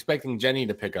surprise. I was expecting Jenny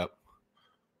to pick up.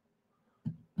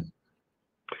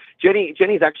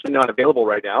 Jenny's actually not available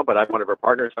right now, but I'm one of her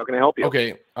partners. How can I help you?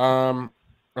 Okay. I'm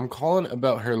calling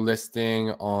about her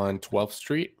listing on 12th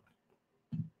Street.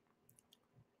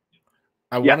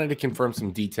 I wanted to confirm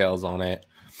some details on it.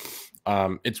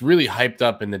 It's really hyped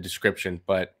up in the description,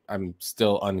 but I'm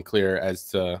still unclear as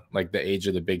to like the age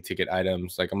of the big ticket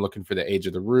items. Like, I'm looking for the age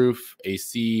of the roof,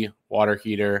 AC, water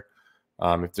heater,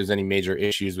 if there's any major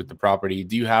issues with the property.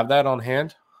 Do you have that on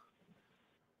hand?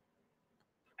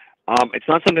 It's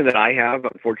not something that I have.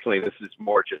 Unfortunately, this is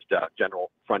more just a general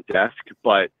front desk.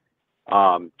 But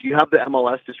do you have the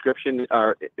MLS description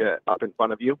up in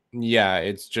front of you? Yeah,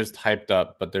 it's just hyped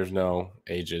up, but there's no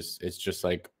ages. It's just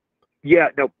like, yeah,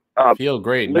 no. Feel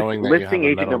great knowing that you have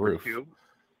a metal roof.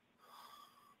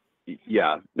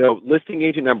 Yeah, no. Listing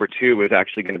agent number 2 is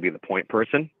actually going to be the point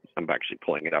person. I'm actually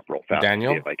pulling it up real fast.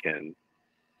 Daniel, if I can.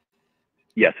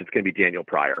 Yes, it's going to be Daniel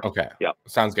Pryor. Okay. Yeah.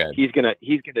 Sounds good. He's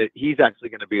actually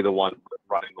gonna be the one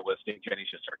running the listing. Jenny's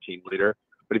just our team leader.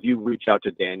 But if you reach out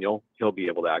to Daniel, he'll be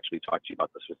able to actually talk to you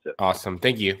about the specifics. Awesome.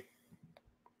 Thank you.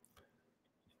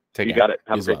 You got it.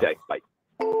 Have a great day. Bye.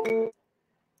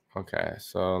 Okay,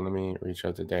 so let me reach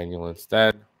out to Daniel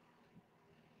instead.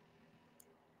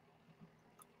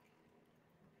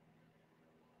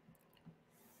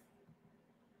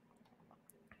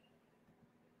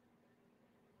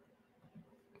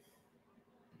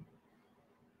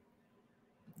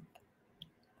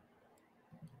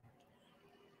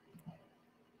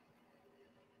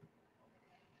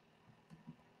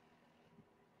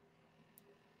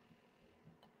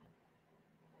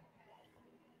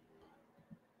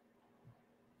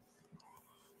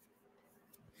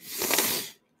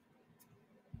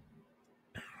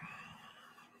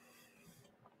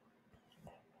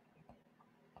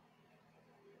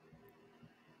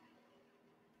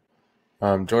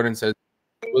 Jordan says,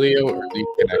 Julio or lead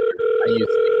connector? I use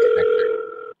lead connector.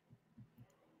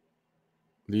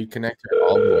 Lead connector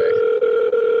all the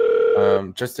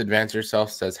way. Just Advance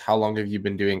Yourself says, how long have you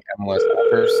been doing MLS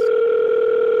offers?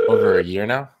 Over a year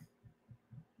now.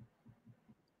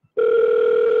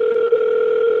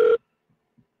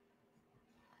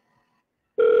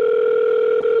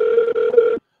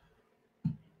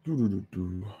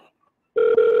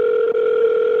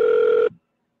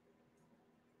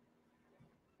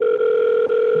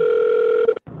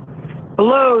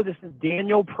 Hello, this is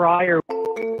Daniel Pryor.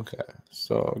 Okay,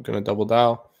 so I'm gonna double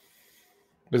dial.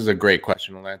 This is a great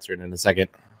question. We'll answer it in a second.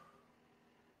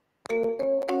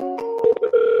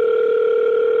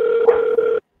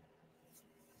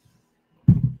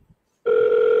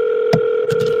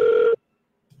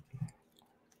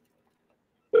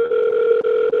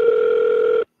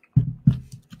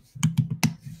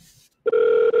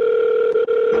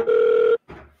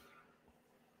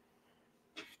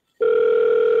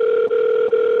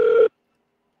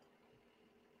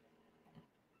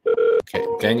 Okay,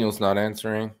 Daniel's not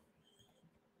answering.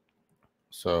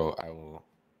 So I will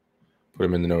put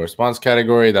him in the no response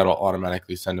category. That'll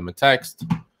automatically send him a text.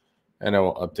 And I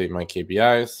will update my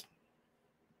KPIs.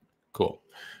 Cool.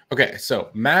 Okay, so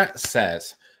Matt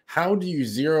says, how do you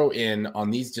zero in on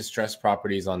these distressed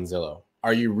properties on Zillow?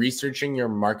 Are you researching your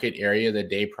market area the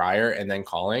day prior and then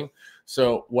calling?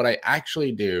 So what I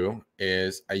actually do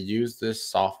is I use this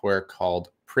software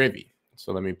called Privy.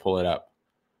 So let me pull it up.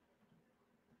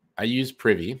 I use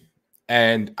Privy,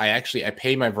 and I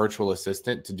pay my virtual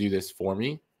assistant to do this for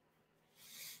me.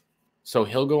 So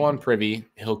he'll go on Privy,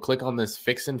 he'll click on this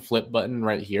fix and flip button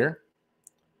right here,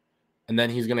 and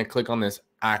then he's going to click on this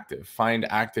find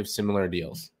active similar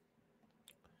deals.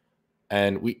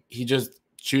 And he just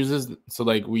chooses. So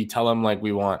like we tell him like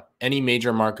we want any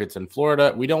major markets in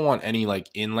Florida. We don't want any like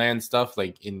inland stuff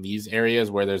like in these areas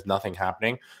where there's nothing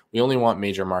happening. We only want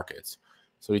major markets.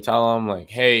 So we tell him like,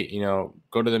 hey,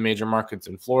 go to the major markets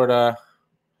in Florida.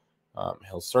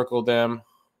 He'll circle them.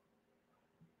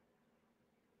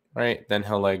 Right. Then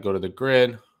he'll like go to the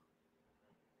grid.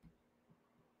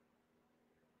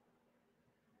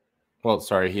 Well,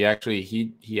 sorry, he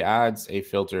adds a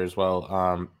filter as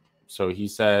well. So he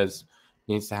says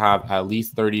needs to have at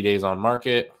least 30 days on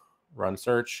market, run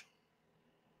search.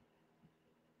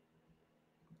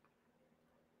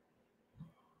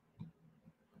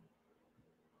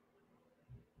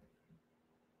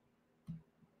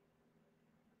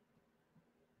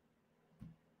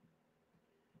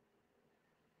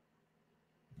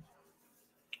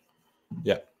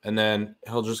 Yeah. And then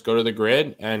he'll just go to the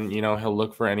grid and, he'll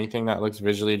look for anything that looks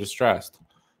visually distressed.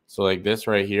 So like this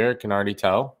right here can already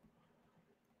tell.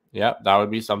 Yeah, that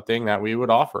would be something that we would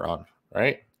offer on,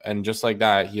 right? And just like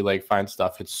that, he like finds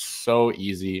stuff. It's so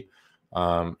easy.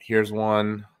 Here's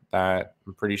one that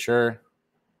I'm pretty sure.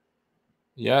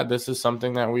 Yeah, this is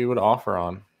something that we would offer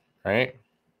on, right?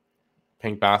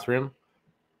 Pink bathroom.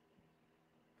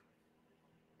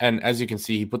 And as you can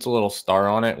see, he puts a little star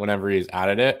on it whenever he's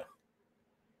added it.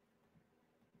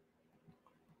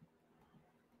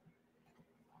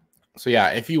 So yeah,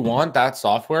 if you want that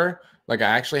software, like I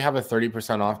actually have a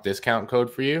 30% off discount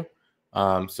code for you.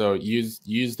 So use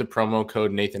the promo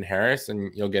code Nathan Harris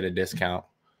and you'll get a discount.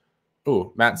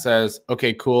 Ooh, Matt says,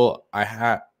 okay, cool.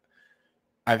 I've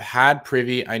had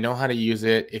Privy. I know how to use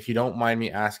it. If you don't mind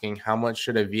me asking, how much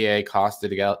should a VA cost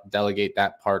to delegate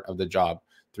that part of the job?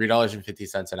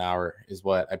 $3.50 an hour is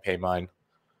what I pay mine.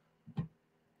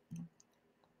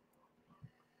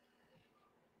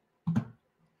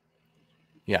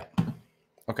 Yeah.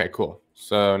 Okay, cool.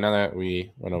 So now that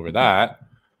we went over that,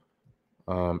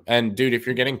 and dude, if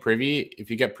you're getting Privy, if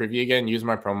you get Privy again, use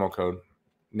my promo code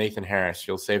Nathan Harris.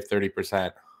 You'll save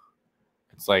 30%.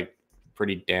 It's like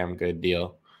pretty damn good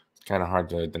deal. It's kind of hard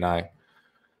to deny.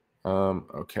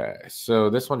 Okay, so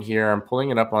this one here, I'm pulling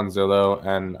it up on Zillow,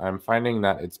 and I'm finding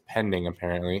that it's pending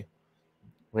apparently.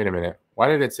 Wait a minute. Why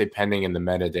did it say pending in the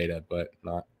metadata, but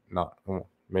not? Oh,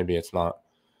 maybe it's not.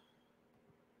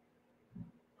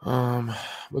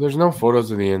 But there's no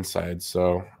photos of the inside,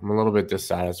 so I'm a little bit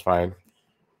dissatisfied.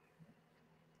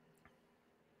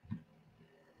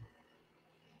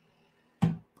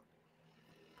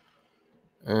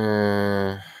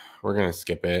 We're gonna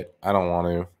skip it. I don't want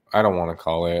to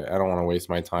call it. I don't want to waste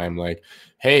my time. Like,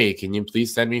 hey, can you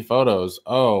please send me photos?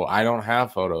 Oh, I don't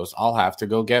have photos. I'll have to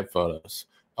go get photos.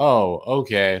 Oh,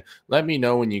 okay. Let me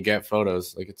know when you get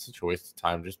photos. Like, it's such a waste of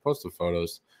time. Just post the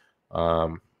photos.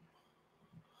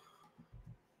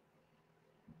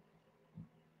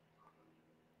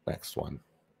 Next one.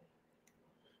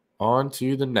 On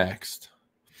to the next.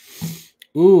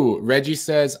 Ooh, Reggie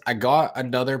says, I got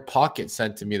another pocket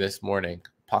sent to me this morning.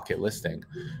 Pocket listing.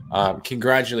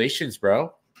 Congratulations,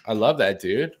 bro. I love that,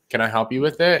 dude. Can I help you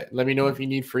with it? Let me know if you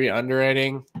need free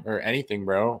underwriting or anything,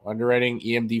 bro. Underwriting,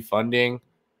 EMD funding,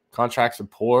 contract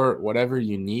support, whatever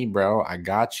you need, bro. I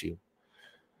got you.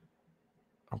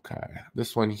 Okay.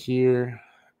 This one here.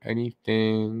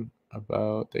 Anything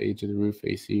about the age of the roof,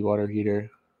 AC, water heater?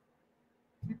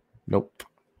 Nope.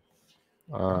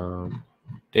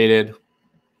 Dated.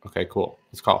 Okay, cool.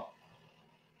 Let's call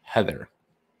Heather.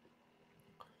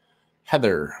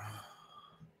 Heather.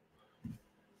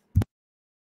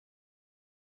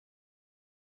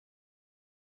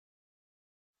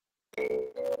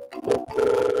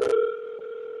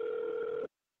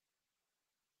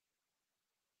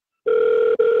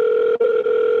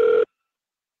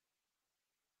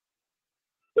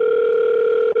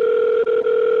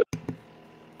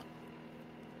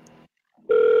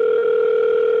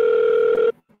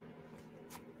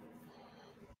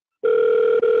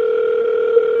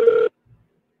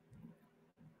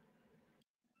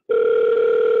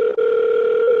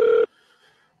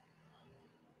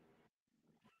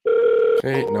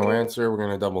 Okay, no answer. We're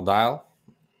going to double dial.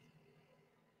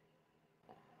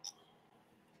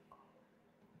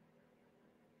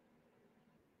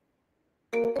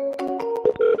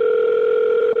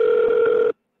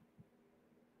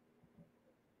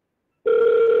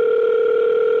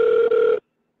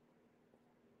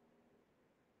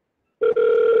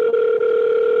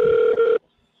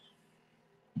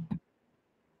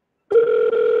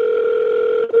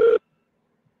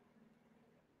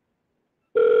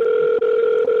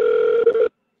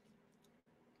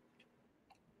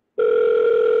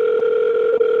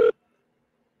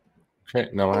 Okay,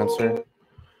 no answer.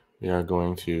 We are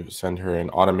going to send her an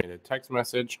automated text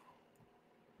message.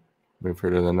 Move her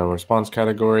to the no response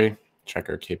category. Check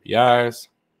her KPIs.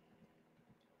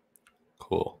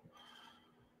 Cool.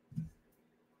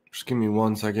 Just give me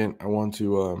 1 second. I want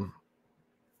to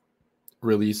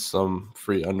release some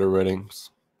free underwritings.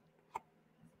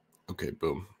 Okay,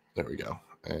 boom. There we go.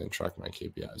 And track my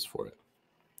KPIs for it.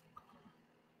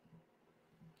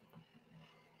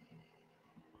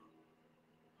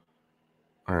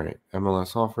 All right,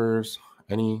 MLS offers.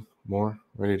 Any more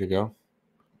ready to go?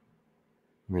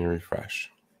 Let me refresh.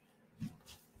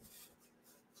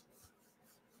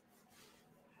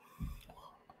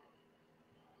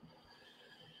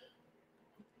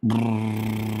 No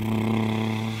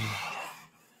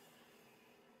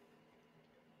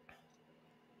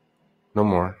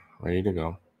more. Ready to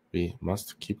go. We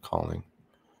must keep calling.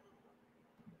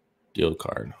 Deal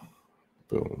card.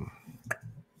 Boom.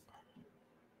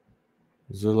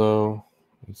 Zillow.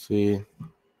 Let's see.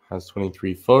 Has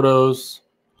 23 photos.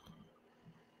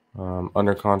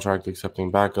 Under contract, accepting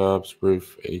backups.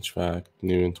 Roof, HVAC,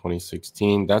 new in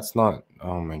 2016. That's not.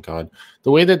 Oh my God.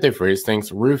 The way that they phrase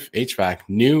things. Roof, HVAC,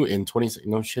 new in 2016.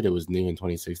 No shit, it was new in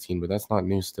 2016, but that's not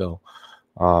new still.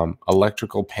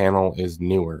 Electrical panel is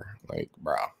newer. Like,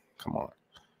 bro, come on.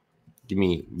 Give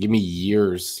me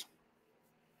years.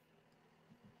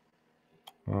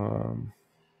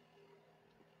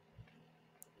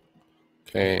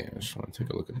 Okay, I just want to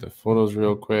take a look at the photos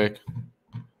real quick.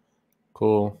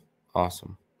 Cool.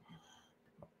 Awesome.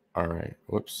 All right.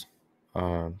 Whoops.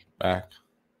 Back.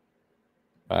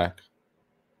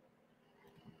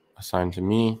 Assigned to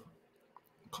me.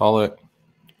 Call it.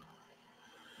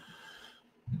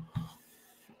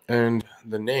 And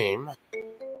the name.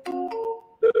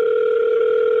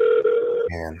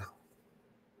 Dan.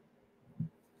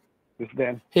 This is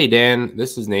Dan. Hey, Dan.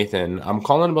 This is Nathan. I'm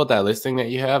calling about that listing that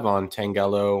you have on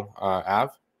Tangelo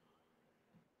Ave.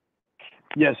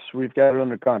 Yes, we've got it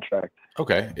under contract.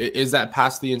 Okay. Is that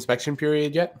past the inspection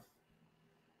period yet?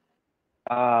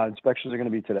 Inspections are going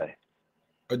to be today.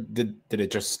 Did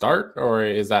it just start, or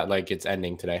is that like it's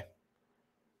ending today?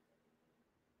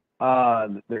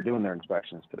 They're doing their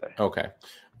inspections today. Okay.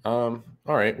 All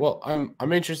right. Well,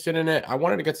 I'm interested in it. I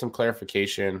wanted to get some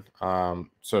clarification.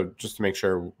 So just to make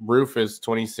sure, roof is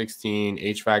 2016,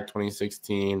 HVAC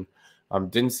 2016.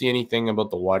 Didn't see anything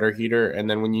about the water heater. And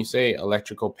then when you say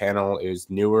electrical panel is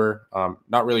newer,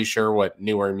 not really sure what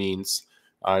newer means.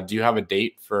 Do you have a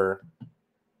date for?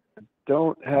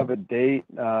 Don't have a date.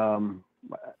 Not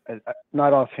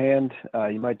offhand.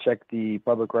 You might check the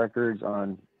public records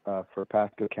on for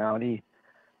Pasco County.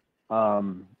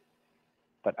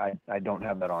 But I don't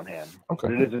have that on hand. Okay.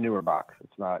 But it is a newer box.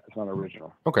 It's not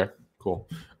original. Okay, cool.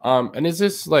 And is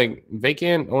this like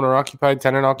vacant, owner occupied,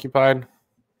 tenant occupied?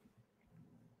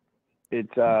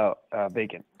 It's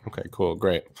vacant. Okay, cool,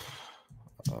 great.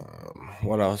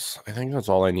 What else? I think that's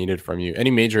all I needed from you. Any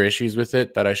major issues with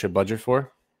it that I should budget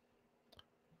for?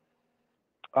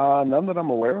 None that I'm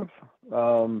aware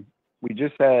of. We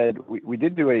just had, we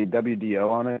did do a WDO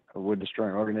on it, a wood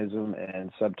destroying organism,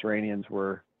 and subterraneans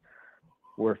were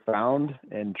found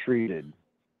and treated.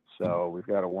 So we've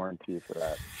got a warranty for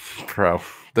that. Bro,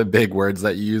 the big words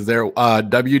that you use there.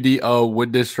 WDO,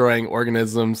 wood destroying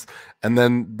organisms, and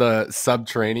then the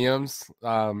subterraneans.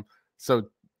 So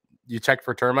you check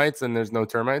for termites and there's no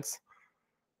termites?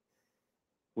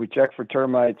 We checked for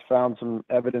termites, found some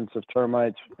evidence of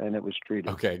termites, and it was treated.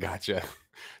 Okay, gotcha.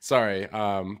 Sorry.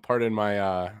 Pardon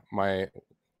my my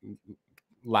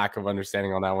lack of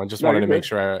understanding on that one. Just No, wanted to you're make good.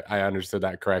 sure I understood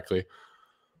that correctly.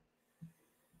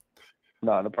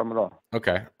 No problem at all.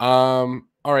 Okay. All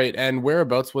right. And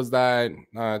whereabouts was that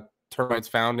termites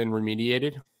found and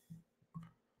remediated?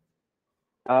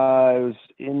 It was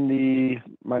in the,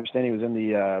 my understanding was in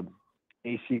the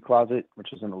AC closet,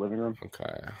 which is in the living room.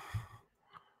 Okay.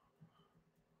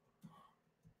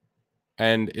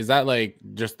 And is that like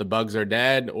just the bugs are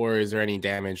dead, or is there any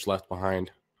damage left behind?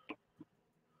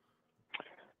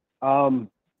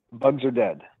 Bugs are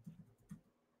dead.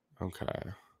 Okay.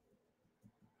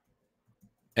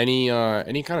 Any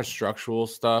kind of structural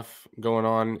stuff going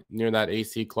on near that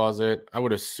AC closet? I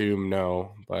would assume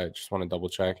no, but just want to double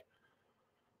check.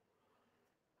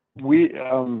 We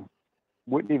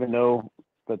wouldn't even know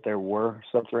that there were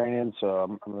subterranean, so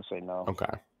I'm going to say no. Okay.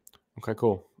 Okay,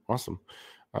 cool. Awesome.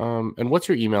 And what's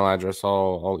your email address?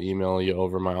 I'll email you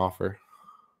over my offer.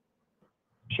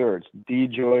 Sure, it's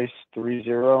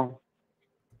djoyce30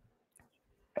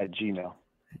 at gmail.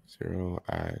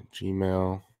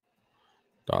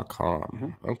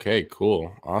 0@gmail.com. Okay,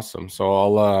 cool. Awesome.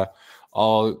 So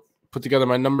I'll put together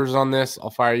my numbers on this. I'll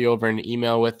fire you over an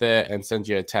email with it and send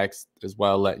you a text as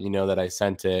well, letting you know that I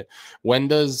sent it. When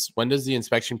does the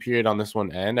inspection period on this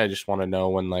one end? I just want to know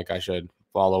when like I should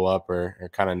follow up or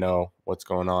kind of know what's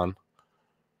going on.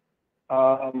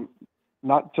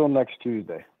 Not till next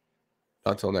Tuesday.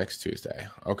 Not till next Tuesday.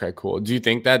 Okay, cool. Do you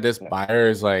think that this buyer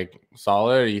is like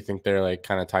solid, or do you think they're like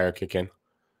kind of tire kicking?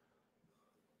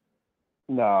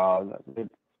 No,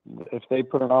 if they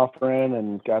put an offer in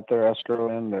and got their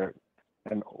escrow in, they're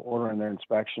and ordering their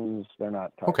inspections, they're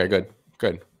not. Okay, good.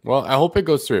 Well, I hope it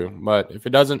goes through, but if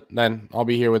it doesn't, then I'll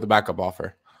be here with a backup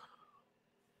offer.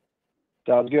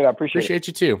 Sounds good. I appreciate it.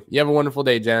 You too. You have a wonderful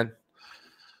day, Jan.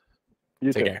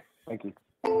 You Take too. care. Thank you.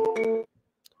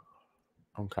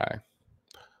 Okay.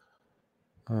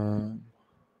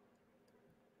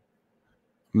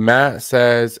 Matt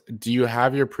says, do you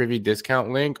have your privy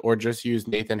discount link or just use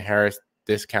Nathan Harris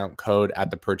discount code at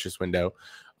the purchase window?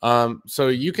 So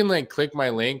you can like click my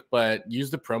link, but use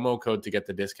the promo code to get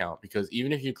the discount, because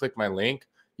even if you click my link,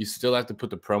 you still have to put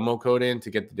the promo code in to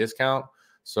get the discount.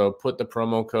 So put the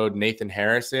promo code Nathan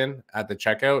Harris in at the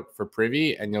checkout for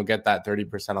privy and you'll get that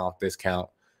 30% off discount.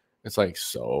 It's like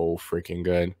so freaking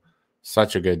good.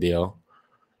 Such a good deal.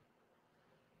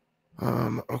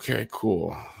 Okay,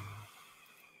 cool.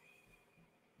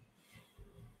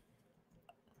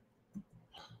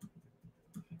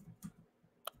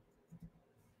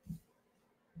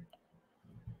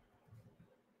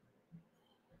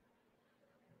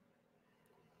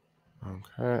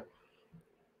 Okay.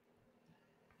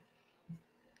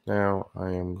 Now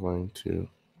I am going to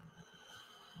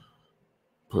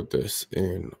put this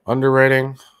in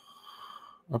underwriting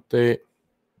update.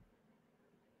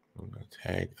 I'm going to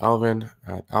tag Alvin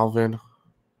at Alvin.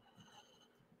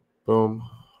 Boom.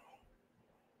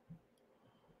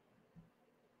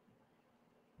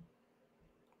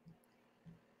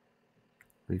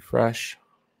 Refresh.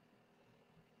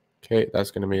 Okay, that's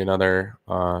going to be another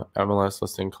MLS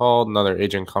listing called, another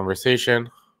agent conversation.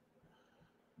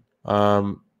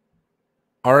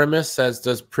 RMS says,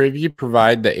 does Preview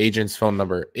provide the agent's phone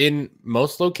number? In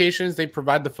most locations, they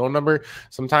provide the phone number.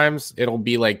 Sometimes it'll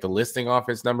be like the listing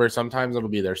office number. Sometimes it'll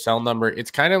be their cell number.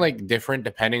 It's kind of like different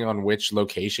depending on which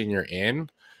location you're in.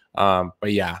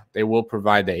 But yeah, they will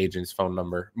provide the agent's phone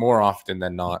number more often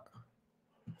than not.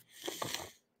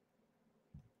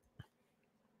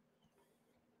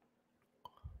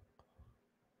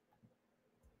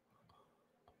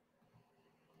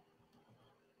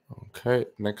 Okay,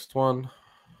 next one.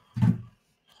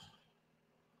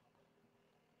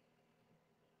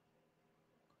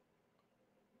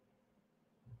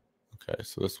 Okay,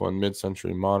 so this one,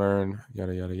 mid-century modern,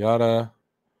 yada, yada, yada.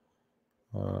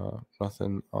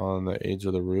 Nothing on the age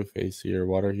of the roof, AC or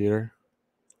water heater.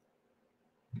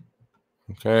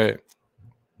 Okay,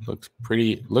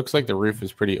 looks like the roof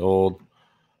is pretty old.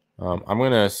 I'm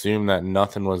going to assume that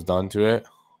nothing was done to it.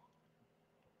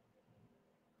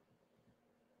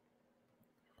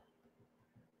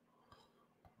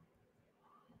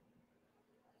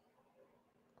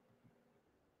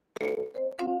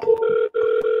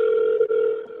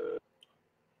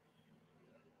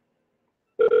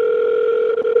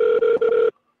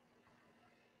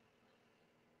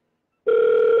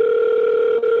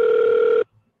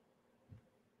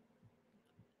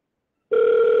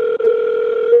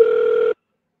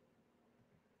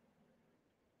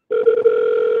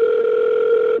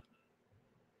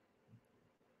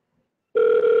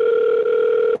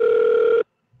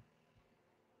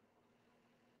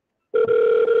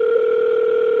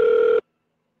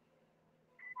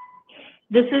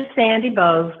 This is Sandy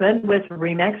Bozeman with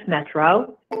Remax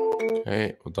Metro.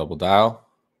 Okay, we'll double dial.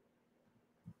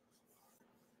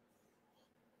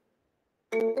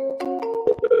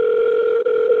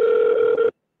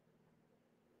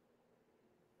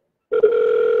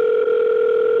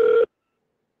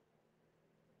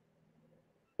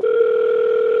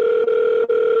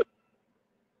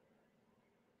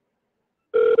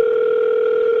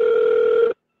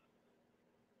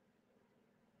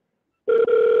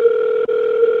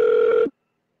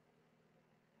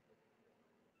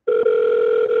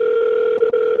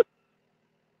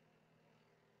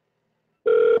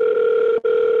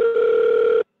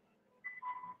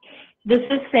 This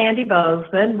is Sandy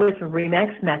Bozeman with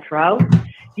Remax Metro.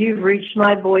 You've reached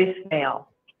my voicemail.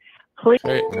 Please.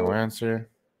 Okay, no answer.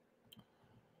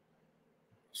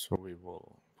 So we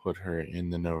will put her in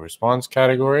the no response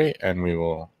category, and we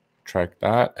will track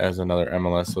that as another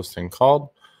MLS listing called,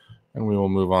 and we will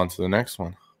move on to the next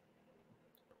one.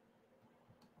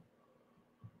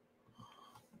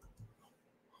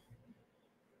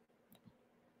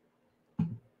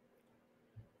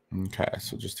 Okay,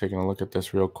 so just taking a look at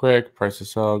this real quick. Price to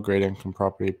sell, great income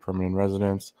property, permanent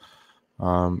residence,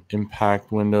 impact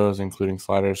windows, including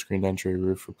sliders, screened entry,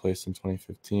 roof replaced in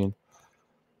 2015.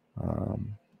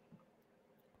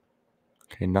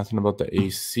 Okay, nothing about the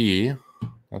AC.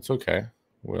 That's okay.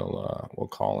 We'll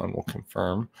call and we'll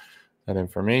confirm that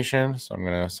information. So I'm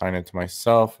going to assign it to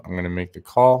myself. I'm going to make the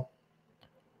call.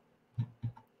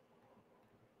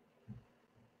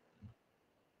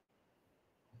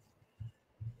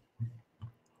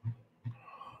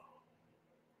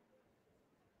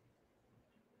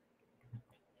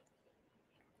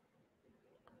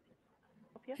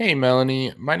 Hey,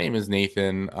 Melanie. My name is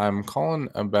Nathan. I'm calling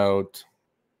about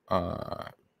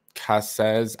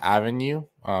Cassez Avenue,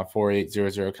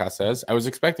 4800 Cassez. I was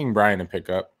expecting Brian to pick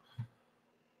up.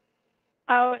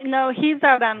 Oh, no, he's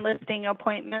out on listing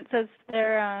appointments. Is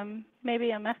there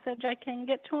maybe a message I can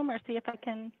get to him or see if I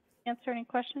can answer any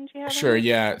questions you have? Sure,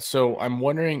 yeah. So I'm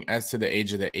wondering as to the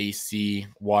age of the AC,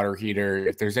 water heater,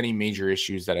 if there's any major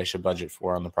issues that I should budget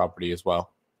for on the property as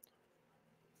well.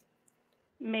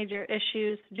 Major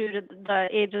issues due to the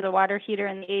age of the water heater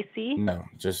and the AC? No,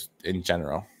 just in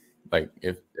general. Like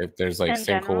if there's like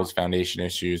sinkholes, foundation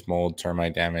issues, mold,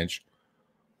 termite damage.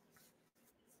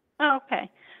 Oh, okay.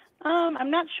 I'm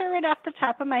not sure right off the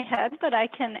top of my head, but I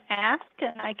can ask,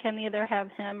 and I can either have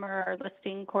him or our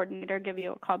listing coordinator give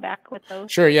you a call back with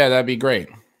those. Sure, yeah, that'd be great.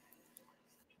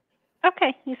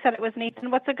 Okay, you said it was Nathan.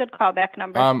 What's a good callback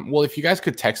number? Well, if you guys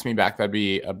could text me back, that'd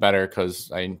be better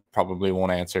because I probably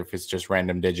won't answer if it's just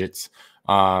random digits.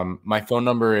 My phone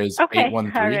number is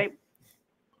 813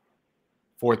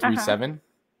 437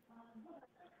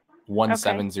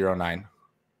 1709.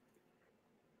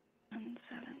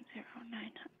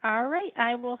 All right,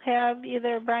 I will have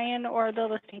either Brian or the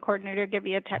listing coordinator give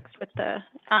you a text with the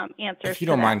answers. If you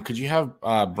don't mind, could you have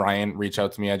Brian reach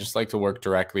out to me? I just like to work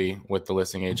directly with the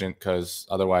listing agent because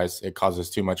otherwise it causes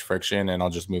too much friction and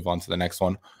I'll just move on to the next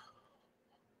one.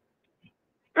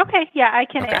 Okay, yeah, I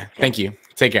can ask. Thank you.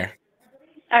 Take care.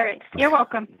 All right, you're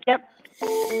welcome. Yep.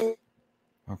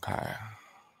 Okay.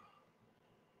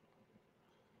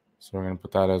 So we're going to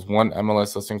put that as one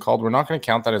MLS listing called. We're not going to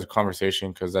count that as a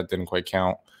conversation because that didn't quite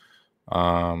count.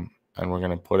 And we're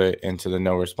going to put it into the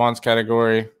no response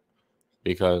category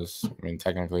because, I mean,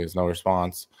 technically it's no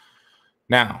response.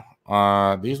 Now,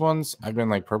 these ones, I've been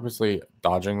like purposely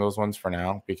dodging those ones for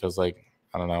now because like,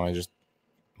 I don't know, I just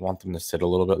want them to sit a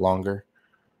little bit longer.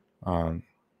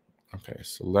 Okay,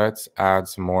 so let's add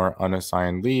some more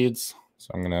unassigned leads.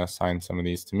 So I'm going to assign some of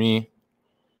these to me.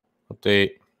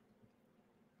 Update.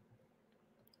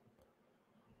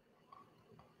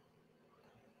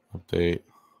 Update.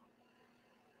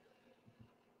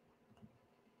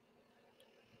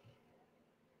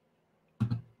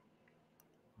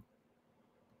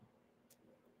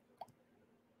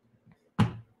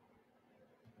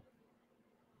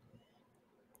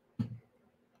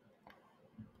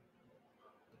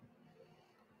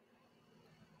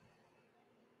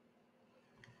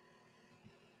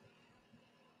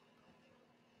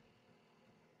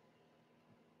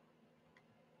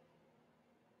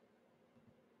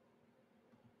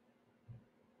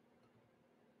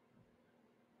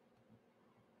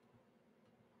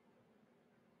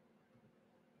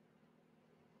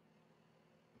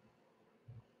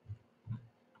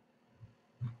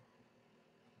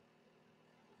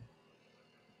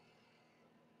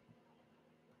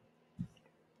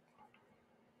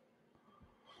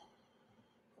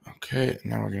 Okay,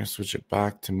 now we're going to switch it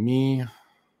back to me.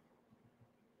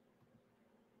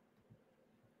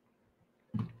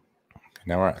 Okay,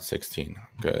 now we're at 16.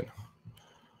 Good.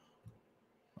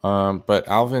 But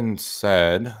Alvin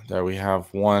said that we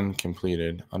have one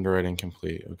completed, underwriting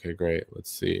complete. Okay, great.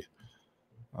 Let's see.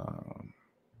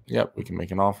 Yep, we can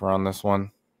make an offer on this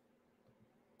one.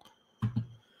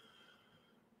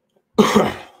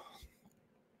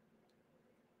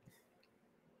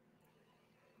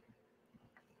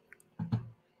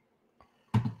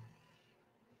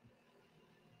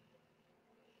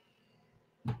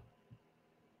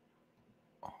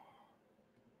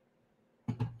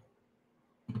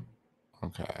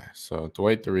 Okay, so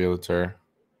Dwight the realtor.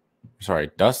 Sorry,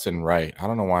 Dustin Wright. I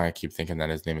don't know why I keep thinking that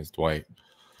his name is Dwight.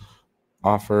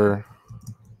 Offer,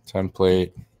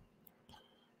 template,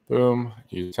 boom,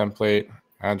 use template,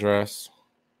 address.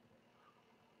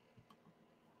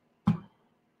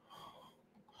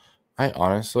 I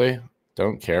honestly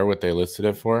don't care what they listed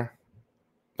it for.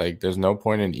 Like, there's no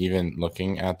point in even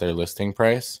looking at their listing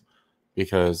price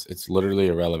because it's literally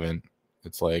irrelevant.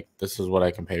 It's like, this is what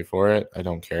I can pay for it. I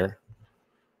don't care.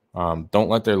 Don't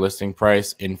let their listing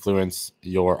price influence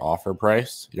your offer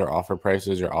price. Your offer price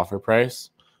is your offer price,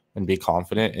 and be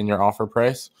confident in your offer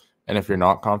price. And if you're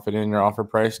not confident in your offer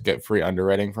price, get free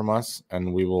underwriting from us,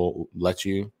 and we will let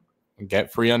you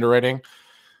get free underwriting,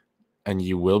 and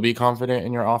you will be confident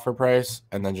in your offer price.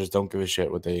 And then just don't give a shit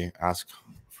what they ask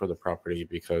for the property,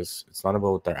 because it's not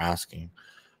about what they're asking.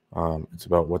 It's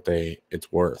about what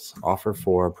it's worth. Offer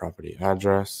for property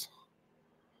address.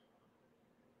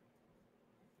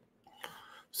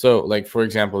 So, like, for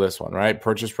example, this one, right?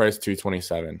 Purchase price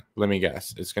 $227. Let me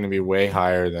guess. It's going to be way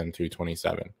higher than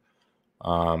 $227.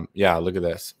 Yeah, look at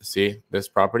this. See this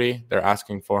property? They're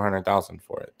asking $400,000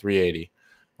 for it,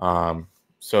 $380,000.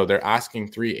 So they're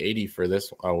asking $380,000 for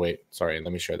this. Oh, wait, sorry.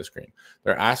 Let me share the screen.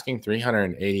 They're asking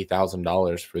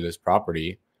 $380,000 for this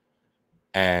property,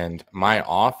 and my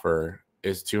offer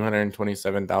is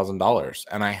 $227,000,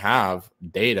 and I have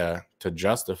data to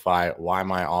justify why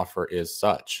my offer is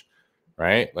such.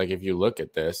 Right? Like, if you look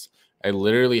at this, I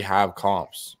literally have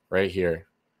comps right here.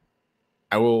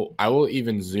 I will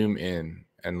even zoom in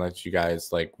and let you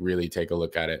guys like really take a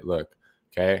look at it. Look,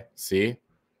 okay, see,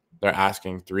 they're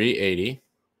asking $380,000,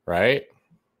 right?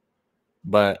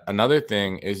 But another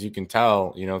thing is, you can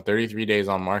tell, 33 days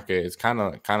on market is kind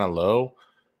of low.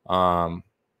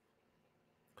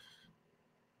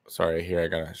 Sorry, here I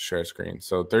gotta share screen.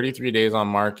 So 33 days on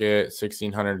market,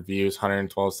 1,600 views,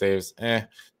 112 saves.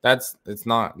 It's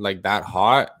not like that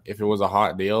hot. If it was a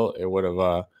hot deal, it would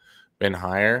have been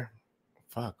higher.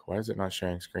 Fuck, why is it not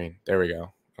sharing screen? There we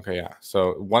go. Okay, yeah.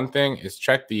 So one thing is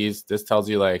check these. This tells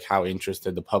you like how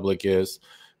interested the public is.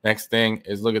 Next thing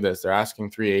is, look at this. They're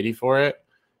asking $380,000 for it.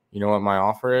 You know what my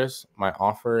offer is? My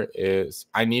offer is,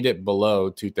 I need it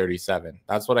below $237,000.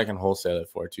 That's what I can wholesale it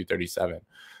for, $237,000.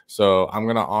 So I'm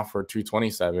gonna offer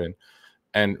 $227,000,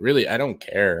 and really, I don't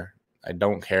care. I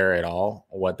don't care at all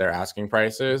what their asking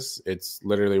price is. It's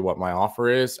literally what my offer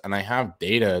is, and I have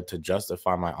data to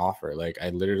justify my offer. Like, I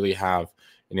literally have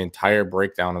an entire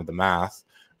breakdown of the math.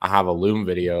 I have a Loom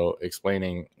video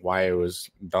explaining why it was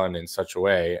done in such a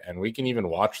way, and we can even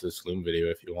watch this Loom video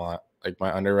if you want. Like,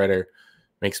 my underwriter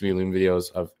makes me Loom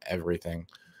videos of everything.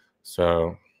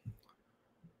 So,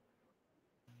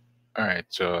 all right,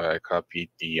 so I copied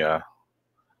the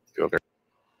filter.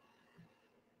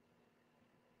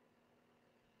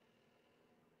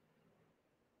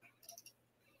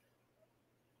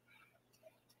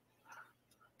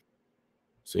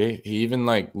 see, he even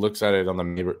like looks at it on the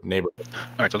neighbor. All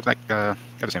right, so it looks like got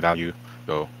the same value,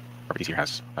 though properties here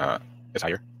has is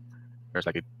higher. There's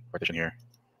like a partition here.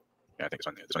 Yeah, I think this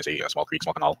one is a small creek,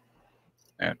 small canal,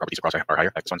 and properties across are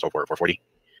higher. Like this one sold for 40.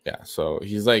 Yeah, so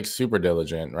he's like super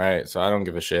diligent, right? So I don't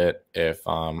give a shit if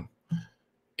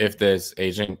this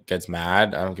agent gets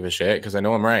mad. I don't give a shit because I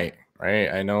know I'm right?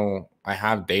 I know I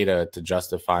have data to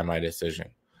justify my decision.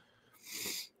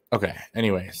 Okay,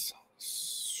 anyways,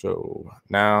 so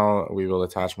now we will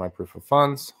attach my proof of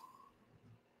funds.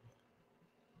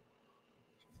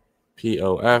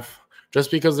 POF.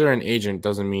 Just because they're an agent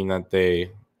doesn't mean that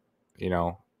they,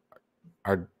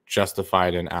 are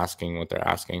justified in asking what they're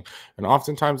asking. And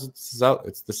oftentimes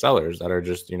it's the sellers that are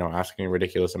just, asking a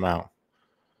ridiculous amount.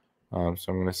 So I'm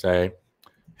going to say,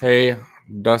 hey,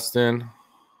 Dustin,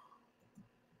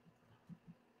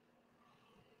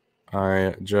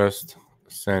 I just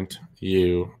sent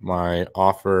you my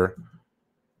offer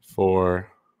for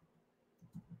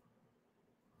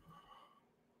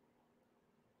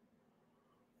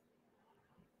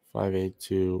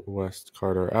 $582 West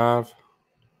Carter Ave.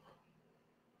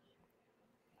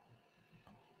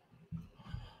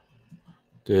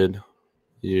 Did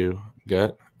you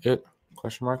get it?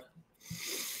 Question mark.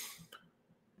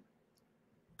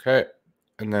 Okay.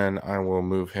 And then I will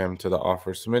move him to the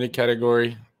offer submitted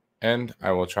category, and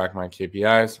I will track my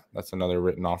KPIs. That's another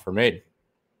written offer made.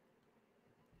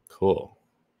 Cool.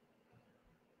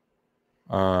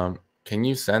 Can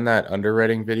you send that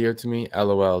underwriting video to me?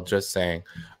 LOL, just saying.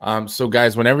 So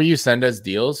guys, whenever you send us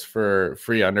deals for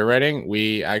free underwriting,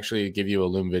 we actually give you a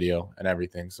Loom video and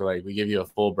everything. So like we give you a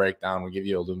full breakdown, we give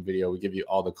you a Loom video, we give you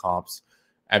all the comps,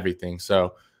 everything.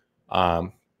 So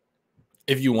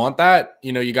if you want that,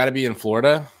 you know, you got to be in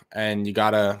Florida, and you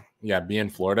got to, be in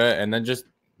Florida. And then just,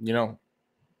 you know,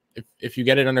 if you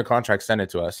get it under contract, send it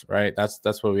to us, right?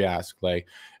 That's what we ask. Like,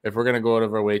 if we're going to go out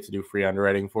of our way to do free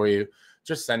underwriting for you,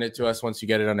 just send it to us once you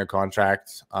get it under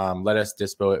contract. Let us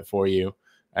dispo it for you.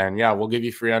 And yeah, we'll give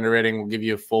you free underwriting. We'll give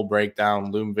you a full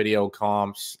breakdown, Loom video,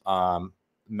 comps,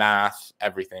 math,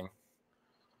 everything.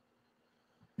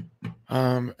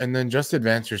 And then Just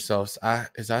Advance Yourselves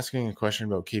is asking a question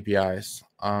about KPIs.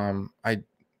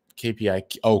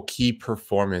 Key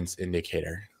performance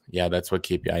indicator. Yeah, that's what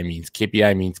KPI means.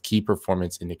 KPI means key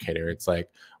performance indicator. It's like,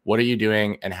 what are you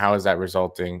doing and how is that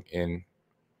resulting in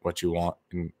what you want,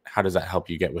 and how does that help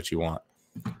you get what you want?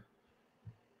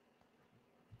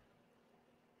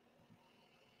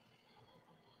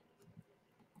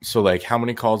 So like, how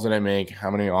many calls did I make?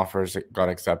 How many offers got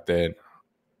accepted?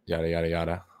 Yada, yada,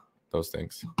 yada. Those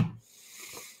things.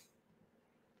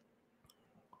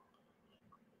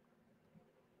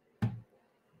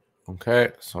 Okay,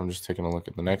 so I'm just taking a look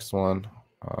at the next one.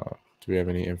 Do we have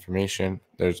any information?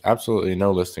 There's absolutely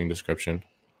no listing description.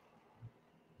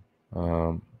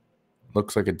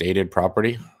 Looks like a dated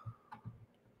property.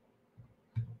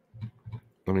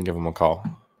 Let me give them a call.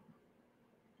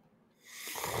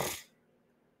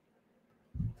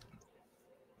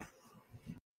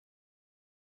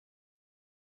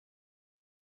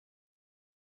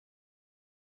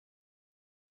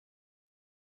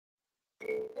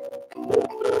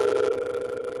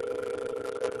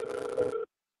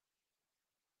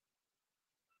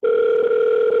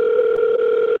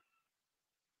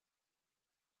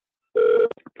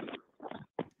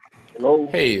 Hello.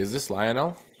 Hey, is this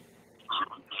Lionel?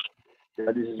 Yeah,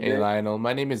 this is Hey, me. Lionel.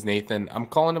 My name is Nathan. I'm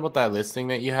calling about that listing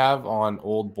that you have on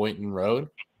Old Boynton Road.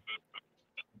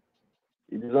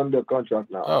 It is under contract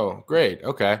now. Oh, great.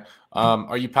 Okay.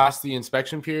 Are you past the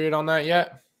inspection period on that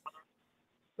yet?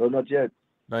 No, not yet.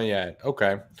 Not yet.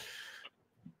 Okay.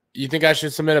 You think I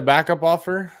should submit a backup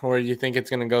offer, or do you think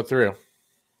it's going to go through?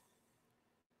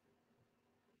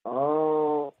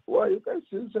 Well, you can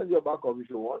still send your backup if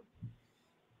you want.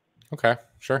 Okay,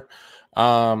 sure.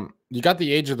 You got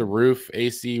the age of the roof,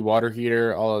 AC, water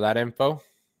heater, all of that info?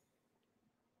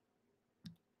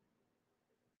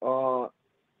 Well,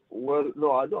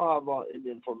 no, I don't have any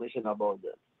information about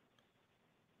that.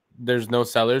 There's no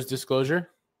seller's disclosure?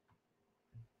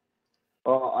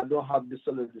 I don't have the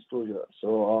seller's disclosure,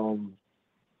 so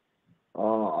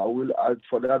I will ask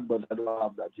for that, but I don't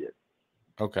have that yet.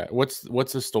 Okay. What's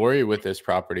the story with this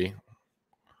property?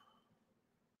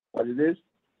 What it is?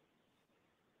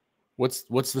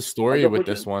 What's the story with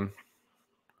this one?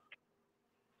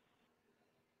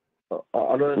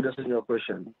 I don't understand your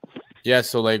question. Yeah,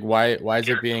 so like why is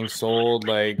it being sold?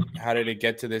 Like, how did it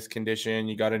get to this condition?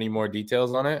 You got any more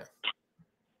details on it?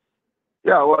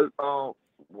 Yeah, well,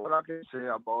 what I can say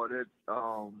about it,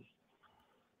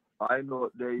 I know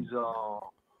there is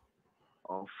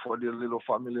for the little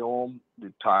family home,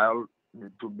 the tile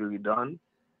need to be redone,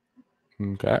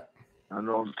 Okay. and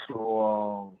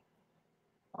also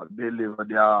I believe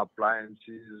their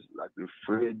appliances like the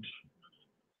fridge,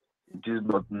 it is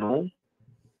not new,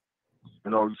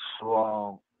 and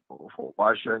also for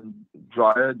washer and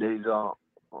dryer, there is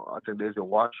I think there's a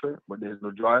washer, but there's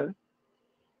no dryer.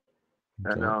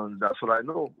 Okay. And that's what I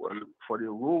know. Well, for the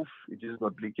roof, it is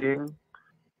not leaking,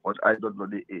 but I don't know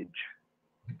the age.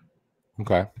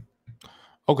 Okay.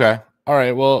 Okay. All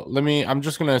right. Well, I'm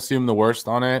just gonna assume the worst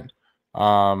on it.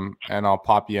 And I'll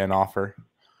pop you an offer.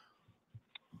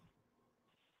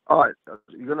 All right.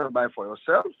 You're gonna buy for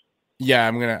yourself? Yeah,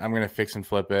 I'm gonna fix and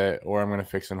flip it, or I'm gonna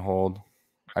fix and hold.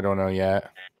 I don't know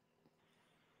yet.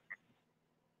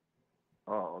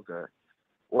 Oh, okay.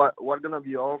 What gonna be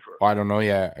your offer? Well, I don't know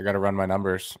yet. I got to run my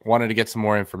numbers. Wanted to get some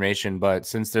more information, but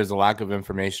since there's a lack of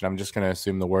information, I'm just gonna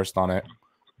assume the worst on it.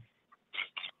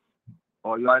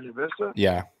 Oh, you're an investor?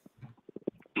 Yeah.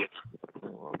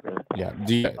 Oh, okay. Yeah.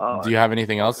 Do you have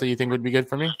anything else that you think would be good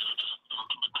for me?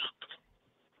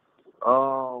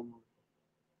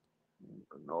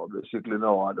 No, basically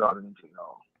no. I don't have anything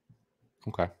now.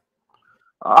 Okay.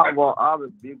 I have a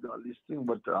big listing,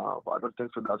 but I don't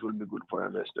think so. That will be good for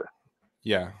an investor.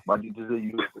 Yeah. But it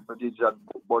is but it's at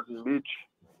Boynton Beach.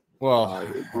 Well,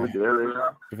 good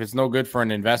area. if it's no good for an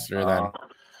investor, then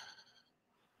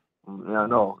yeah,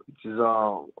 no, it is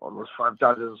almost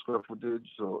 5,000 square footage,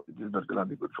 so it is not gonna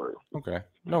be good for you. okay,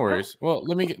 no worries. Well,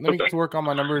 let me get to work on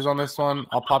my numbers on this one.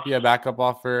 I'll pop you a backup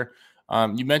offer.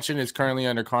 You mentioned it's currently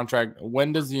under contract.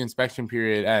 When does the inspection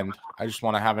period end? I just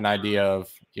want to have an idea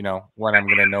of, you know, when I'm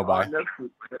gonna know by. Next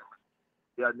week.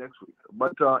 Yeah, next week.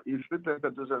 But if you think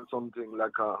that there's something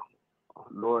like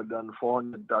lower than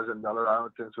 $400,000, I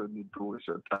don't think so. You need to waste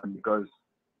your time because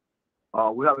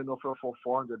we have an offer for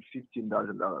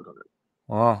 $415,000 on it.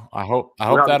 Well, I hope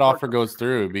that offer goes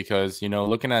through because, you know,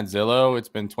 looking at Zillow, it's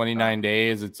been 29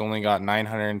 days. It's only got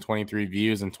 923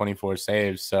 views and 24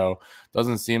 saves. So it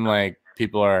doesn't seem like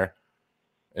people are,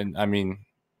 and I mean,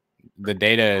 the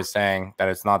data is saying that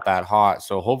it's not that hot.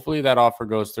 So hopefully that offer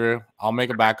goes through. I'll make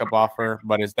a backup offer,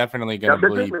 but it's definitely going to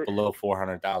be below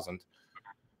 400,000.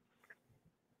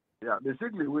 Yeah,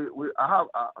 basically, I have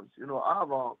several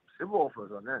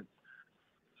offers on it.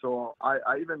 So I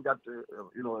even got a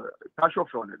cash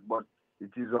offer on it, but it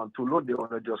is too low. They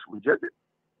want to just reject it.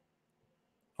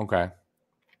 Okay.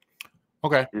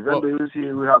 Okay. Even though you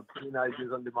see we have 29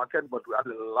 days on the market, but we have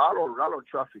a lot of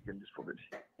traffic in this property.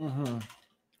 Mm-hmm.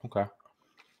 Okay.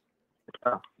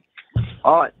 Yeah.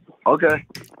 All right. Okay.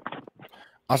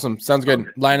 Awesome. Sounds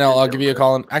good. Lionel, I'll give you a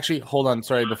call. And actually, hold on.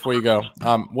 Sorry, before you go,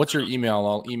 what's your email?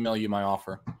 I'll email you my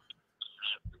offer.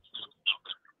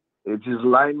 It is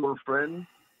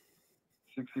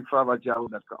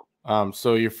lionelfriend65@yahoo.com.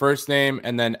 So your first name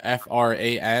and then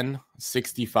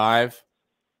FRAN65@yahoo.com.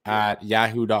 At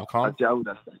yahoo.com.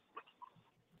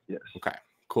 Yes. Okay.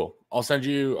 Cool. I'll send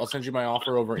you my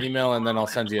offer over email, and then I'll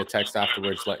send you a text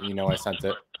afterwards letting you know I sent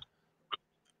it.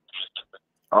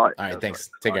 All right. All right. Thanks.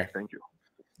 Take care. Thank you.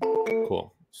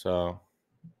 Cool. So,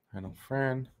 Lionel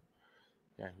friend,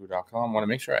 yahoo.com. Want to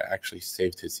make sure I actually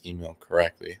saved his email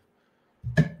correctly.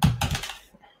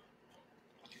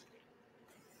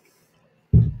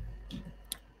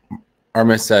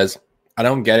 Armis says, I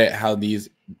don't get it how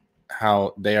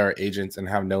they are agents and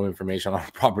have no information on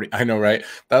property. I know, right?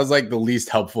 That was like the least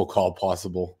helpful call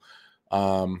possible.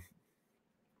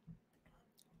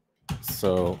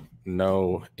 So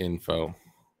no info.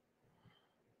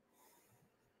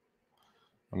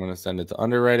 I'm going to send it to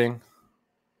underwriting.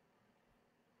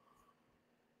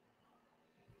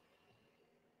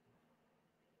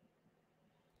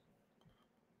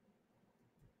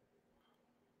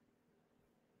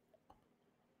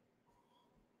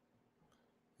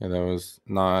 Yeah, that was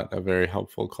not a very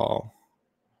helpful call.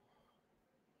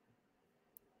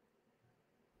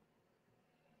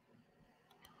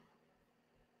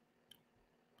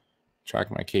 Track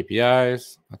my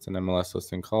KPIs. That's an MLS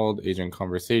listing called agent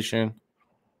conversation.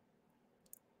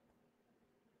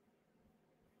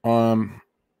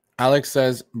 Alex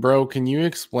says, bro, can you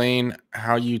explain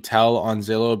how you tell on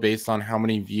Zillow based on how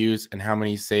many views and how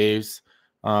many saves?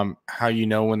 How you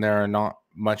know when there are not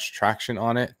much traction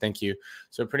on it? Thank you.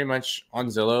 So pretty much on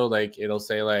Zillow, like it'll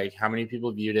say like how many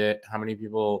people viewed it, how many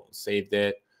people saved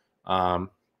it, and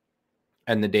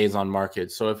the days on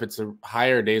market. So if it's a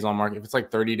higher days on market, if it's like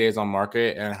 30 days on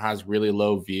market and it has really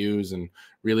low views and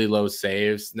really low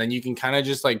saves, then you can kind of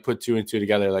just like put two and two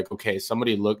together. Like, okay,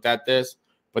 somebody looked at this,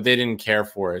 but they didn't care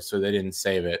for it, so they didn't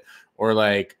save it. Or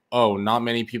like, oh, not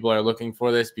many people are looking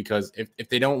for this because if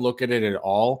they don't look at it at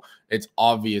all, it's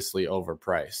obviously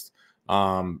overpriced.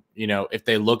 You know, if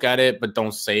they look at it but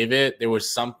don't save it, there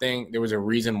was a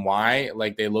reason why,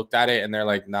 like they looked at it and they're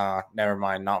like, nah, never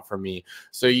mind, not for me.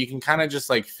 So you can kind of just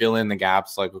like fill in the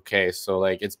gaps, like, okay, so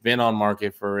like it's been on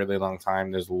market for a really long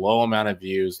time, there's low amount of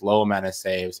views, low amount of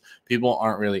saves, people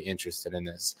aren't really interested in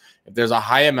this. If there's a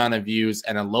high amount of views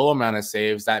and a low amount of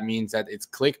saves, that means that it's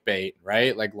clickbait,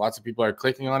 right? Like lots of people are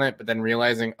clicking on it but then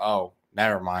realizing, oh,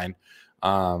 never mind.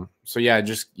 So yeah,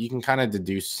 just you can kind of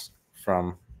deduce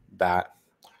from that.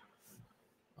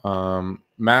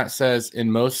 Matt says,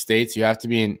 in most states you have to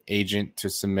be an agent to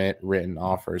submit written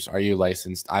offers. Are you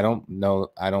licensed? I don't know.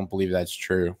 I don't believe that's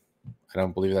true. I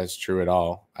don't believe that's true at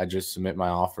all. I just submit my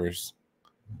offers.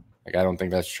 Like, I don't think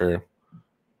that's true.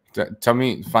 Tell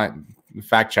me, fact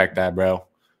check that, bro.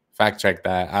 Fact check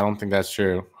that. I don't think that's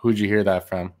true. Who'd you hear that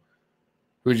from?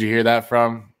 Who'd you hear that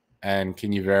from? And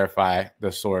can you verify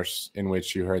the source in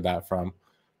which you heard that from?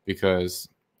 Because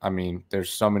I mean,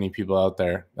 there's so many people out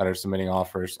there that are submitting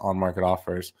offers, on-market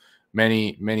offers.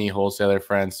 Many wholesaler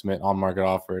friends submit on-market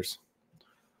offers.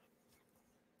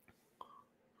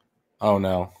 Oh,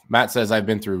 no. Matt says, I've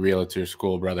been through realtor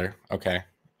school, brother. Okay.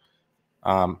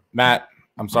 Matt,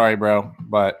 I'm sorry, bro,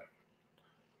 but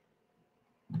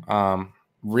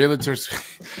realtors.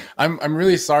 I'm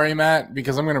really sorry, Matt,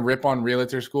 because I'm gonna rip on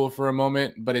realtor school for a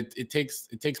moment, but it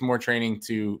takes more training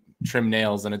to trim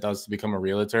nails than it does to become a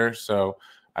realtor. So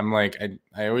I'm like,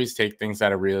 I always take things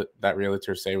that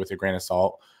realtors say with a grain of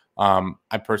salt.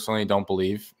 I personally don't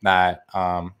believe that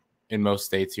in most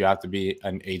states you have to be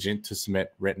an agent to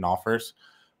submit written offers.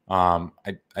 I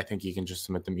think you can just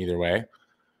submit them either way.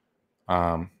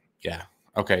 Yeah.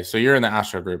 Okay, so you're in the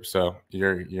Astro group, so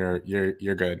you're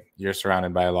good. You're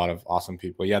surrounded by a lot of awesome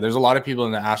people. Yeah, there's a lot of people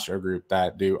in the Astro group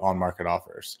that do on-market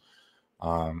offers.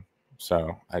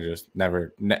 So I've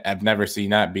never seen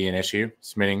that be an issue,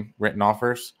 submitting written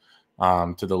offers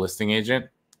to the listing agent.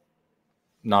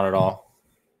 Not at all.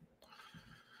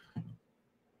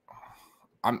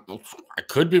 I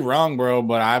could be wrong, bro,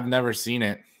 but I've never seen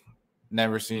it.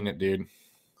 Never seen it, dude.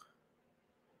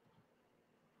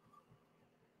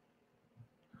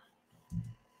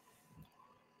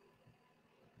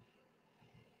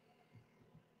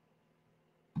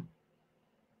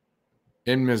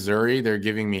 In Missouri, they're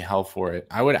giving me hell for it.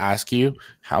 I would ask you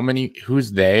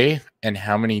who's they and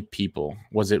how many people?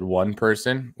 Was it one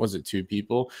person? Was it two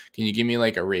people? Can you give me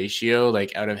like a ratio,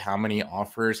 like out of how many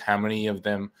offers, how many of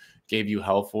them gave you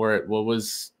hell for it? What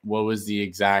was the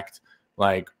exact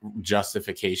like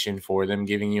justification for them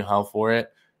giving you hell for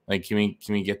it? Like, can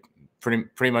we get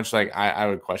pretty much like I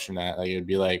would question that. Like, it'd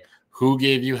be like, who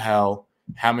gave you hell?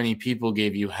 How many people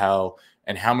gave you hell?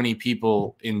 And how many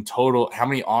people in total, how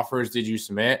many offers did you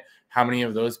submit? How many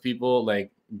of those people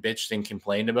like bitched and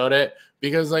complained about it?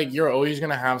 Because like, you're always going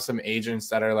to have some agents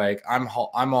that are like, I'm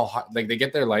all like, they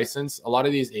get their license. A lot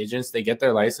of these agents, they get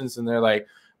their license and they're like,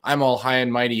 I'm all high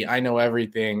and mighty. I know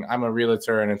everything. I'm a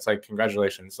realtor. And it's like,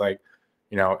 congratulations. Like,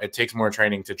 you know, it takes more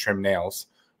training to trim nails,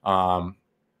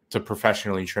 to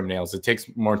professionally trim nails. It takes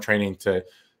more training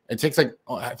it takes like,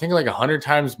 I think like 100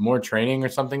 times more training or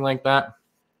something like that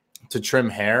to trim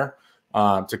hair,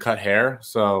 to cut hair.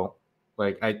 So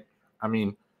like, I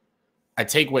mean, I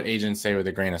take what agents say with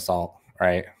a grain of salt,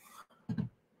 right?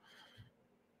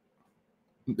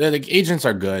 The agents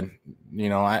are good. You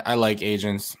know, I like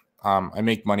agents. I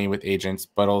make money with agents,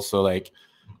 but also like,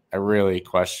 I really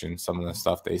question some of the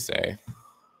stuff they say.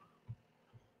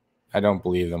 I don't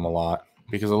believe them a lot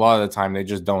because a lot of the time they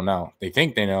just don't know. They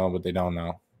think they know, but they don't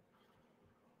know.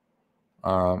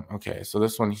 Okay, so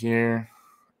this one here.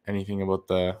 Anything about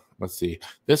let's see.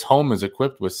 This home is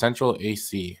equipped with central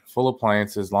AC, full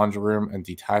appliances, laundry room, and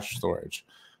detached storage.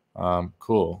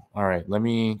 Cool. All right, let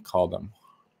me call them.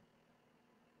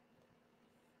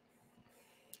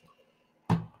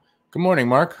 Good morning,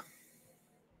 Mark.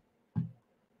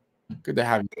 Good to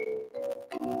have you.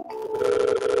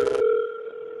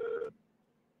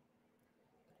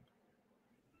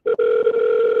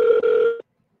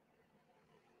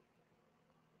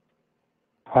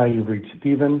 Hi, you've reached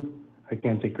Steven. I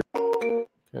can't take your...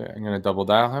 Okay, I'm going to double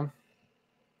dial him.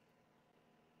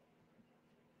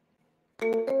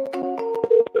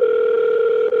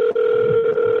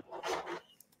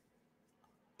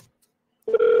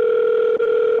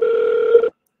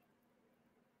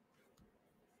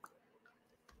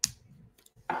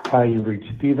 Hi, you've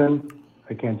reached Steven.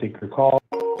 I can't take your call.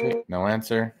 Okay, no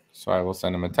answer. So I will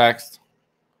send him a text.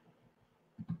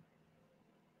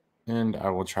 And I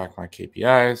will track my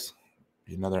KPIs.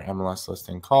 Another MLS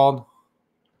listing called.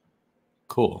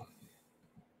 Cool.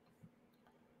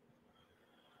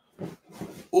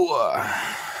 Ooh.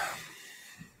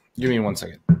 Give me 1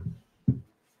 second.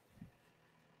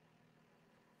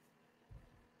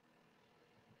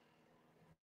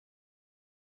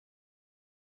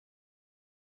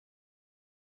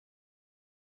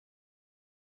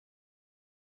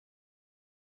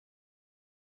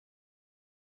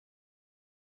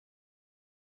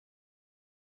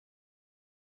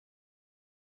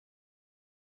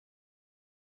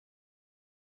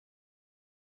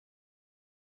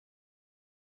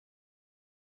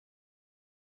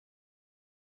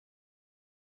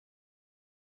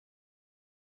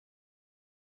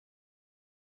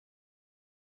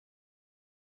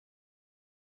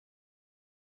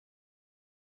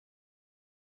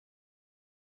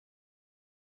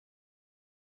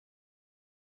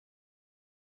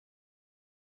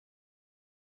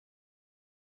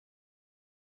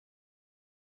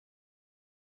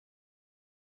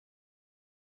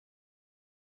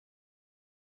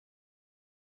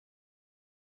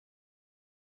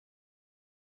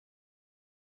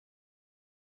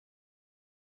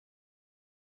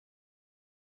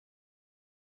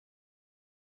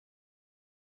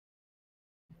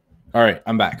 All right,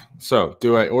 I'm back. So,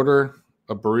 do I order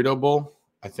a burrito bowl?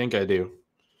 I think I do.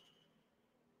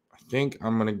 I think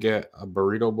I'm going to get a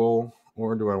burrito bowl,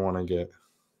 or do I want to get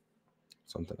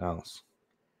something else.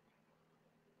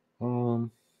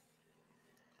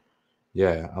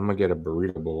 Yeah, I'm gonna get a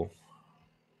burrito bowl.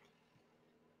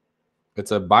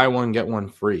 It's a buy one get one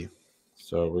free.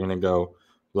 So we're gonna go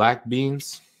black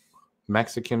beans,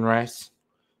 Mexican rice,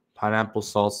 pineapple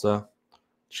salsa,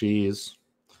 cheese,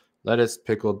 lettuce,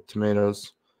 pickled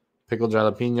tomatoes, pickled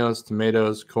jalapenos,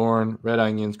 tomatoes, corn, red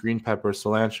onions, green pepper,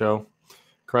 cilantro,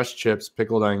 crushed chips,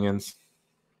 pickled onions.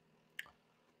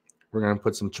 We're gonna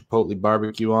put some chipotle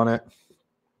barbecue on it,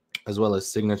 as well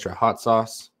as signature hot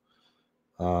sauce.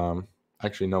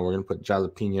 Actually, no, we're gonna put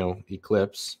jalapeno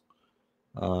eclipse.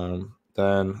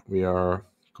 Then we are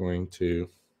going to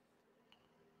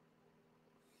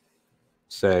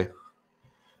say,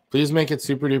 please make it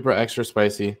super duper extra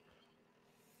spicy.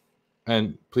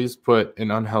 And please put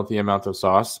an unhealthy amount of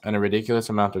sauce and a ridiculous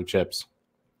amount of chips.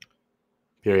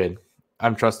 Period.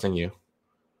 I'm trusting you.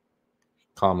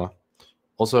 Comma.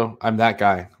 Also, I'm that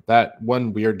guy. That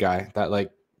one weird guy that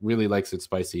like really likes it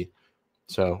spicy.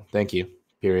 So thank you.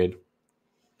 Period.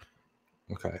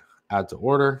 Okay. Add to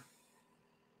order.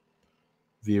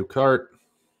 View cart.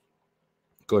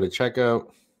 Go to checkout.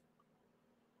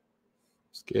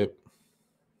 Skip.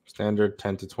 Standard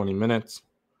 10 to 20 minutes.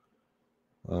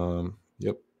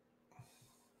 Yep.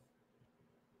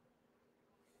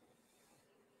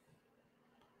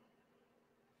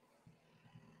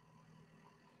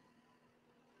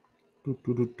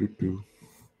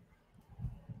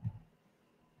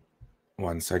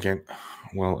 One second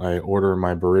while I order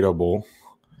my burrito bowl.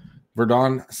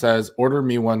 Verdon says, order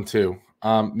me one too.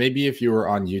 Maybe if you were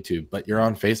on YouTube, but you're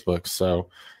on Facebook, so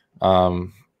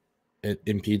it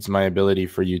impedes my ability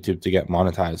for YouTube to get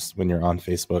monetized when you're on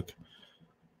Facebook.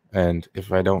 And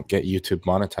if I don't get YouTube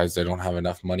monetized, I don't have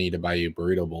enough money to buy you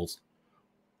burrito bowls.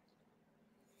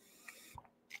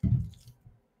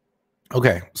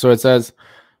 Okay, so it says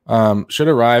should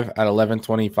arrive at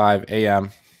 11:25 a.m.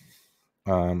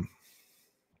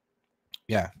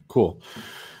 Yeah, cool.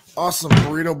 Awesome.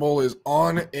 Burrito bowl is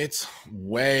on its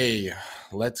way.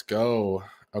 Let's go.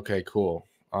 Okay, cool.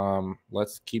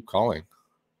 Let's keep calling.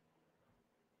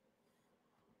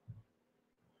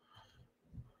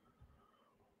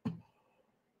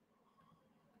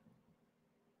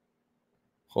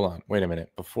 Hold on. Wait a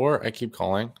minute. Before I keep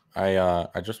calling, I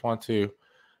just want to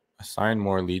assign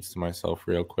more leads to myself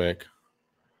real quick,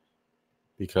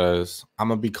 because I'm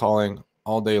gonna be calling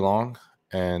all day long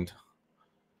and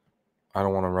I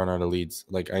don't want to run out of leads.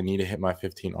 Like, I need to hit my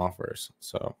 15 offers.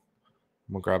 So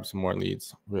I'm gonna grab some more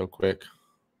leads real quick.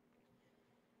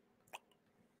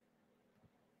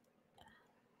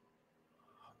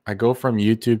 I go from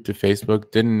YouTube to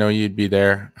Facebook. Didn't know you'd be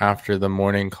there after the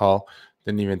morning call.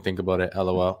 Didn't even think about it.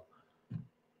 LOL.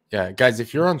 Yeah, guys,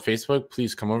 if you're on Facebook,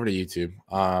 please come over to YouTube.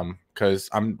 Because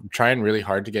I'm trying really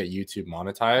hard to get YouTube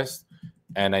monetized,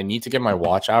 and I need to get my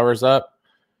watch hours up.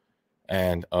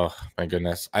 And oh my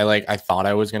goodness, I thought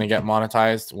I was gonna get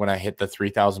monetized when I hit the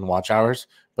 3,000 watch hours,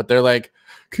 but they're like,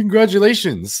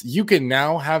 congratulations, you can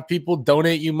now have people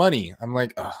donate you money. I'm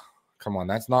like, oh, come on,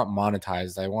 that's not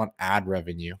monetized. I want ad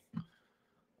revenue.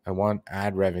 I want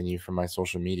ad revenue from my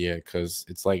social media, because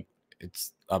it's like,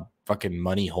 it's a fucking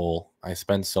money hole. I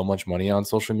spend so much money on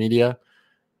social media.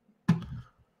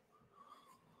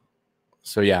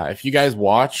 So yeah, if you guys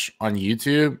watch on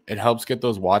YouTube, it helps get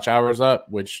those watch hours up,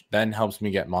 which then helps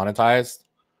me get monetized.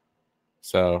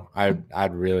 So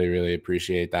I'd really, really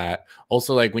appreciate that.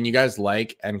 Also, like, when you guys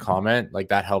like and comment, like,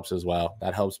 that helps as well.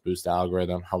 That helps boost the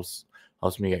algorithm, helps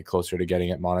me get closer to getting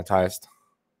it monetized.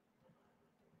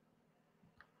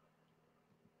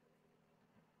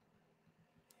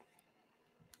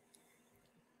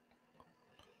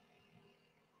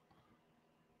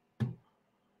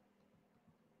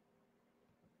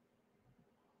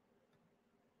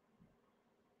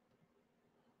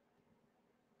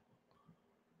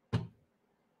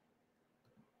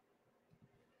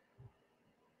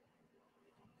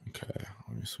 Okay,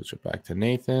 let me switch it back to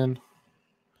Nathan.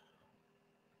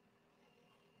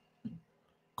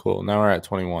 Cool. Now we're at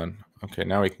 21. Okay,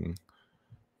 now we can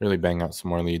really bang out some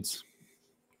more leads.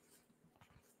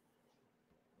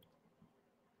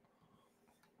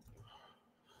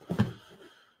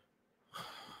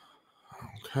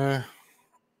 Okay.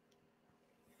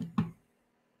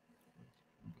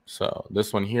 So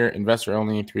this one here, investor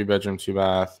only, 3-bedroom,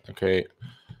 2-bath. Okay.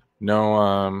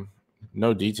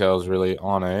 No details really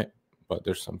on it, but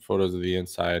there's some photos of the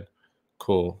inside.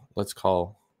 Cool. Let's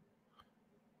call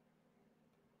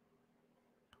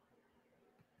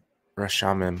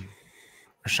Rashamim.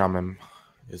 Rashamim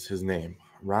is his name.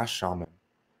 Rashamim.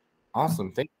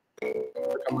 Awesome. Thank you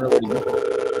for coming over to you.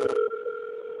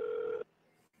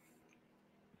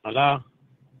 Hello.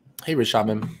 Hey,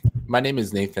 Rishabam. My name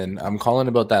is Nathan. I'm calling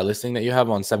about that listing that you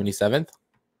have on 77th.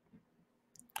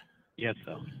 Yes,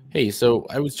 sir. Hey, so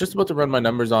I was just about to run my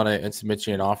numbers on it and submit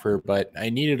you an offer, but I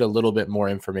needed a little bit more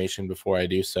information before I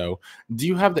do so. Do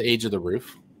you have the age of the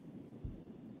roof?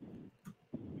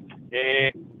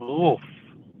 Roof,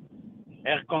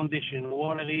 air conditioned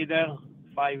water heater,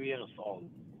 5 years old.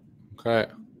 Okay.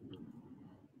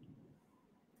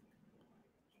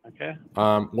 Okay.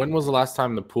 When was the last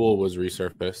time the pool was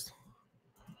resurfaced?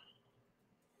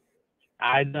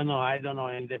 I don't know.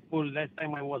 And the pool, last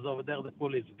time I was over there, the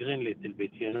pool is green little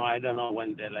bit. I don't know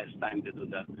when the last time they do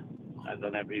that. I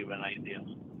don't have even idea.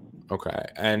 Okay.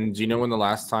 And do you know when the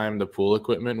last time the pool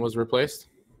equipment was replaced?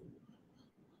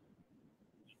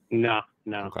 No.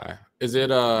 Okay. Is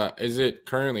it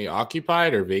currently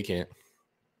occupied or vacant?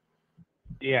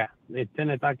 Yeah, the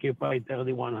tenant occupied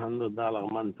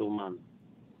 $3,100 month to month.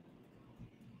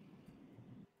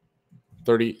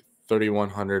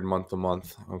 3,100 month to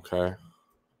month. Okay.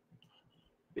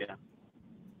 Yeah.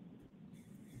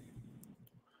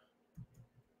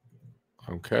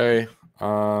 Okay.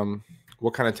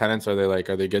 What kind of tenants are they like?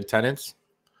 Are they good tenants?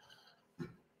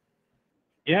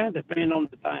 Yeah, depending on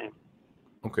the time.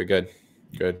 Okay, good.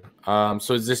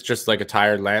 So is this just like a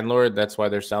tired landlord? That's why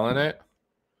they're selling it?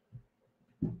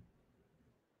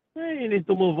 You need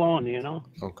to move on,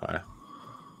 Okay.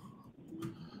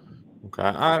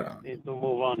 You need to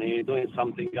move on. You're doing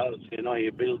something else,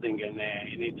 you're building and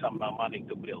you need some money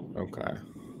to build. Okay.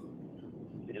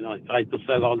 Try to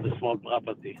sell all the small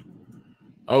property.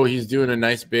 Oh, he's doing a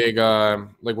nice big,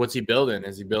 what's he building?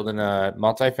 Is he building a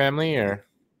multifamily or?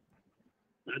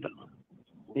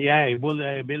 Yeah, he was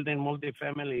building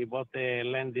multifamily. He bought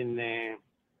land in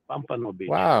Pompano Beach.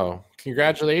 Wow.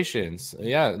 Congratulations.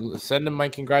 Yeah. Send him my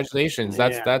congratulations.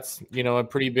 That's a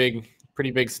pretty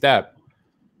big step.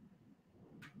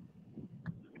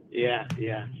 Yeah.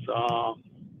 So,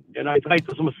 I try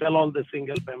to sell all the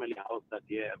single family house that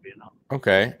you have,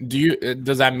 Okay.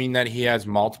 Does that mean that he has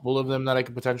multiple of them that I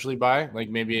could potentially buy? Like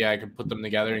maybe I could put them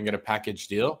together and get a package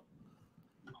deal?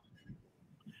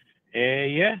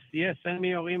 Yes. Send me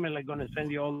your email. I'm gonna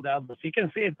send you all the others. You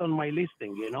can see it on my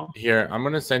listing, Here, I'm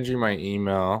gonna send you my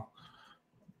email.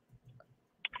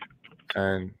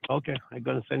 And okay, I'm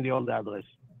gonna send you all the address.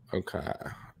 Okay.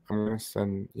 I'm gonna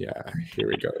send here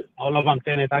we go. All of them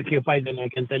tenant occupied, and I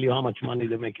can tell you how much money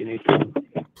they're making it.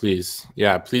 Please.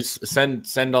 Yeah, please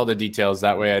send all the details.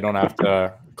 That way I don't have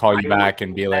to call you back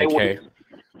and be like, hey.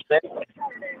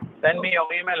 Send me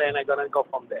your email and I'm gonna go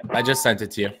from there. I just sent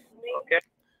it to you. Okay.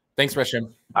 Thanks,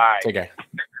 Risham. All right. Take care.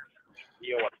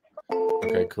 You're welcome.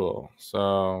 Okay, cool.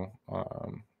 So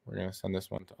we're gonna send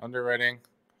this one to underwriting.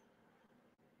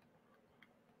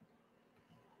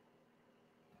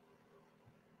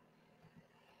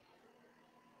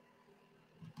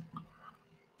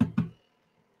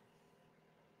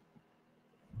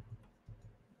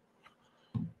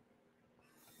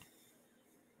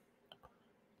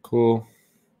 Cool.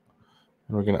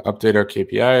 And we're going to update our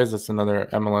KPIs. That's another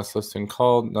MLS listing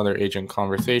called, another agent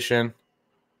conversation.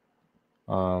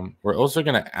 We're also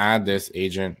going to add this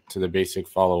agent to the basic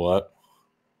follow-up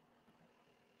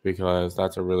because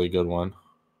that's a really good one.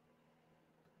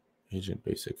 Agent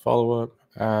basic follow-up,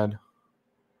 add.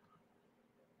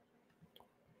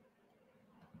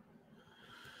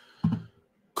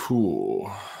 Cool.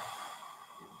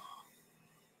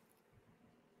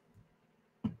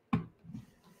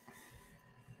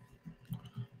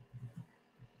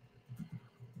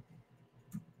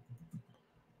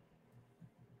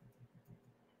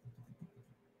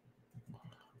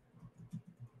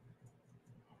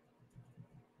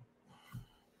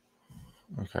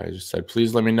 Okay, I just said,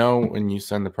 please let me know when you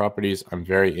send the properties. I'm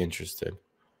very interested.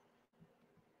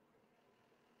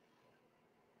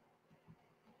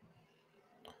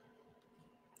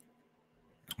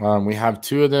 We have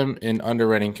two of them in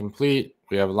underwriting complete.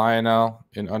 We have Lionel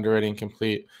in underwriting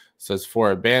complete. It says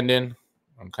for abandoned.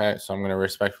 Okay, so I'm going to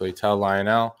respectfully tell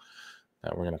Lionel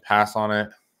that we're going to pass on it.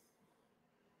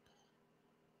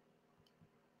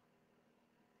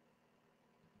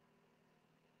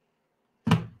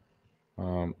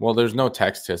 Well, there's no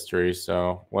text history,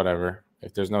 so whatever.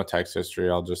 If there's no text history,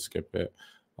 I'll just skip it.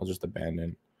 I'll just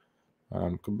abandon.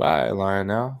 Goodbye,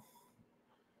 Lionel.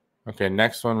 Okay,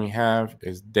 next one we have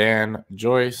is Dan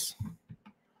Joyce.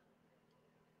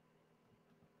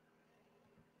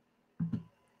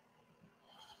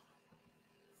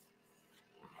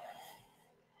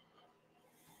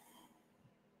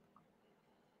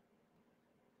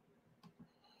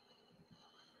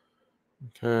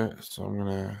 Okay, so I'm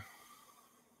gonna.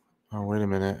 Oh, wait a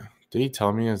minute. Did he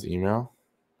tell me his email?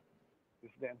 This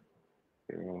is Dan.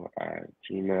 at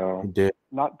Gmail. Did.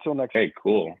 Not till next. Okay,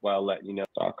 cool. Well, I'll let you know.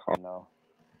 No.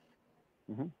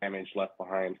 Damage left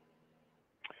behind.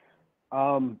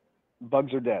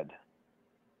 Bugs are dead.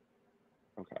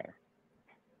 Okay.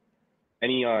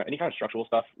 Any kind of structural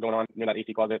stuff going on near that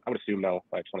AC closet? I would assume no,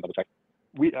 but I just want to double check.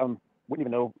 We wouldn't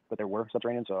even know that there were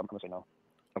subterranean, so I'm gonna say no.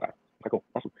 Okay, cool,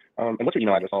 awesome. And what's your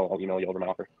email address? I'll email you over my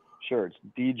offer. Sure, it's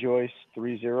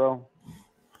djoyce30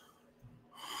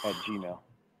 at Gmail.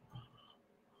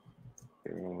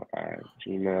 At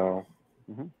gmail.com.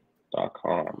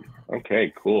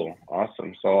 Okay, cool,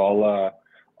 awesome. So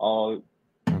I'll.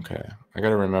 Okay, I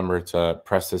gotta remember to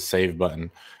press the save button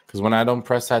because when I don't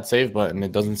press that save button,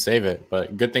 it doesn't save it.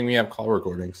 But good thing we have call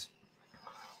recordings.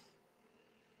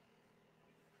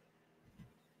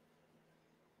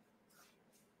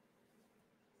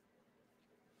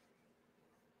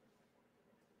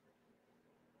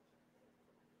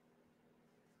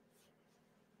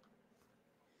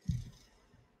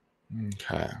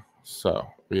 Okay, so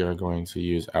we are going to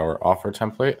use our offer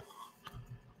template.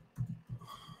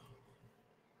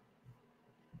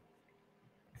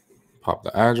 Pop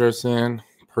the address in,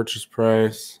 purchase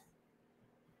price,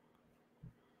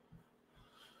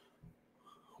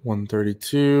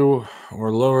 132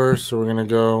 or lower. So we're gonna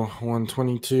go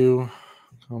 122,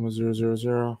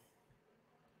 000,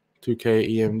 2K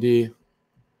EMD.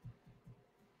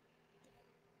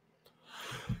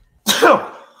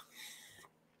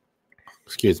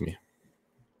 Excuse me.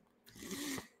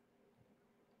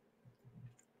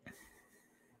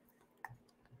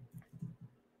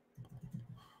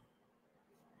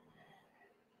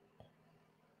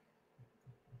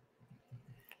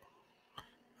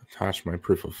 Attach my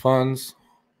proof of funds.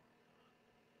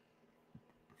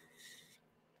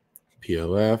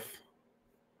 POF.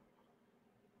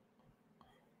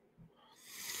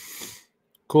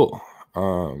 Cool.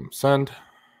 Send.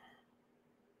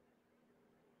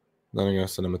 Then I'm going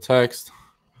to send him a text.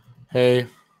 Hey,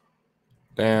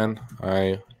 Dan,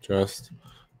 I just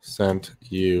sent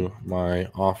you my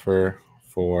offer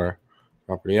for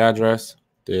property address.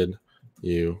 Did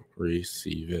you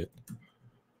receive it?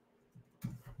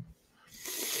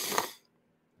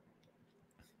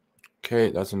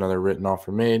 Okay, that's another written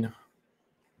offer made.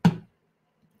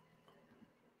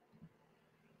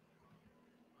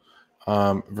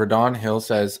 Verdon Hill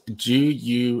says, do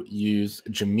you use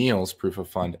Jamil's proof of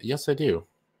fund? Yes, I do.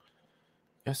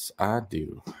 Yes, I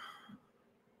do.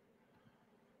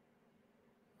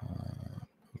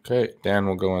 Okay, Dan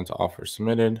will go into offer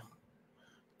submitted.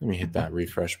 Let me hit that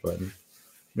refresh button.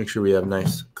 Make sure we have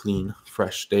nice, clean,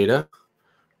 fresh data.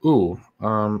 Ooh,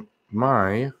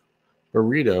 my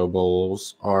burrito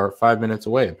bowls are 5 minutes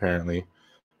away, apparently.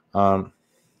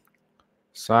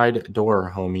 Side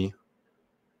door, homie.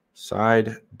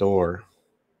 Side door.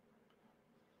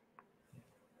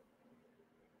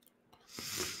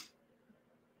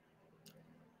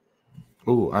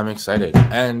 Ooh, I'm excited.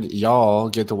 And y'all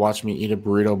get to watch me eat a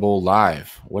burrito bowl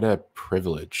live. What a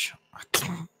privilege.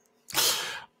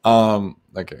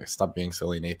 Okay, stop being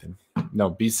silly, Nathan. No,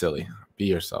 be silly. Be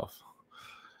yourself.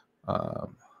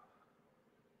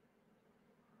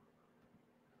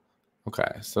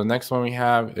 Okay, so next one we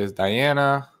have is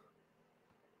Diana.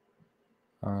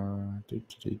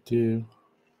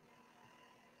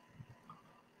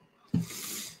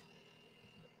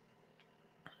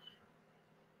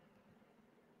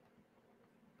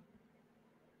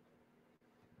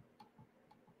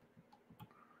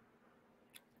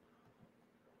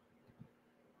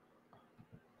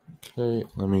 Okay,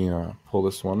 let me pull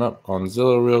this one up on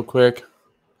Zillow real quick.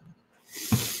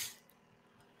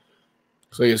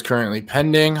 So he is currently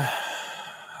pending.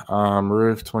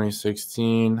 Roof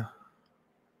 2016,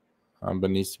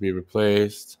 but needs to be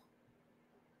replaced.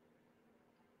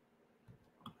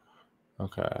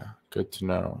 Okay, good to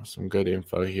know. Some good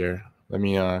info here. Let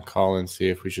me call and see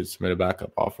if we should submit a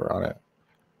backup offer on it.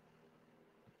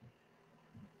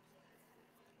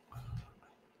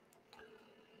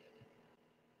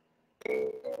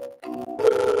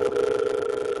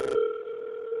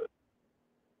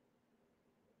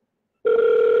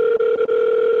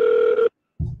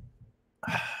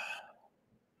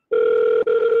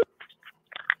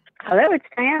 Hello, it's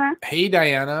Diana. Hey,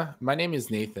 Diana. My name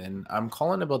is Nathan. I'm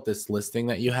calling about this listing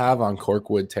that you have on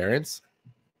Corkwood Terrace.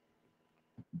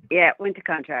 Yeah, it went to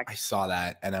contract. I saw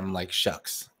that, and I'm like,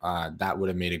 shucks, that would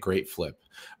have made a great flip.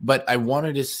 But I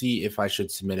wanted to see if I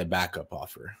should submit a backup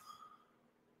offer.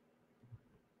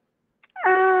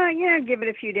 Yeah, give it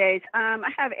a few days. I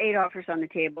have 8 offers on the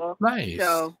table. Nice.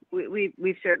 So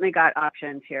we've certainly got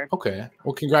options here. Okay.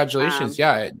 Well, congratulations.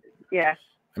 Yeah.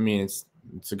 I mean, it's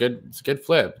a good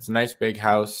flip. It's a nice big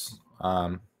house.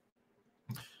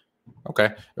 Okay.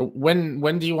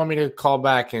 When do you want me to call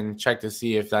back and check to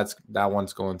see if that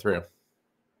one's going through?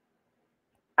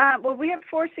 Well, we have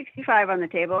 465 on the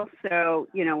table, so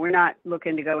we're not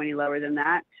looking to go any lower than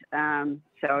that.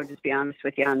 So I'll just be honest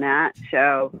with you on that.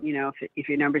 So if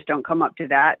your numbers don't come up to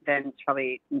that, then it's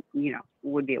probably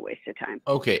would be a waste of time.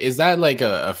 Okay. Is that like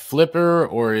a flipper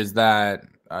or is that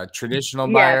a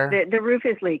traditional buyer? Yeah, the roof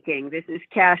is leaking. This is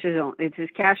cash only.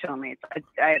 It's cash only.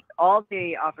 All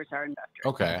the offers are investors.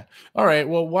 Okay. All right.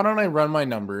 Well, why don't I run my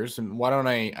numbers and why don't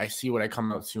I see what I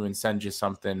come up to and send you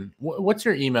something? What's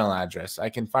your email address? I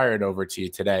can fire it over to you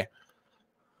today.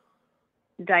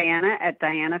 Diana at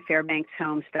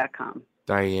DianaFairbanksHomes.com.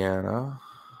 Diana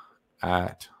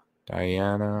at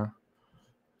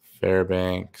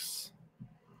DianaFairbanks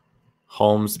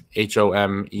Homes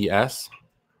HOMES.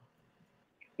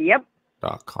 Yep.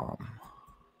 .com.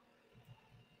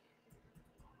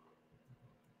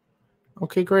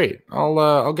 Okay, great.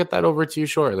 I'll get that over to you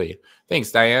shortly.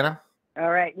 Thanks, Diana. All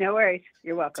right, no worries.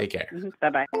 You're welcome. Take care.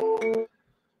 Bye-bye.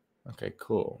 Okay,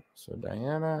 cool. So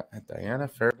Diana at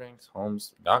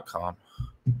DianaFairbanksHomes.com.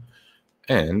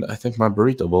 And I think my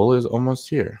burrito bowl is almost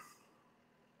here.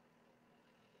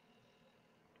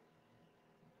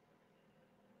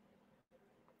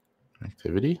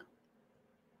 Activity.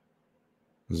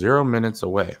 0 minutes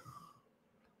away.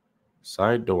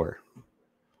 Side door.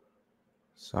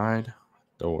 Side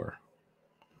door.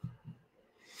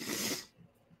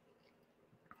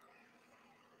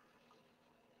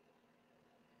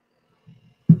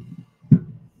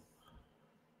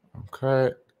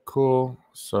 Okay, cool.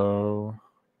 So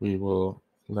we will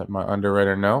let my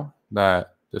underwriter know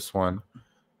that this one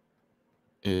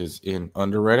is in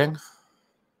underwriting.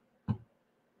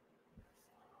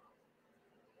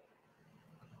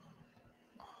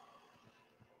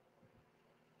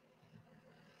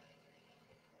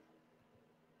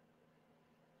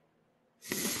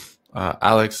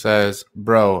 Alex says,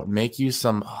 bro, make you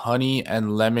some honey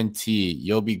and lemon tea.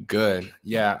 You'll be good.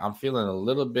 Yeah, I'm feeling a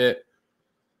little bit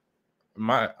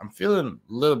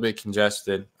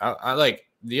congested. I like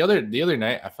the other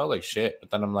night I felt like shit,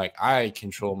 but then I'm like, I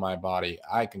control my body.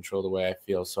 I control the way I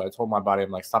feel. So I told my body,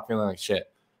 I'm like, stop feeling like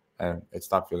shit. And it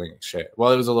stopped feeling like shit.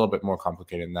 Well, it was a little bit more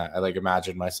complicated than that. I like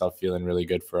imagined myself feeling really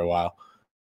good for a while.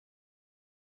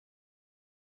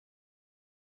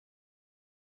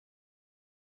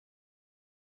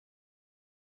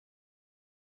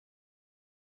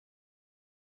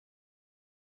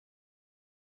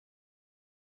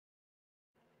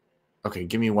 Okay,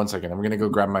 give me 1 second. I'm going to go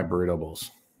grab my burrito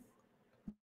bowls.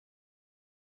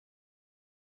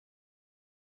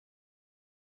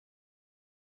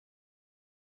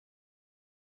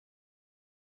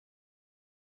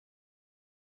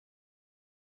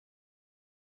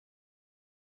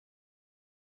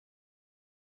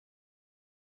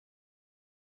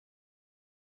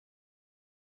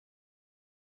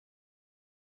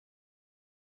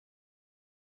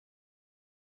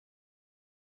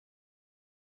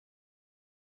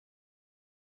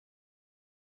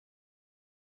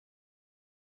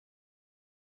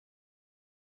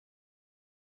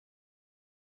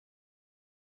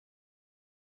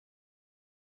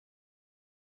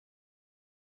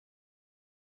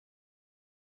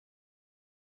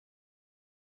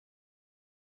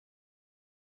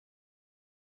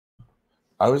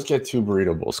 I always get 2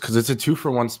 burrito bowls because it's a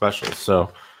 2-for-1 special.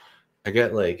 So I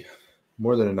get like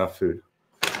more than enough food.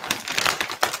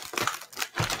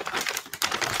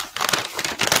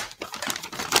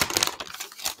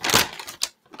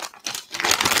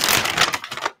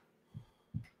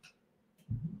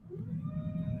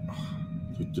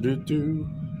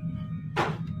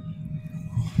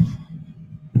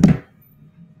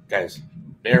 Guys,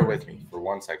 bear with me for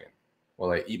 1 second while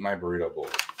I eat my burrito bowl.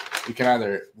 You can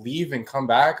either leave and come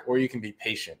back, or you can be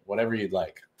patient, whatever you'd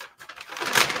like.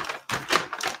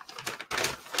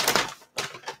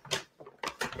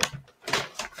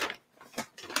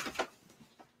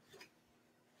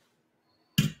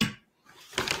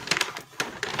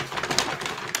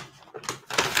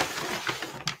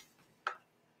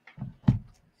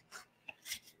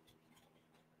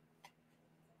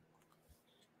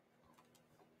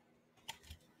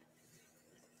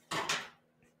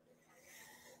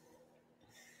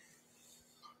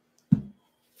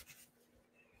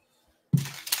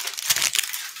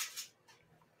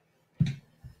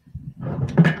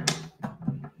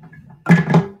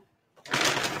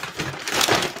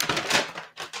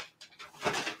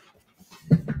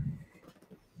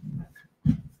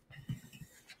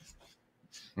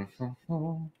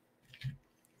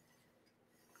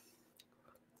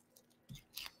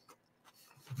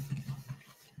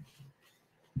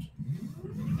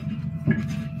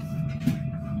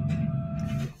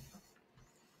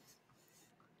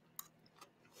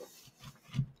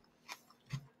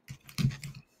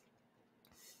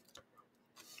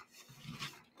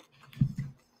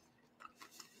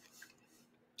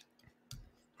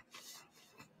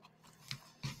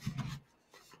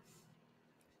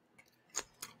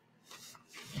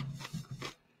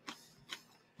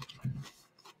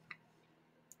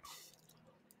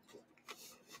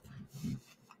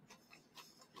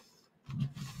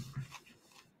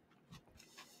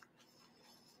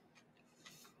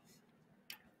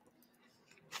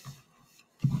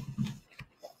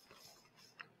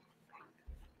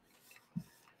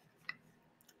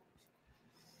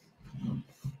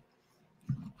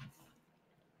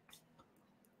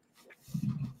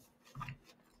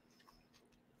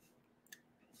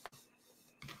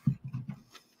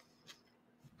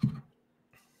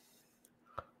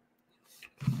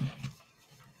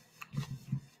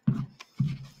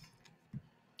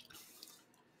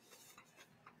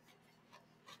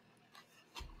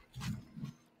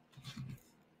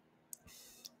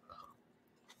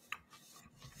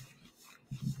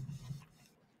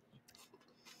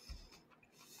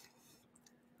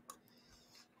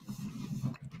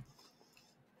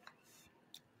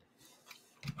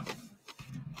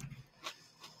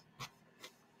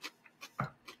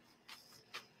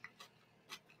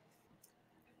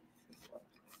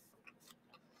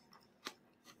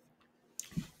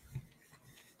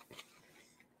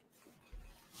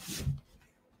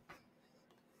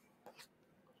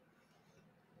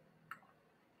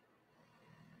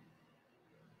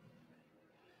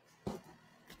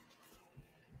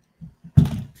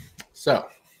 So,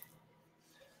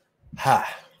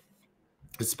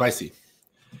 it's spicy.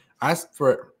 I asked for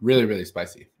it really, really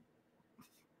spicy.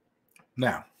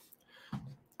 Now,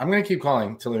 I'm gonna keep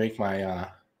calling till I make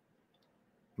my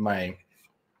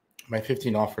my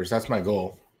 15 offers. That's my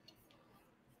goal.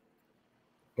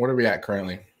 What are we at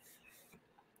currently?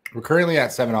 We're currently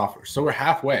at 7 offers, so we're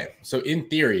halfway. So in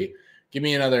theory, give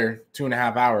me another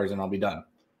 2.5 hours and I'll be done.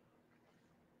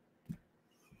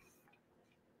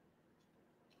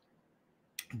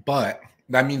 But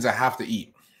that means I have to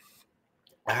eat.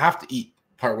 I have to eat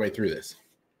partway through this.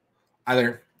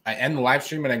 Either I end the live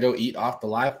stream and I go eat off the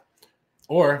live,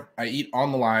 or I eat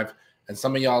on the live. And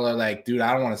some of y'all are like, dude,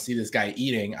 I don't want to see this guy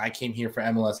eating. I came here for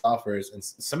MLS offers. And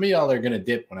some of y'all are going to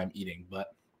dip when I'm eating,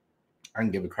 but I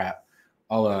don't give a crap.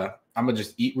 I'm going to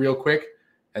just eat real quick,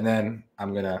 and then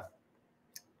I'm going to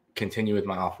continue with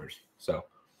my offers. So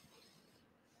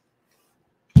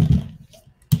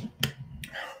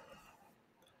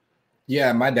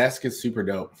yeah, my desk is super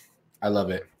dope. I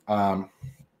love it.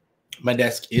 My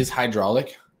desk is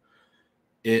hydraulic.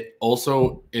 It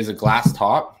also is a glass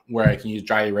top where I can use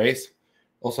dry erase.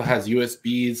 Also has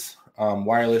USBs,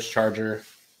 wireless charger,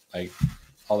 like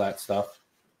all that stuff.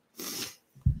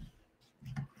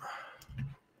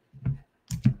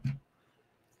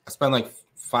 I spent like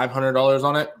 $500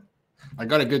 on it. I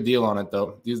got a good deal on it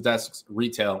though. These desks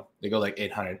retail, they go like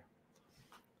 $800.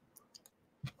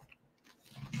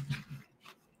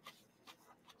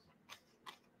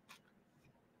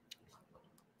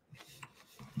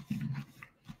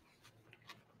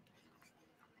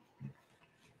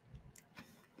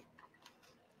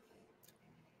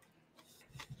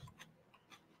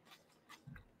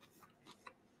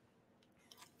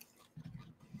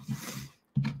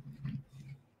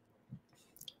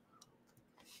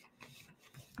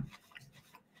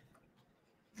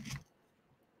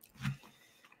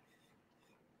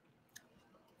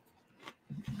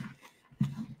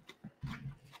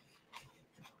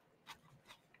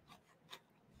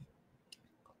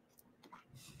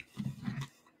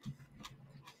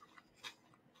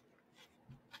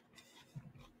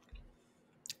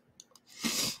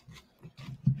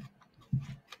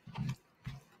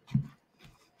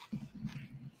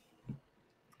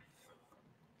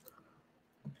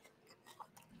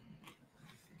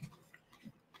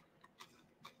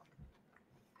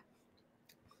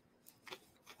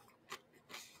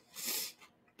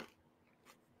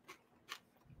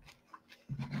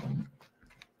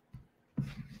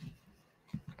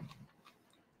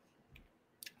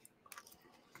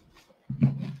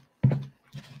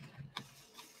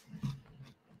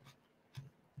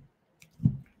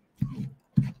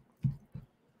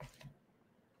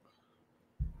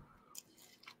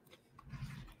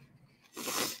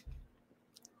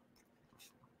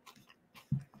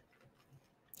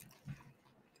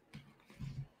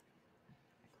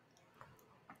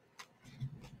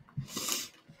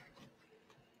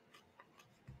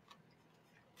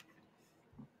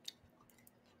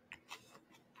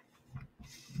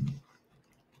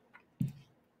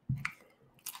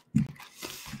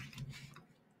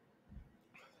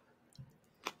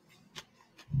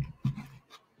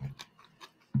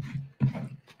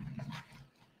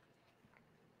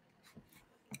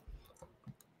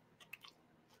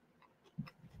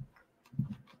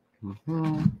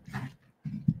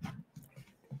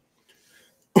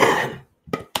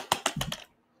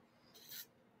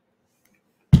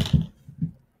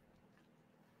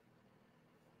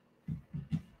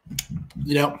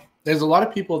 You know, there's a lot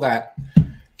of people that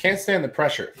can't stand the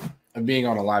pressure of being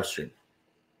on a live stream.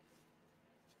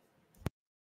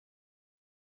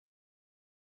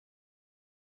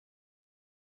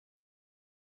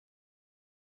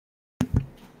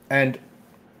 And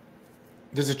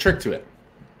there's a trick to it.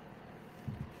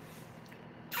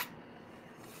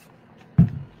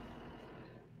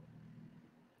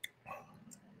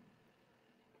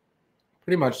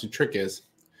 Pretty much the trick is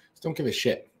just don't give a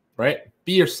shit, right?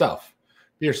 Be yourself.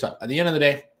 Be yourself. At the end of the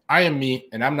day, I am me,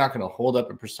 and I'm not going to hold up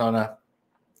a persona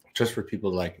just for people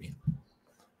to like me.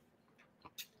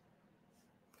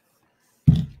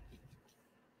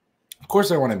 Of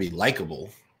course, I want to be likable,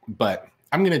 but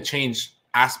I'm going to change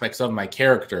aspects of my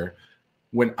character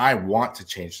when I want to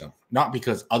change them, not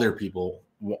because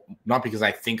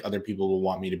I think other people will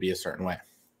want me to be a certain way.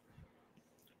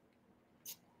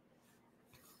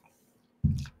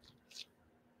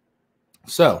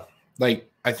 So, like,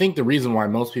 I think the reason why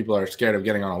most people are scared of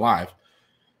getting on a live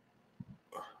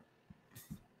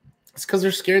is because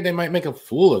they're scared they might make a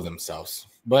fool of themselves.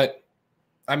 But,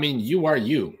 I mean, you are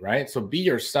you, right? So be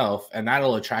yourself, and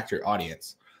that'll attract your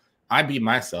audience. I be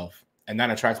myself, and that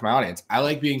attracts my audience. I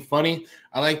like being funny.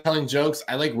 I like telling jokes.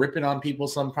 I like ripping on people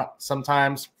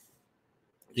sometimes.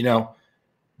 You know,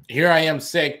 here I am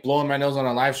sick, blowing my nose on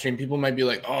a live stream. People might be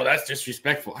like, oh, that's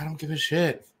disrespectful. I don't give a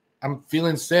shit. I'm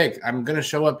feeling sick. I'm going to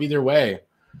show up either way.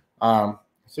 So,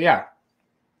 yeah.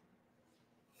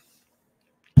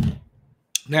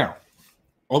 Now,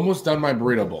 almost done my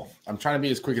burrito bowl. I'm trying to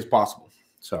be as quick as possible.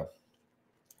 So,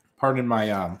 pardon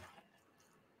my,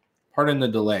 pardon the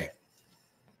delay.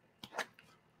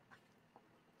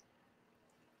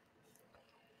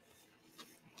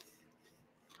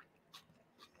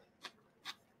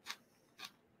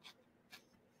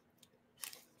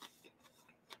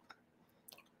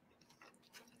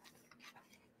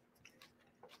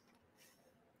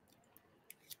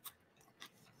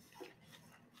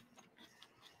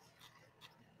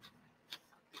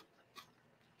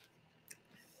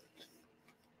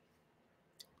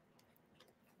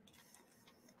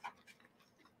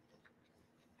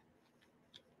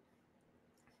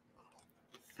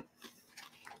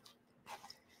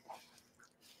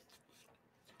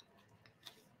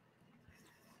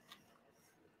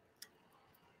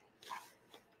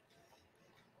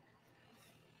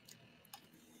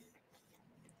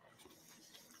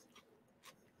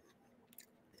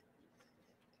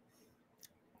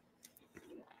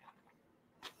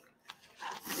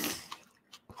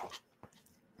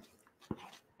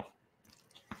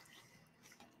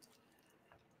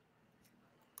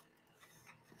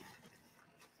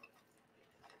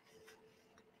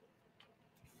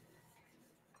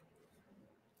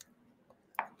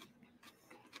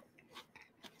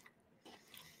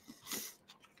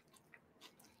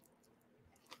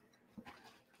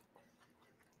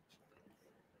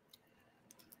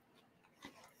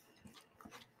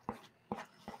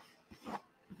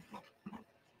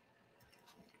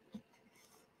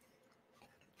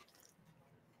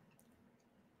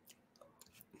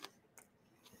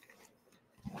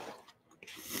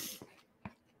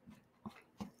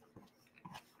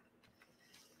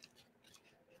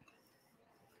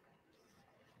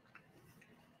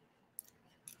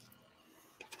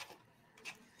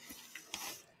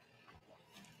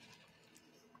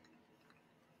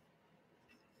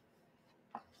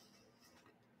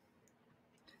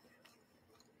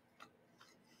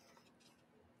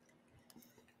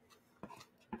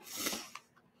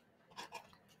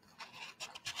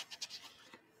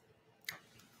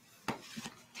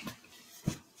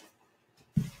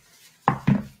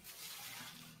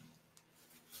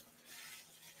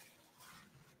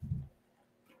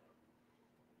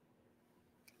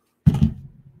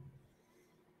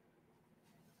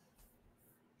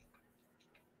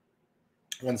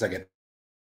 1 second.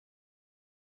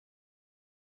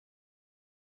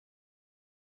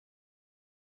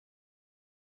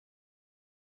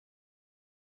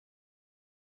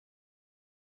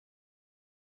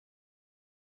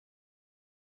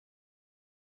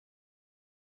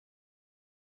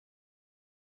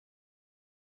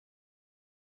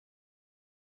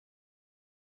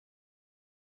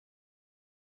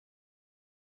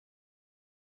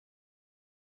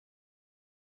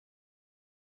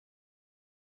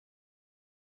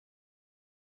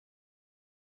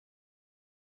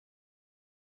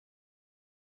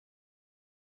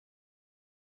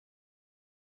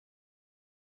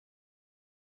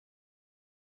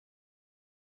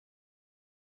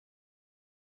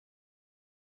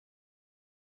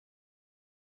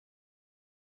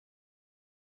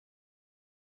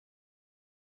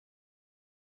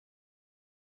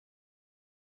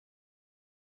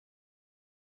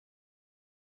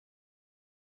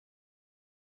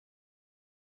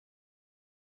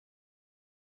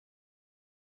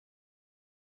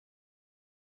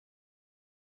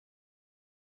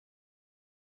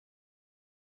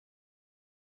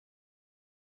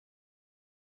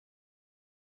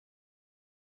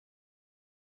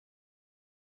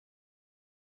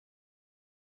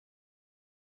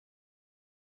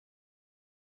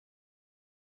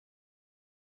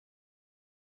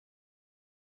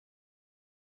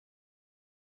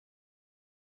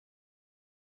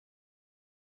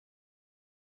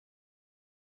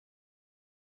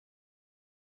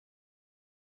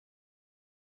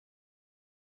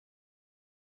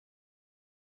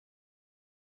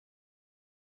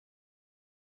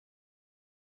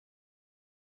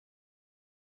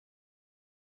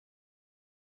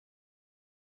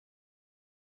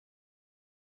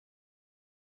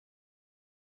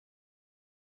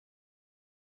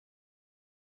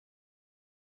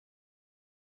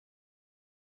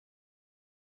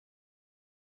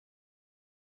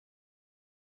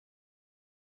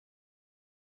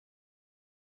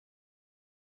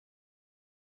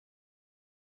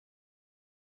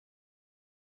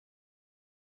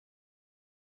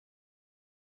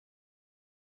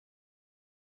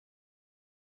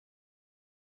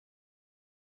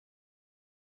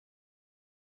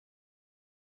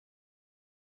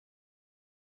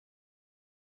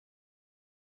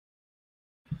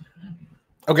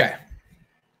 Okay.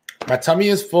 My tummy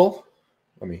is full.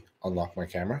 Let me unlock my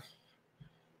camera.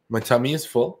 My tummy is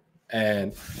full,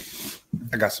 and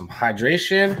I got some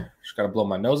hydration. Just got to blow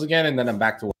my nose again, and then I'm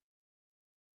back to work.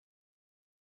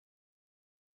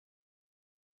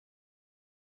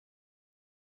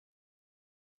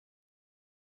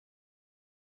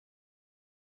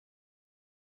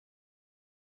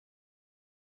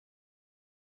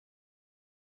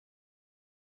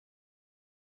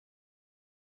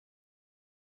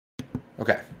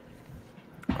 Okay.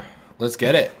 Let's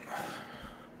get it.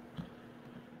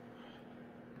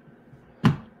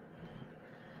 All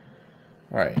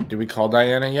right. Did we call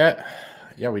Diana yet?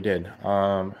 Yeah, we did.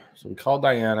 So we called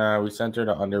Diana. We sent her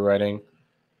to underwriting.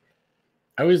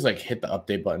 I always like hit the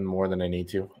update button more than I need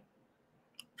to,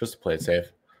 just to play it safe.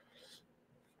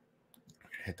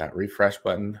 Hit that refresh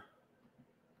button.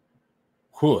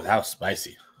 Whew, that was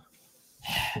spicy.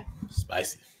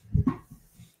 Spicy.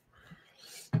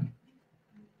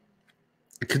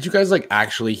 Could you guys like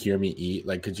actually hear me eat?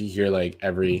 Like, could you hear like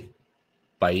every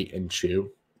bite and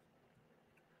chew?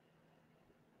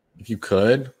 If you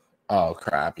could, oh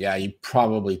crap. Yeah, you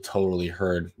probably totally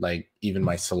heard like even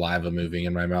my saliva moving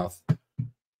in my mouth.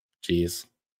 Jeez.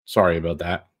 Sorry about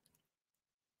that.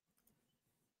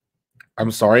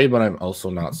 I'm sorry, but I'm also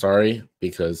not sorry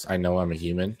because I know I'm a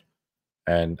human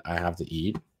and I have to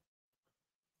eat.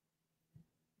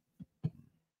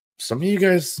 Some of you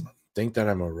guys think that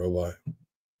I'm a robot.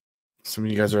 Some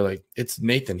of you guys are like, it's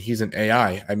Nathan. He's an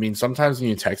AI. I mean, sometimes when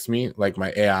you text me, like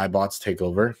my AI bots take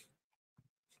over.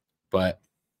 But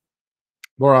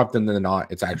more often than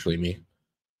not, it's actually me.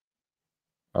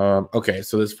 Okay,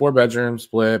 so there's 4-bedroom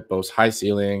split, boasts high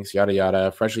ceilings, yada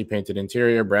yada, freshly painted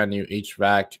interior, brand new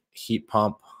HVAC, heat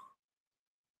pump.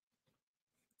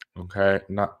 Okay,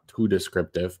 not too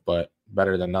descriptive, but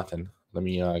better than nothing. Let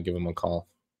me give him a call.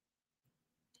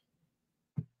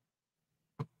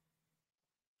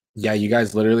 Yeah, you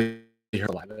guys literally heard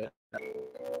a lot of it.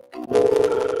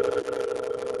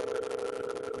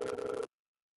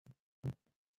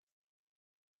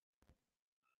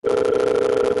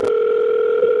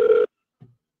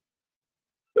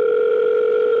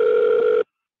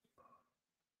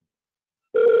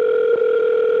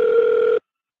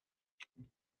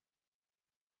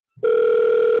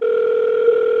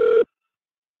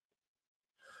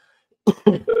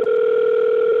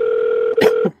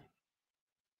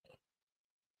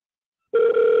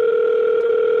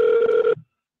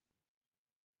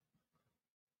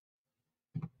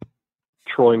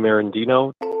 Troy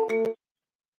Marandino.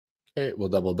 Okay, we'll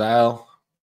double dial.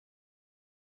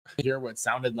 Hear what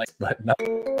sounded like, but no.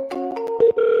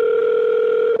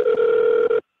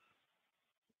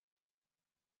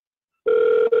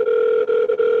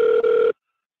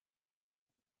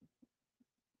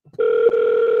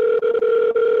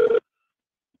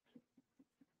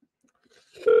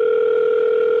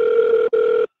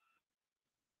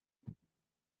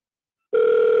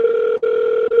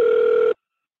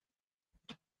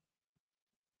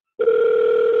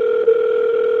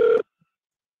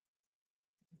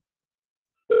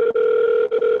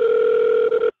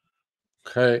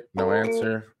 Okay, no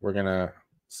answer. We're gonna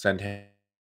send him.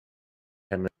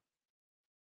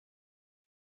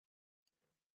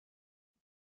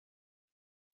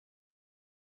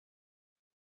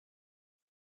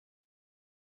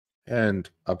 And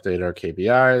update our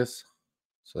KPIs.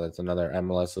 So that's another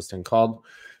MLS listing called.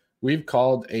 We've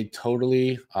called a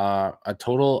total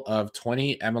of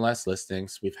 20 MLS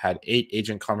listings. We've had 8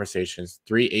 agent conversations,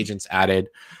 3 agents added,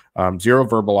 0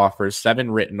 verbal offers,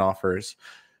 7 written offers.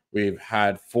 We've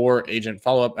had 4 agent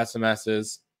follow-up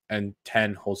SMSs and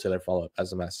 10 wholesaler follow-up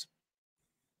SMS.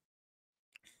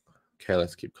 Okay,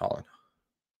 let's keep calling.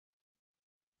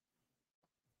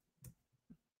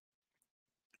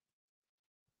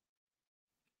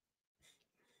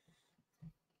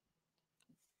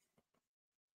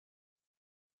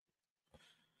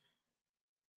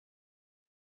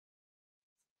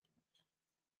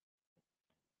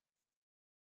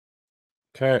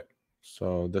 Okay,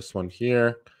 so this one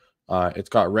here, it's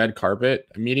got red carpet.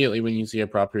 Immediately when you see a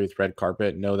property with red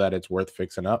carpet, know that it's worth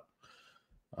fixing up,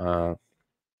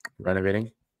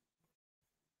 renovating.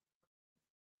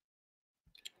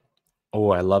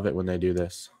 Oh, I love it when they do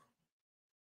this.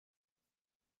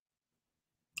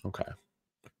 Okay.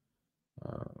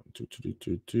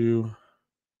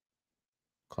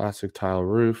 Classic tile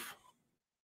roof.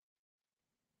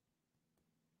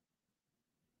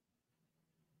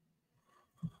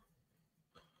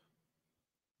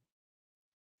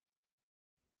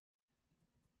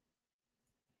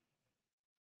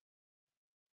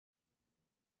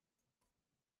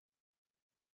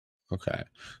 Okay.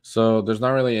 So there's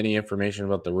not really any information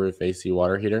about the roof, AC,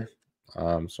 water heater. So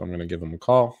I'm going to give him a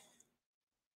call.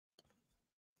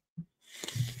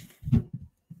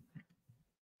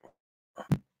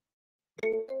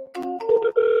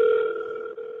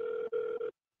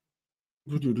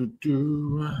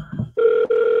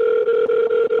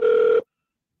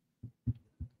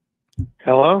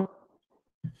 Hello?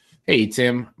 Hey,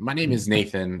 Tim. My name is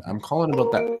Nathan. I'm calling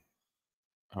about that.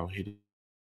 Oh, he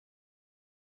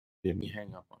didn't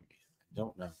hang up on me. I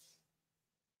don't know.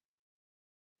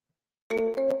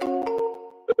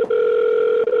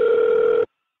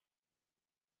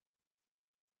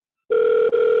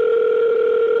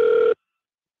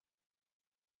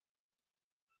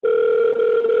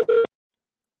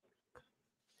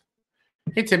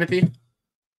 Hey, Timothy.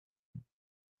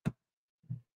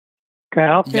 Can I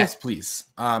help you? Yes, please.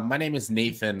 My name is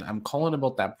Nathan. I'm calling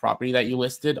about that property that you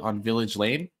listed on Village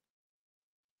Lane.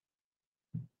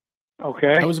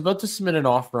 Okay. I was about to submit an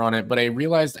offer on it, but I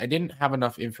realized I didn't have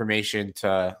enough information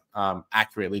to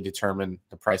accurately determine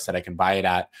the price that I can buy it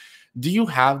at. Do you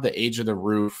have the age of the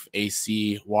roof,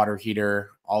 AC, water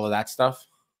heater, all of that stuff?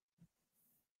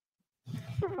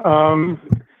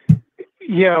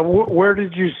 Yeah, where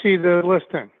did you see the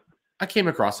listing? I came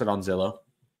across it on Zillow.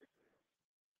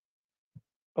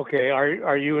 Okay,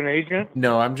 are you an agent?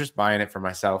 No, I'm just buying it for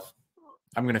myself.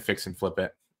 I'm going to fix and flip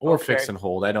it or fix and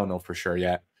hold. I don't know for sure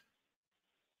yet.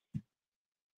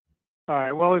 All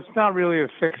right, well, it's not really a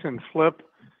fix and flip.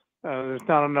 There's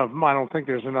not enough, I don't think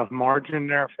there's enough margin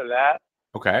there for that.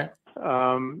 Okay.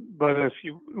 But if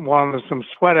you wanted some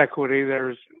sweat equity,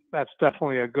 that's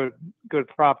definitely a good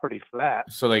property for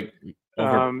that. So like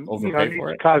overpay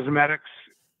for it? Cosmetics.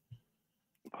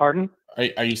 Pardon?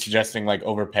 Are you suggesting like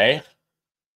overpay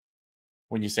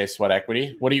when you say sweat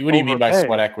equety? What do you mean by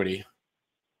sweat equity?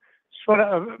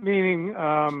 Sweat meaning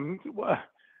I'm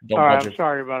budget.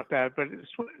 sorry about that, but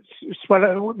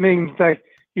sweat means that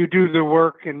you do the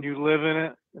work and you live in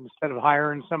it instead of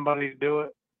hiring somebody to do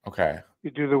it. Okay.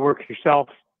 You do the work yourself.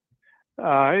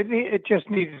 It just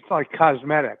needs like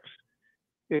cosmetics.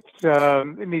 It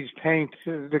needs paint.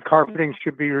 The carpeting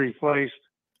should be replaced.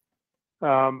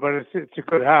 But it's a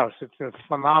good house. It's a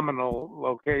phenomenal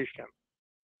location.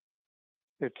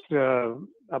 It's a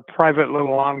private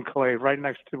little enclave right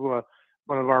next to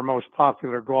one of our most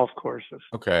popular golf courses.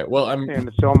 Okay. Well, and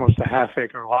it's almost a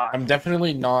half-acre lot. I'm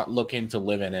definitely not looking to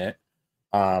live in it.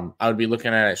 I would be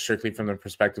looking at it strictly from the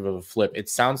perspective of a flip. It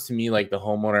sounds to me like the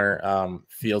homeowner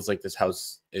feels like this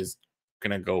house is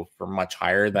going to go for much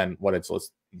higher than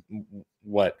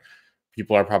what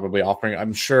people are probably offering.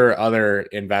 I'm sure other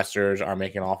investors are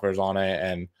making offers on it,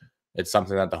 and it's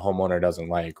something that the homeowner doesn't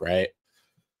like, right?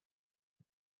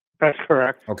 That's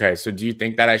correct. Okay, so do you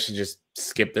think that I should just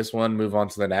skip this one, move on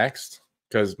to the next?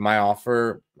 Because my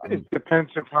offer, it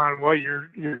depends upon what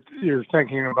you're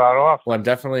thinking about offering. Well, I'm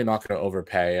definitely not going to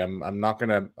overpay. I'm not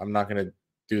gonna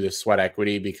do the sweat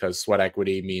equity, because sweat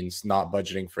equity means not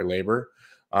budgeting for labor.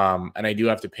 And I do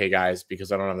have to pay guys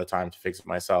because I don't have the time to fix it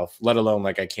myself, let alone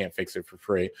like I can't fix it for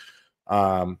free.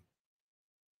 What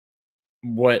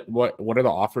are the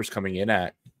offers coming in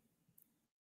at?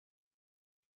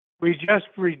 We just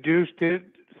reduced it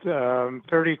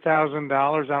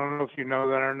 $30,000. I don't know if you know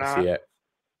that or not. I see it.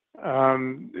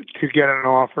 To get an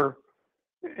offer,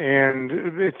 and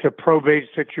it's a probate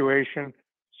situation,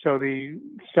 so the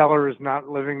seller is not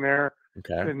living there.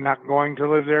 Okay. They're not going to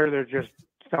live there. They're just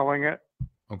selling it.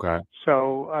 Okay.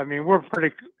 So I mean,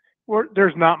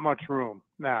 there's not much room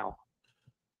now.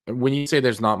 When you say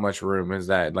there's not much room, is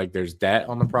that like there's debt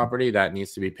on the property that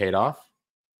needs to be paid off?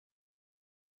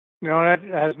 No, that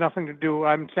has nothing to do.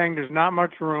 I'm saying there's not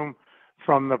much room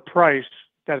from the price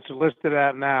that's listed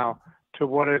at now to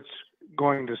what it's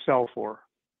going to sell for.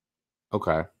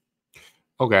 Okay.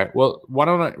 Okay. Well, why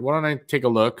don't I take a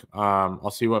look?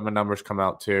 I'll see what my numbers come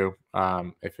out to.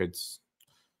 If it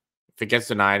gets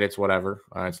denied, it's whatever.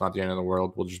 It's not the end of the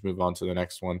world. We'll just move on to the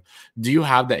next one. Do you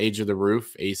have the age of the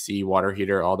roof, AC, water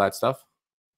heater, all that stuff?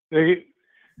 The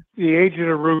age of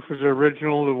the roof is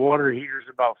original. The water heater is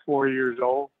about 4 years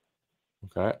old.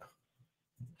 Okay.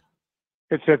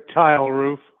 It's a tile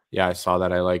roof. Yeah, I saw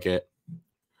that. I like it.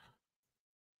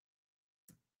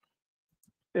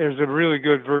 There's a really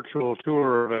good virtual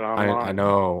tour of it online. I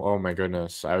know. Oh my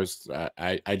goodness.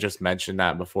 I just mentioned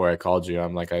that before I called you.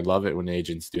 I'm like, I love it when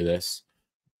agents do this.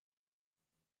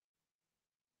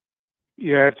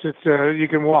 Yeah, it's you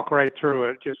can walk right through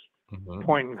it. Just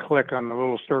point and click on the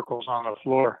little circles on the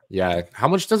floor. Yeah. How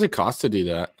much does it cost to do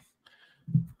that?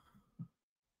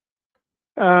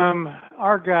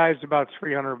 Our guy's about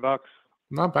 $300.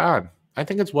 Not bad. I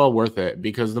think it's well worth it,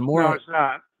 because the more No, it's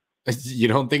not. You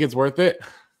don't think it's worth it?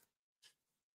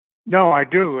 No, I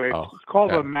do. It's Oh,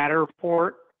 called okay. a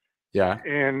Matterport, Yeah.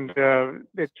 and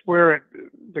it's where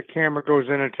the camera goes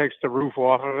in and takes the roof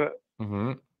off of it,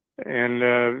 Mm-hmm.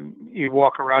 and you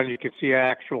walk around, you can see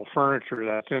actual furniture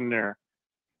that's in there.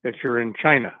 If you're in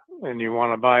China and you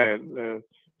want to buy it,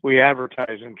 we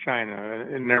advertise in China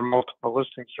in their multiple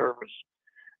listing service,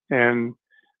 and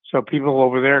so people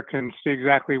over there can see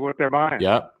exactly what they're buying.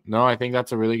 Yep. No, I think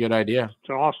that's a really good idea. It's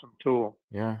an awesome tool.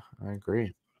 Yeah, I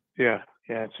agree. Yeah,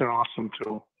 it's an awesome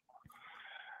tool.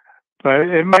 But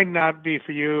it might not be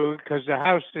for you because the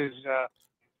house is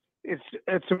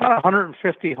it's about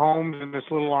 150 homes in this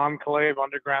little enclave,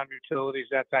 underground utilities,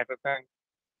 that type of thing.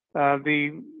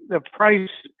 The price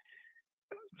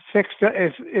fixed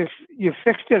if you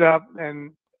fixed it up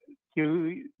and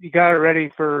you got it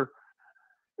ready for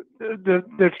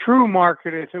the true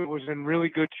market, if it was in really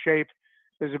good shape,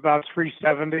 is about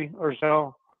 370 or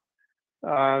so.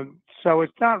 So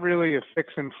it's not really a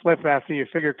fix and flip after you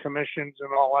figure commissions and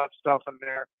all that stuff in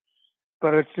there.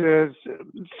 But it's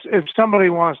if somebody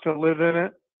wants to live in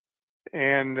it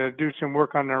and do some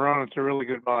work on their own, it's a really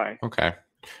good buy. Okay.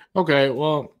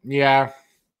 Well, yeah.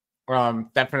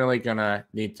 Definitely gonna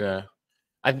need to.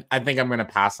 I think I'm gonna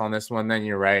pass on this one. Then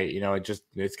you're right.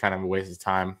 It's kind of a waste of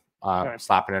time. Okay.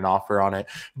 Slapping an offer on it.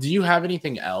 Do you have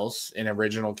anything else in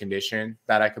original condition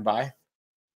that I could buy?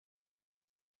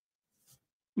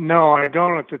 No, I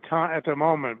don't at the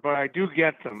moment, but I do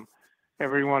get them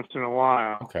every once in a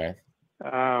while. Okay.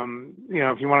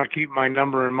 If you want to keep my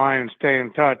number in mind and stay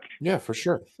in touch. Yeah, for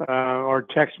sure. Or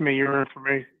text me your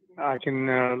information. I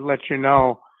can let you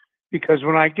know, because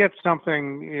when I get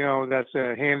something, that's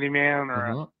a handyman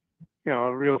or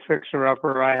a real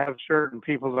fixer-upper, I have certain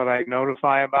people that I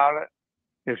notify about it.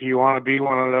 If you want to be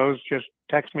one of those, just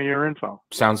text me your info.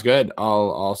 Sounds good.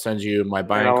 I'll send you my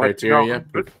buying I'll let you know. criteria,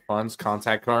 proof of funds,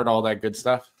 contact card, all that good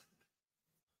stuff.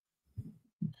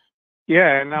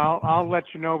 Yeah, and I'll let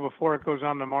you know before it goes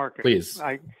on the market. Please.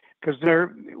 Because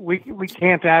we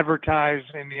can't advertise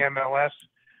in the MLS.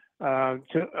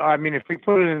 If we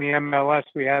put it in the MLS,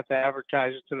 we have to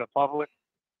advertise it to the public.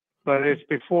 But it's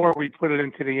before we put it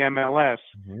into the MLS,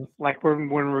 like when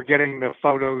we're getting the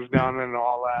photos done and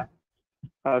all that.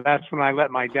 That's when I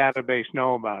let my database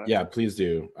know about it. Yeah, please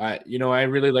do. I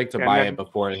really like to buy it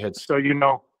before it hits. So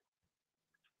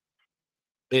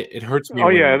it hurts me. Oh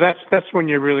yeah, that's when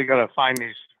you really got to find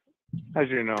these, as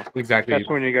you know. Exactly. That's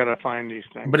when you got to find these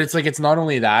things. But it's not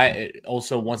only that. It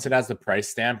also, once it has the price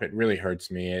stamp, it really hurts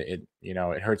me.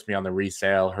 It hurts me on the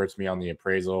resale, hurts me on the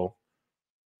appraisal.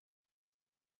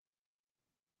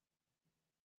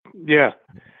 Yeah.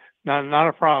 Not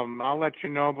a problem. I'll let you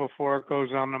know before it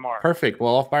goes on the market. Perfect.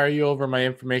 Well, I'll fire you over my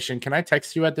information. Can I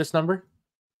text you at this number?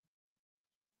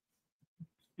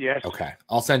 Yes. Okay.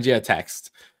 I'll send you a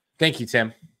text. Thank you,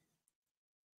 Tim.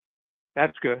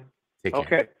 That's good. Take care.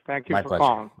 Okay. Thank you My for pleasure.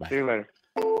 calling. Bye. See you later.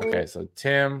 Okay. So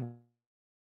Tim,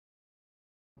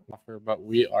 but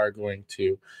we are going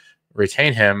to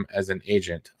retain him as an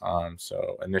agent.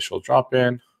 So initial drop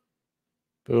in.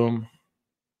 Boom.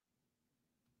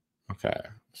 Okay.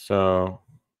 So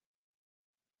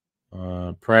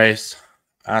price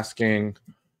asking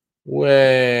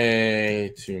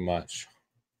way too much.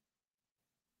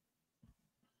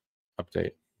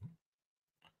 Update.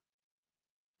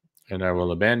 And I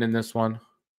will abandon this one.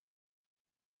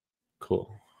 Cool.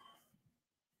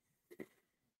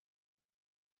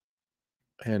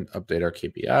 And update our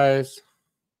KPIs.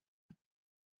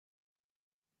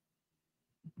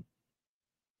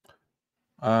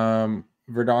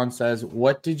 Verdon says,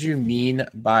 what did you mean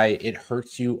by it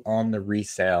hurts you on the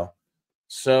resale?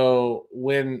 So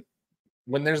when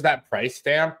there's that price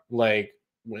stamp, like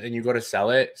when you go to sell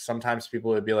it, sometimes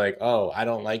people would be like, oh, I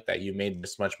don't like that you made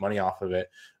this much money off of it.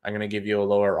 I'm going to give you a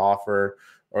lower offer.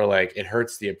 Or like it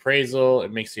hurts the appraisal.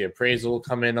 It makes the appraisal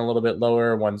come in a little bit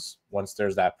lower once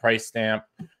there's that price stamp.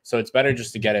 So it's better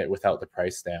just to get it without the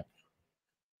price stamp.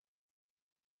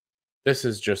 This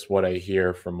is just what I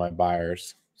hear from my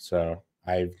buyers. So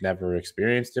I've never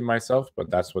experienced it myself, but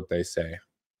that's what they say.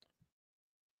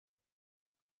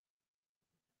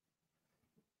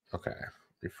 Okay,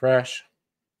 refresh.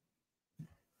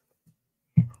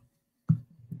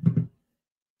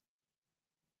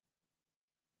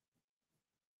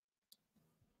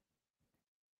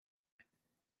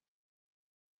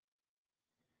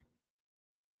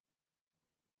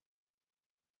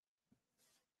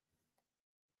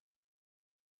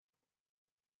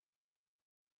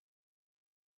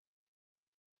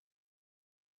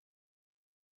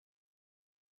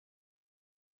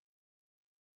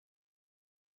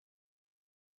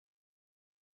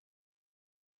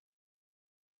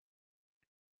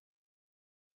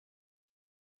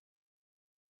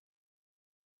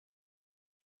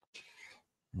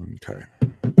 Okay.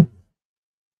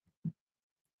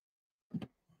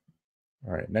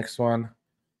 All right, next one.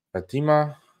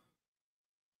 Fatima.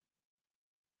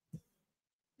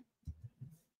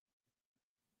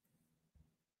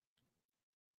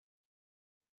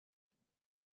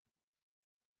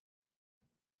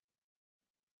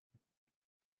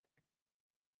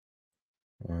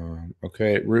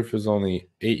 Okay, roof is only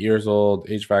 8 years old.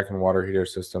 HVAC and water heater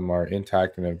system are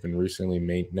intact and have been recently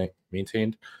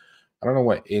maintained. I don't know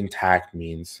what intact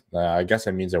means. I guess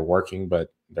it means they're working,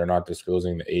 but they're not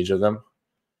disclosing the age of them.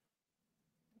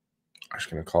 I'm just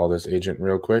going to call this agent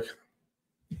real quick.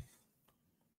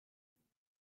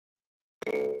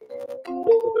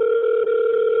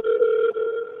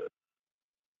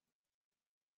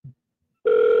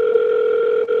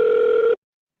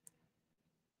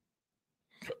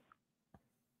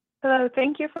 Hello,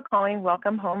 thank you for calling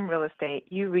Welcome Home Real Estate.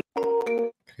 Okay,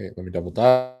 let me double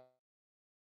dial.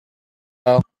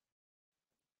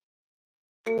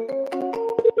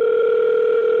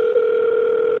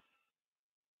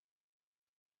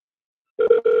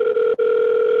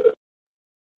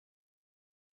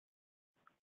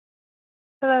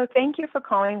 Hello, thank you for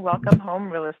calling Welcome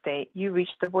Home Real Estate. You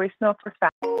reached the voicemail for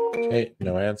Okay,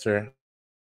 no answer.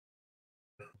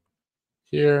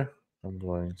 Here, I'm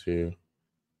going to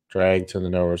drag to the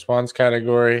no response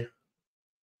category.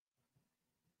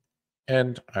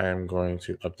 And I am going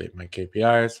to update my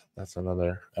KPIs. That's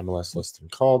another MLS listing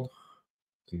called.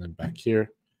 And then back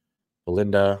here,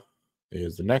 Belinda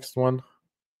is the next one.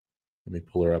 Let me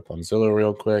pull her up on Zillow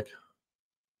real quick.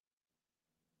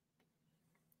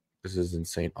 This is in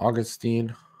St.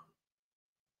 Augustine.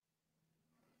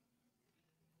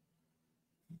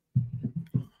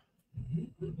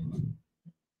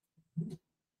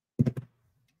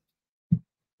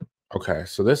 Okay,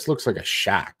 so this looks like a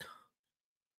shack.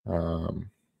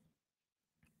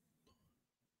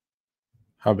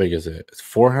 How big is it? It's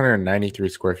 493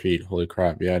 square feet. Holy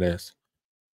crap. Yeah, it is.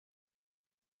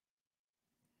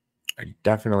 I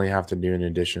definitely have to do an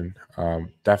addition.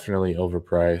 Definitely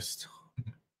overpriced.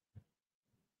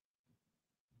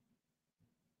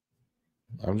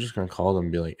 I'm just going to call them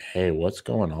and be like, hey, what's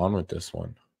going on with this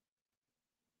one?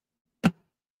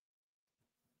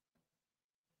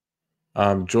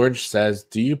 George says,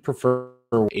 do you prefer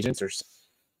agents or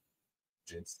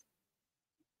agents?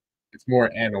 It's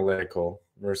more analytical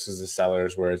versus the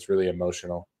sellers where it's really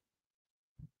emotional.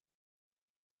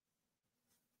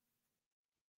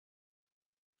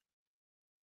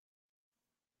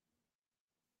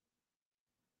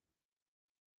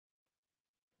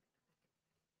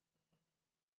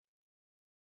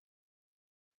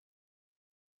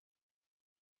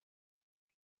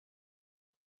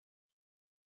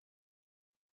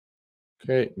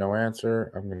 Okay, no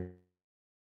answer. I'm going to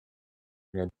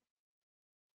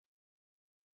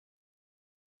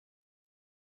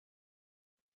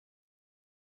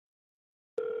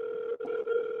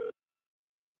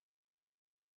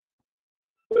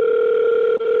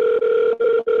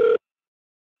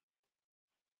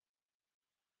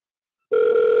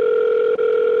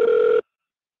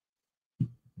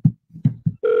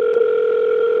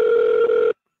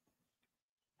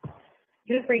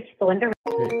You've reached Belinda.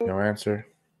 Okay, no answer.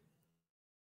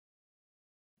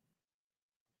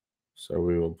 So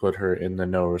we will put her in the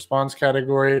no response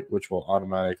category, which will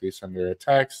automatically send her a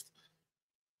text.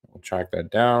 We'll track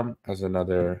that down as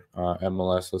another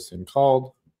MLS listing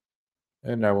called.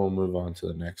 And I will move on to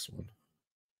the next one.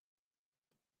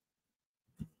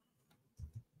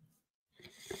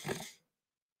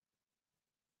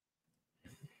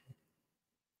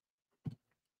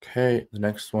 Okay, the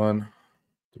next one.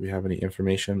 Do we have any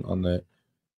information on the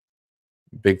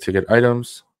big ticket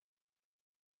items?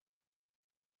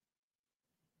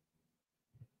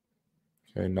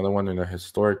 Okay, another one in a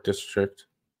historic district.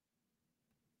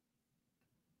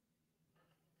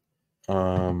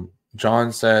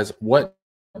 John says, what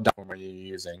platform are you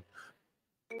using?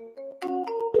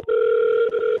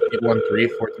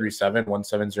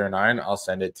 813-437-1709. I'll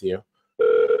send it to you.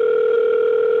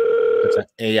 It's an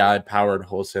AI-powered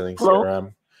wholesaling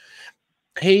CRM.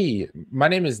 Hey, my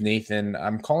name is Nathan.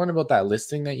 I'm calling about that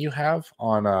listing that you have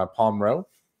on Palm Row.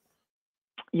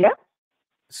 Yeah.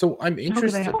 So I'm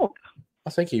interested. How can I help? Oh,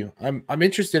 thank you. I'm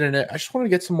interested in it. I just want to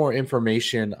get some more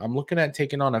information. I'm looking at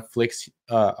taking on a flip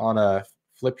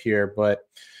here, but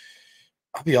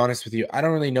I'll be honest with you. I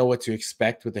don't really know what to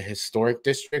expect with the historic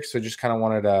district, so just kind of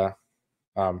wanted to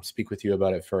speak with you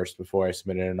about it first before I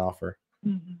submitted an offer.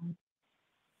 Mm-hmm.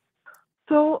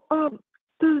 So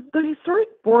the historic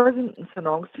boards in St.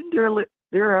 Augustine,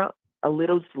 they're a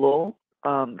little slow.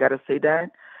 Gotta say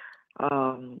that.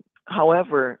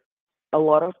 However, a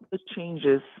lot of the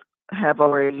changes have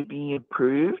already been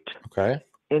approved, Okay.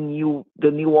 and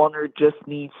the new owner just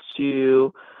needs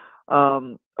to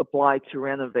apply to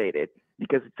renovate it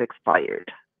because it's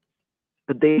expired.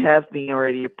 But they have been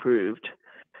already approved.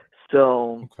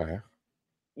 So Okay.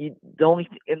 the only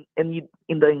in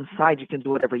the inside you can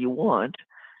do whatever you want,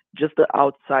 just the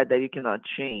outside that you cannot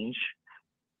change.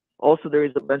 Also, there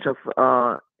is a bunch of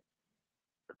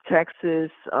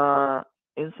taxes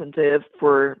incentives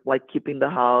for like keeping the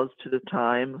house to the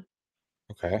time.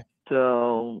 Okay.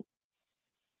 So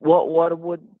what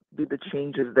would be the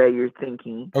changes that you're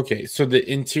thinking? Okay, so the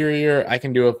interior, I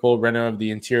can do a full reno of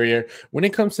the interior. When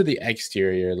it comes to the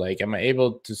exterior, like, am I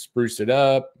able to spruce it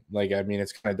up? Like, I mean,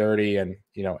 it's kind of dirty, and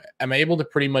am I able to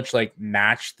pretty much like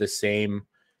match the same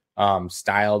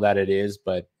style that it is,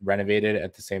 but renovate it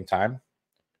at the same time?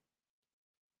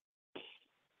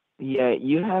 Yeah,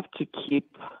 you have to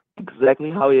keep exactly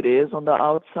how it is on the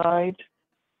outside.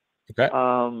 Okay.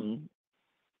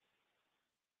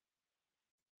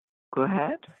 Go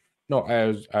ahead. No,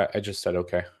 I just said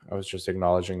okay. I was just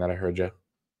acknowledging that I heard you.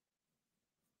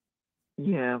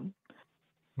 Yeah.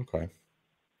 Okay.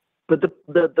 But the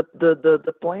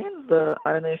plans,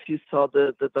 I don't know if you saw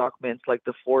the documents, like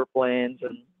the floor plans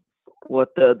and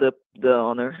what the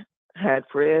owner had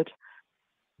for it.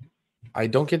 I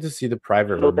don't get to see the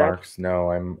private So remarks.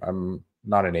 No, I'm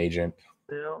not an agent.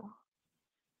 No.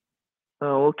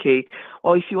 Oh, okay.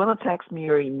 Well, if you want to text me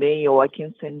your email, I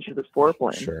can send you the floor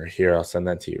plan. Sure. Here, I'll send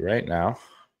that to you right now.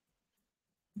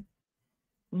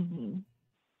 Mm-hmm.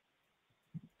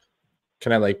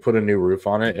 Can I like put a new roof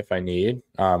on it if I need?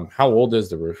 How old is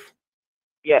the roof?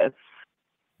 Yes.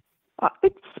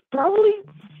 It's probably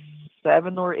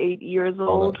 7 or 8 years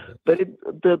old, but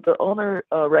the owner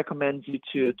recommends you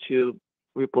to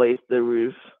replace the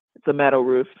roof. It's a metal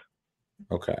roof.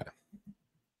 Okay.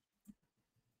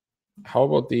 How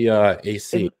about the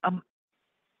AC?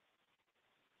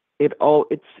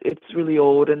 It's really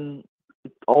old, and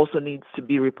it also needs to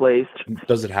be replaced.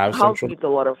 Does it have The house central? needs a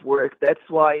lot of work. That's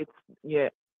why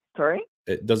Sorry?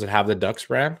 Does it have the Ducks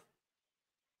brand?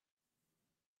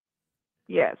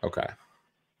 Yes. Okay.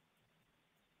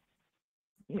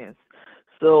 Yes.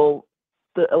 So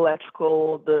the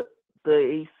electrical, the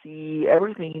AC,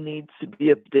 everything needs to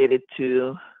be updated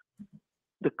to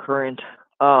the current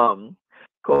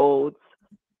codes.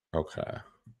 Okay.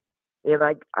 And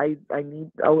I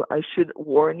should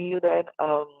warn you that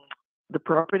the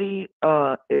property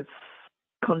is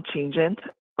contingent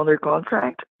under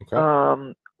contract.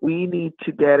 Okay. We need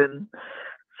to get in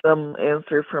some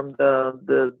answer from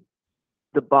the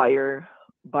buyer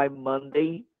by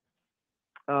Monday.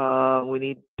 We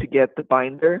need to get the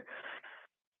binder.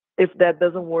 If that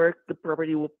doesn't work, the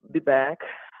property will be back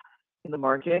in the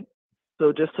market.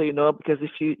 So just so you know, because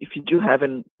if you do have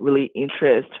an really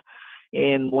interest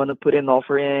and want to put an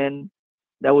offer in,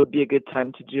 that would be a good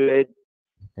time to do it.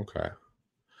 Okay.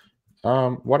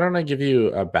 Why don't I give you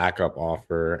a backup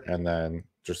offer and then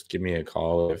just give me a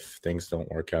call if things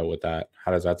don't work out with that?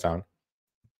 How does that sound?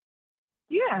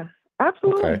 Yeah,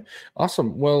 absolutely. Okay.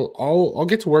 Awesome. Well, I'll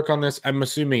get to work on this. I'm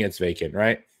assuming it's vacant,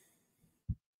 right?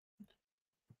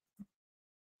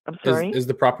 I'm sorry? Is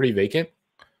the property vacant?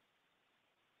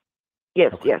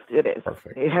 Yes, yes, it is.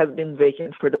 Perfect. It has been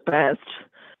vacant for the past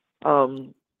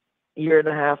year and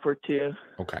a half or two.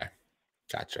 Okay.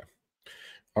 Gotcha.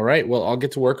 All right. Well, I'll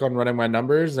get to work on running my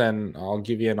numbers and I'll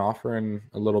give you an offer in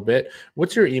a little bit.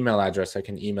 What's your email address? I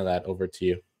can email that over to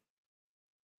you.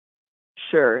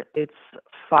 Sure. It's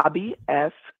Fabi,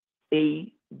 F-A-B-I.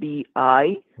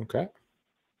 Okay.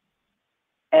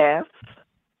 F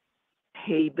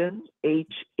Hayden,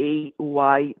 Hayden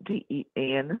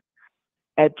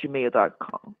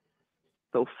 @gmail.com.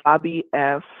 So Fabi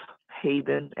F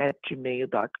Hayden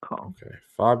 @gmail.com. Okay.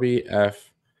 Fabi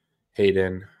F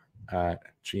Hayden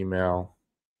 @gmail.com.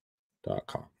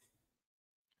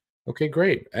 Okay,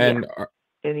 great. And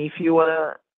And if you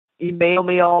wanna email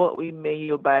me, I'll email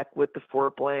you back with the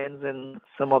floor plans and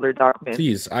some other documents.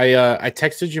 please, I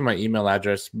texted you my email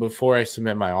address before I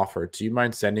submit my offer. Do you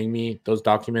mind sending me those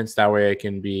documents? That way I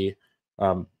can be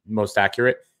most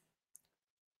accurate.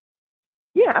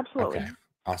 Yeah, absolutely. Okay.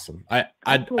 Awesome.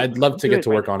 I'd love to get to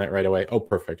work on it right away. Oh,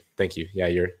 perfect. Thank you. Yeah,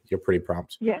 you're pretty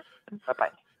prompt. Yeah. Bye-bye.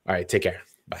 All right, take care.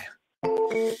 Bye.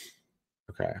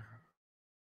 Okay.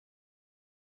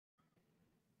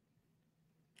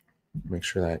 Make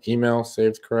sure that email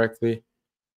saved correctly.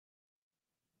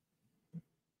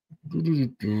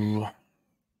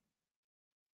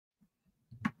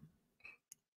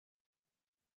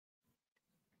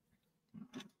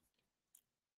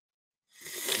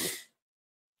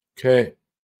 Okay.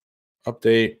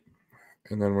 Update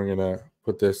And then we're going to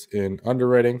put this in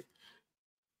underwriting.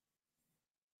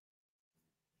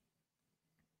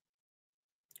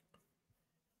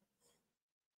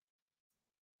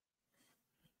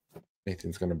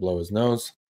 Nathan's going to blow his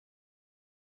nose.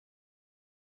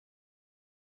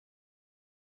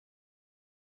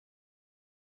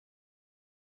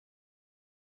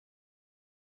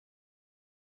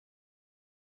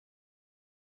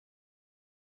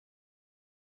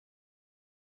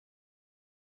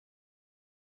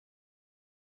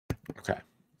 Okay.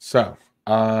 So,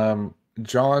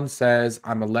 John says,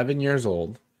 I'm 11 years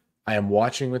old. I am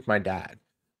watching with my dad.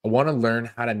 I want to learn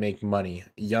how to make money.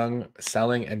 Young,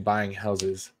 selling and buying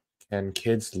houses. Can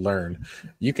kids learn?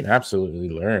 You can absolutely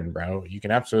learn, bro. You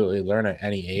can absolutely learn at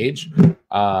any age.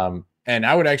 And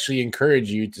I would actually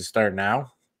encourage you to start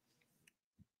now.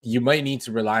 You might need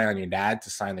to rely on your dad to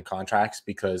sign the contracts,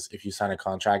 because if you sign a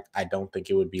contract, I don't think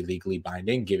it would be legally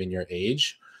binding given your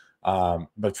age.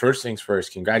 But first things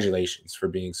first, congratulations for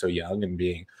being so young and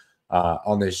being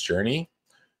on this journey.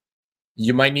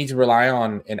 You might need to rely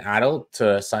on an adult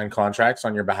to sign contracts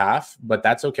on your behalf, but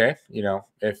that's okay. You know,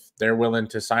 if they're willing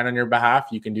to sign on your behalf,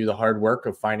 you can do the hard work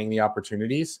of finding the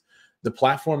opportunities. The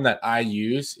platform that I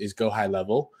use is Go High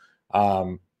Level.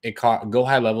 Go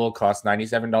High Level costs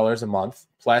 $97 a month.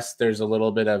 Plus, there's a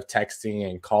little bit of texting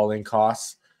and calling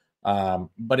costs.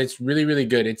 But it's really, really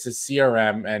good. It's a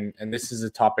CRM, and this is a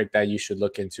topic that you should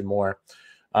look into more.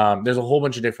 There's a whole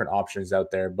bunch of different options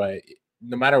out there, but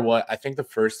no matter what, I think the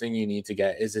first thing you need to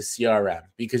get is a CRM,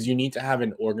 because you need to have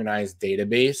an organized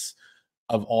database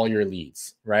of all your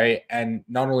leads, right? And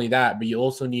not only that, but you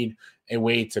also need a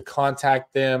way to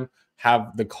contact them,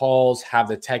 have the calls, have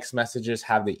the text messages,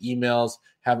 have the emails,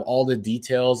 have all the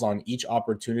details on each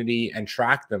opportunity and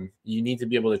track them. You need to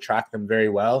be able to track them very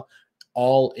well,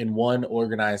 all in one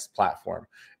organized platform.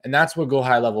 And that's what Go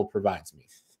High Level provides me.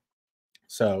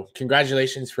 So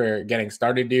congratulations for getting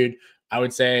started, dude. I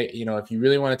would say, you know, if you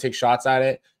really want to take shots at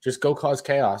it, just go cause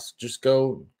chaos. Just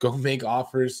go make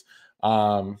offers.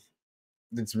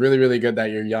 It's really, really good that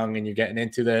you're young and you're getting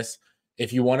into this.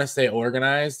 If you want to stay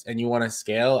organized and you want to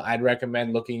scale, I'd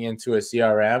recommend looking into a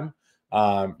CRM.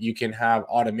 You can have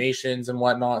automations and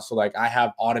whatnot. So like I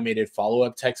have automated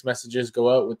follow-up text messages go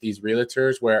out with these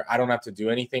realtors where I don't have to do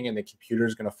anything and the computer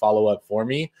is going to follow up for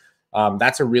me.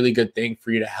 That's a really good thing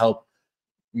for you to help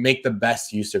make the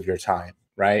best use of your time,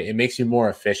 right? It makes you more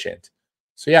efficient.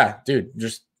 So yeah, dude,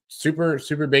 just super,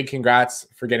 super big congrats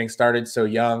for getting started so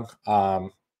young.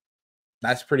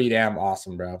 That's pretty damn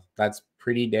awesome, bro. That's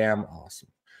pretty damn awesome.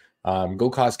 Go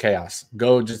cause chaos.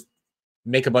 Go just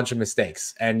make a bunch of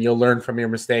mistakes and you'll learn from your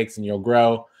mistakes and you'll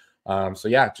grow. So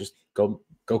yeah, just go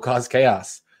cause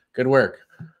chaos. Good work.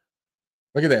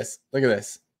 Look at this. Look at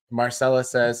this. Marcella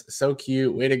says, so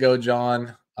cute. Way to go,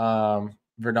 John.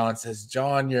 Verdon says,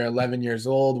 John, you're 11 years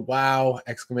old. Wow.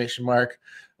 Exclamation mark.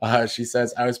 She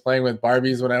says, I was playing with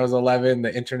Barbies when I was 11.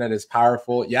 The internet is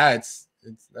powerful. Yeah,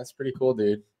 that's pretty cool,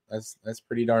 dude. That's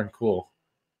pretty darn cool.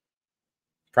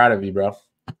 Proud of you, bro.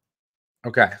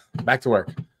 Okay, back to work.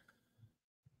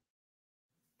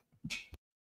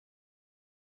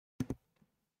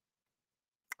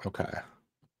 Okay.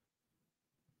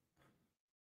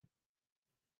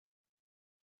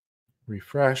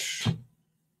 Refresh.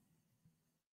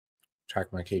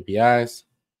 Track my KPIs.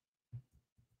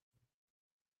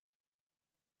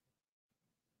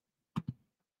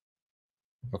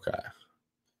 Okay.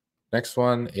 Next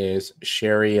one is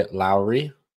Sherry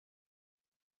Lowry.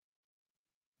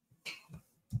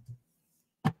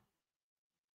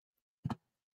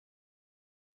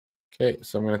 Okay,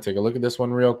 so I'm going to take a look at this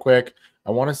one real quick.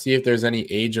 I want to see if there's any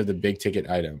age of the big ticket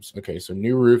items. Okay, so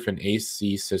new roof and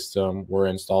AC system were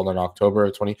installed in October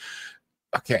of 20.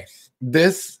 Okay,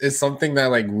 this is something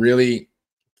that like really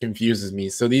confuses me.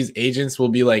 So these agents will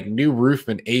be like, new roof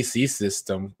and AC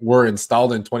system were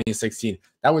installed in 2016.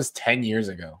 That was 10 years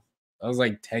ago. That was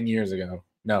like 10 years ago.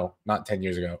 No, not 10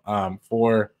 years ago.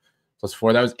 4 plus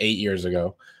 4, that was 8 years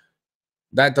ago.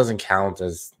 That doesn't count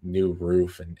as new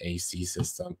roof and AC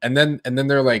system. And then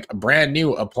they're like, a brand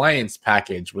new appliance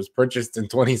package was purchased in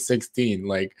 2016.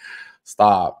 Like,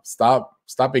 stop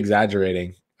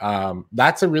exaggerating.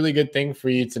 That's a really good thing for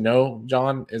you to know,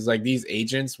 John, is like these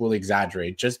agents will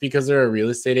exaggerate. Just because they're a real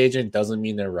estate agent doesn't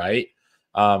mean they're right.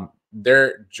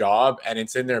 Their job, and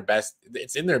it's in their best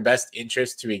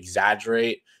interest to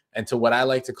exaggerate and to what I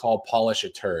like to call polish a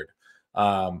turd.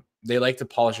 They like to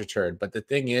polish a turd, but the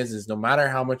thing is no matter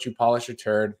how much you polish a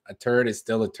turd is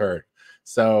still a turd.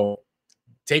 So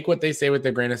take what they say with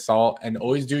a grain of salt and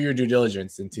always do your due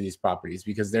diligence into these properties,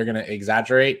 because they're going to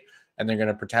exaggerate and they're going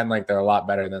to pretend like they're a lot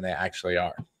better than they actually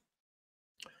are.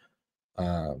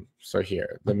 So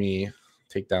here, let me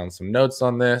take down some notes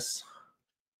on this.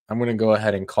 I'm going to go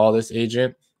ahead and call this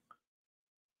agent.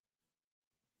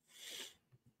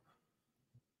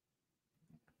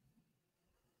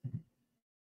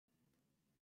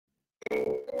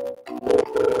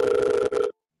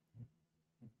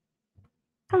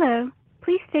 Hello.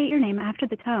 Please state your name after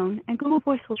the tone, and Google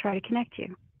Voice will try to connect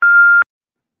you.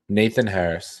 Nathan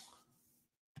Harris.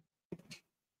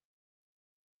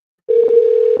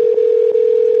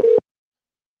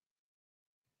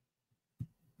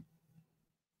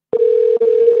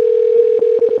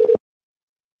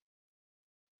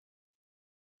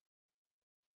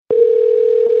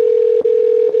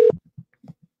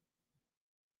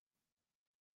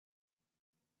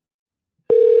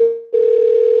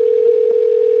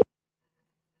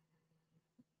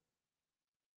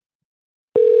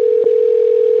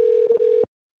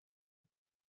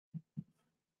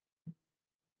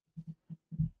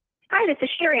 Hi, this is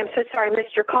Sherry. I'm so sorry I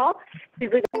missed your call.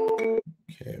 Okay,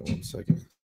 1 second.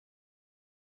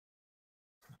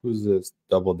 Who's this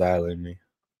double dialing me?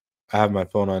 I have my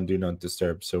phone on Do Not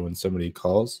Disturb, so when somebody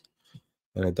calls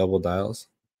and it double dials,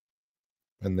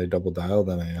 and they double dial,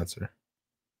 then I answer.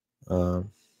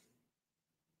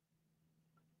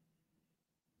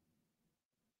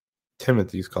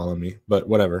 Timothy's calling me, but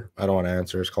whatever. I don't want to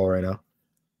answer his call right now.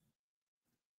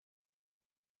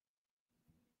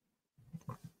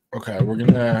 Okay, we're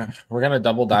gonna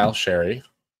double dial Sherry.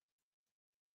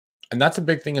 And that's a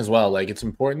big thing as well. Like, it's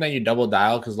important that you double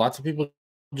dial because lots of people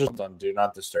just on Do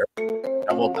Not Disturb.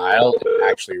 Double dial, it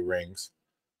actually rings.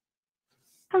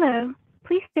 Hello.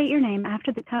 Please state your name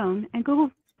after the tone, and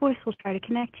Google Voice will try to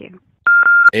connect you.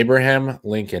 Abraham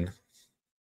Lincoln.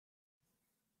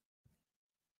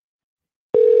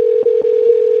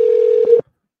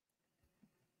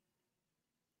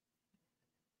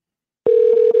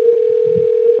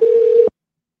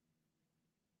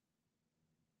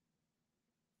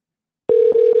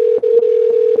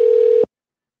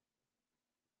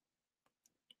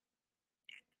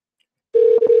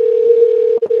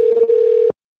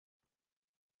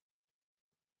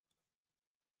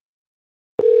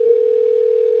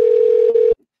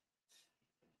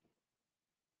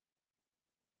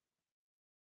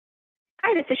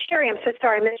 Hi, this is Sherry. I'm so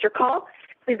sorry I missed your call.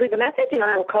 Please leave a message and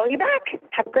I will call you back.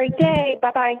 Have a great day.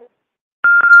 Bye-bye.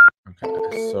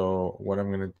 Okay, so what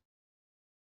I'm going to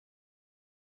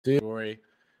do,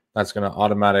 that's going to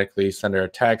automatically send her a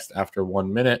text after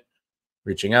 1 minute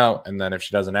reaching out. And then if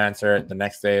she doesn't answer it, the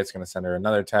next day it's going to send her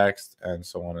another text and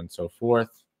so on and so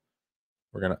forth.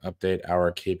 We're going to update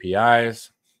our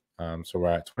KPIs. So we're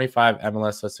at 25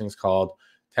 MLS listings called,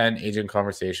 10 agent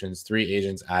conversations, 3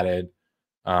 agents added,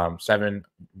 7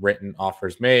 written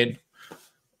offers made,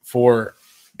 4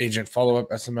 agent follow-up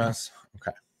SMS.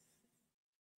 Okay.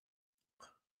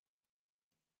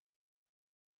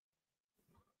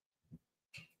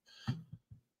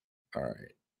 All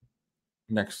right.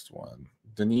 Next one.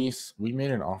 Denise, we made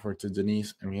an offer to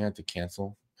Denise and we had to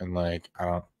cancel. And like,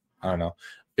 I don't know.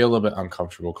 Feel a little bit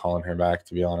uncomfortable calling her back,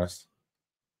 to be honest.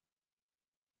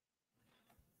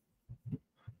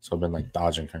 So I've been like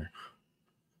dodging her.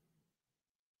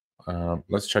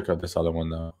 Let's check out this other one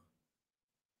though.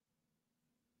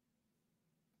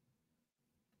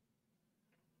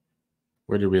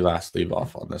 Where did we last leave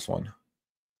off on this one?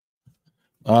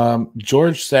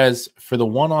 George says, for the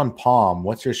one on Palm,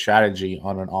 what's your strategy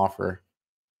on an offer?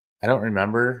 I don't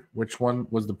remember which one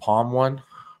was the Palm one.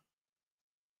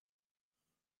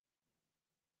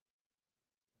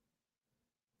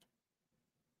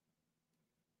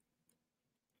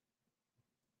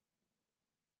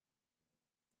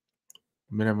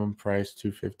 Minimum price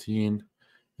 $215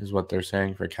 is what they're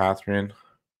saying for Catherine.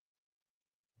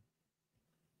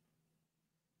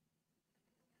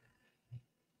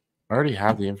 I already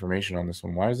have the information on this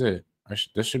one. Why is it?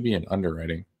 This should be in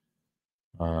underwriting,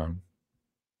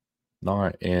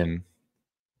 not in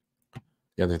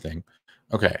the other thing.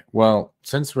 Okay. Well,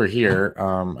 since we're here,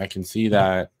 I can see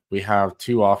that we have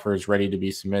 2 offers ready to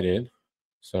be submitted.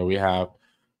 So we have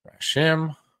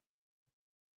Rashim,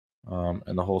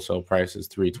 and the wholesale price is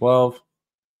 $312.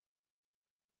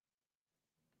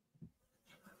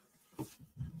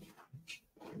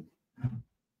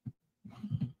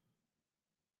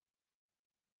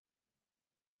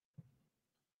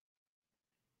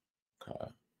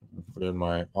 Okay. Put in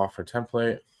my offer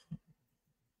template.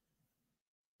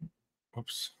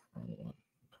 Oops.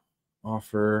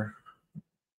 Offer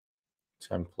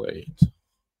template.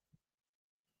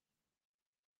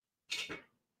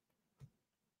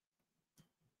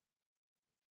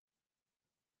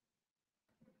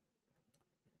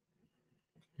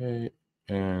 Okay.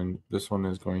 And this one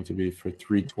is going to be for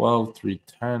 312,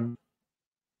 310.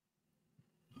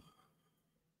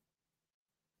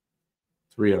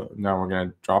 30. Now we're going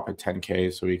to drop it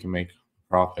 10K so we can make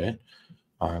profit.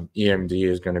 EMD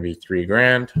is going to be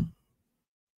 $3,000.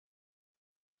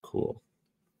 Cool.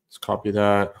 Let's copy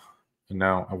that. And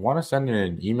now I want to send in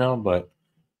an email, but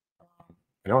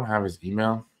I don't have his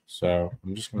email. So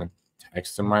I'm just going to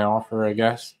text him my offer, I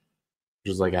guess,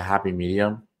 which is like a happy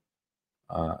medium.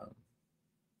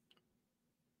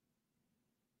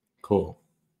 Cool.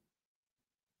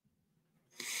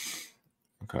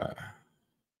 Okay.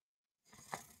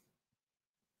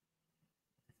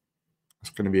 It's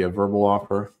going to be a verbal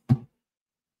offer.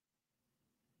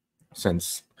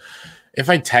 Since if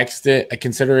I text it, I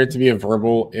consider it to be a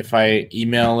verbal. If I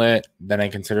email it, then I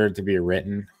consider it to be a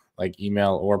written, like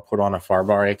email or put on a far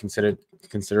bar. I consider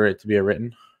it to be a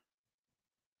written.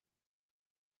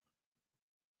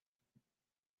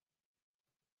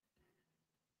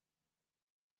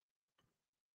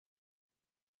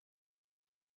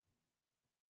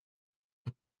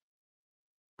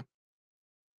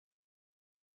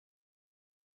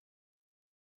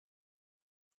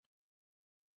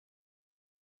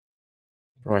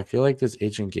 Bro, I feel like this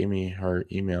agent gave me her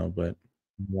email, but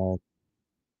well,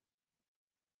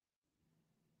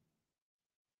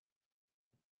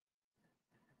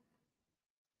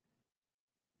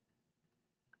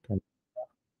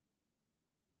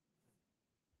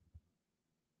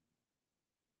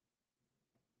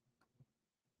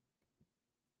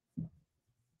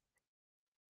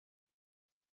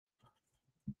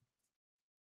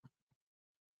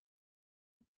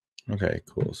 okay,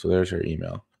 cool. So there's her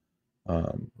email.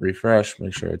 Refresh,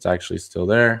 make sure it's actually still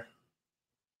there.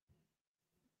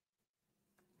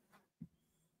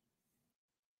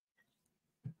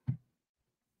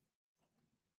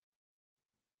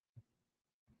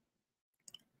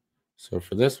 So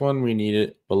for this one, we need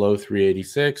it below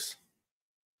 386.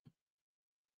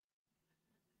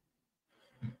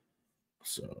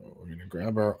 So we're going to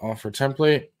grab our offer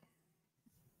template.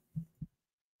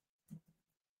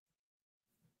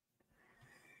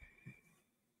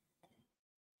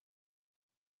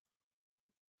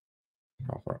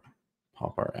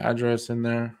 Pop our address in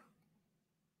there.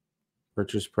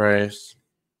 Purchase price.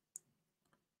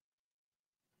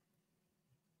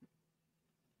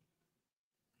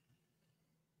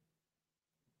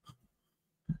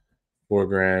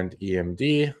 $4,000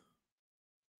 EMD.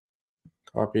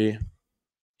 Copy.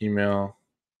 Email.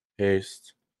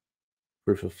 Paste.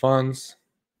 Proof of funds.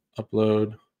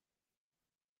 Upload.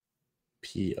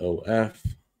 POF.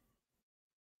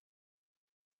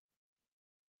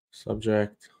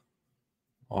 Subject.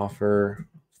 Offer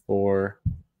for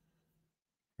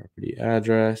property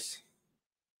address.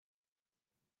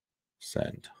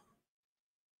 Send.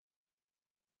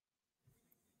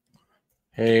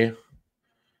 Hey,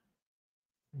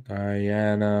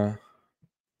 Diana,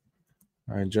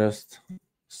 I just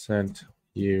sent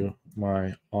you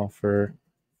my offer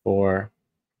for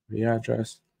the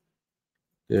address.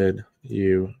 Did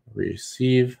you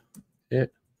receive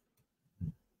it?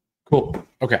 Cool.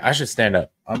 Okay, I should stand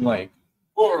up. I'm like,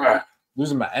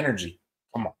 losing my energy.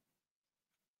 Come on.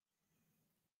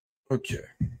 Okay.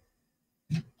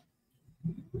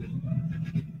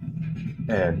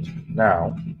 And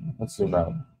now let's zoom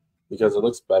out because it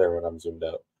looks better when I'm zoomed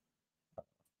out.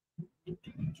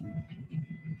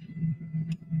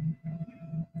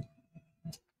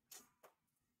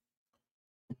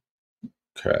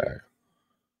 Okay.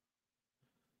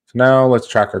 So now let's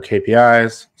track our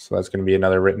KPIs. So that's going to be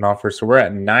another written offer. So we're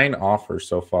at 9 offers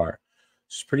so far,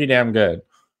 which is pretty damn good.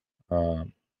 Okay,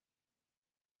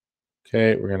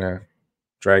 we're going to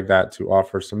drag that to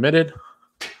offer submitted.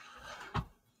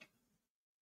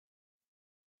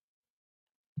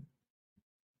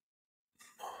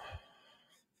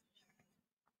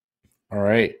 All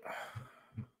right.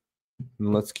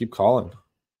 And let's keep calling.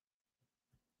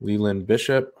 Leland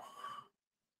Bishop.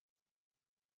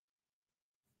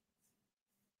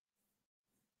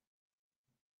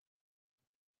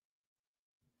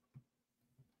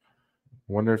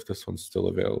 I wonder if this one's still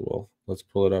available. Let's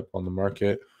pull it up on the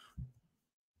market.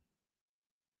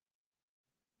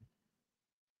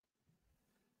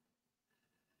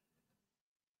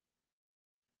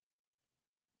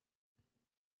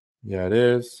 Yeah, it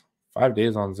is. 5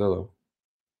 days on Zillow.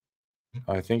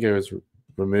 I think it was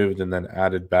removed and then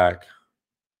added back.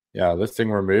 Yeah, listing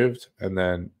removed and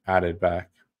then added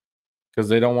back because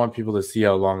they don't want people to see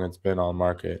how long it's been on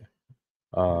market.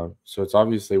 So it's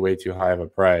obviously way too high of a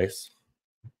price.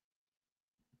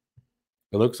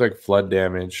 It looks like flood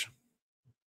damage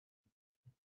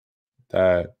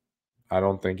that I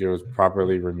don't think it was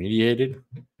properly remediated,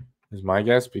 is my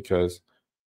guess, because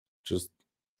just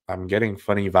I'm getting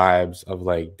funny vibes of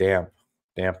like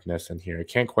dampness in here. I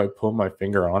can't quite put my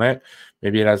finger on it.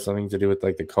 Maybe it has something to do with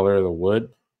like the color of the wood,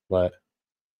 but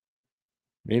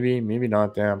maybe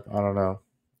not damp. I don't know.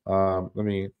 Let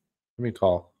me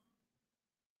call.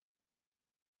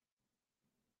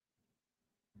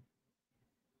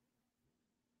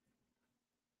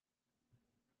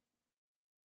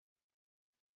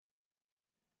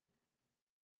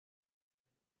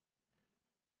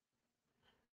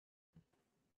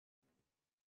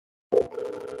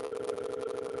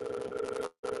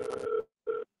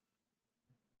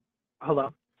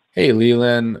 Hello. Hey,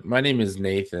 Leland. My name is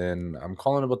Nathan. I'm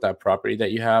calling about that property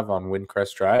that you have on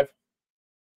Windcrest Drive.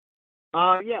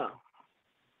 Yeah.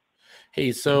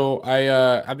 Hey, so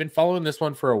I've been following this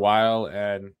one for a while,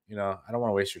 and I don't want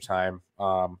to waste your time.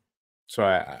 So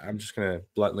I'm just gonna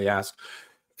bluntly ask: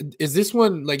 is this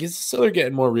one like is the seller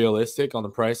getting more realistic on the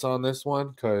price on this one?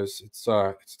 Because it's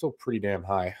still pretty damn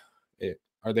high.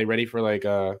 Are they ready for like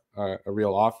a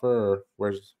real offer,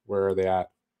 or where are they at?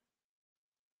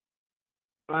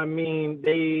 I mean,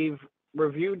 they've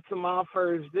reviewed some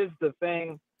offers. This is the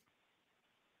thing.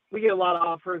 We get a lot of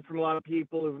offers from a lot of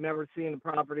people who've never seen the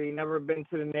property, never been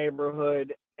to the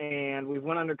neighborhood, and we've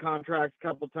went under contract a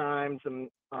couple times, and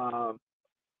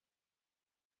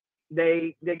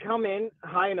they come in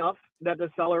high enough that the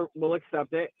seller will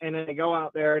accept it, and then they go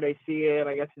out there, they see it.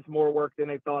 I guess it's more work than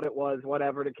they thought it was.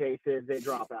 Whatever the case is, they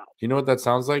drop out. You know what that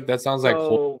sounds like? That sounds like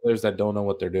wholesalers that don't know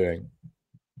what they're doing.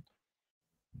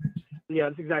 Yeah,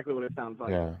 that's exactly what it sounds like.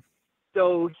 Yeah.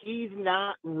 So he's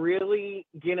not really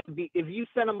going to be, if you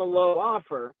send him a low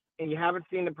offer and you haven't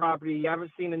seen the property, you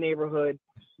haven't seen the neighborhood,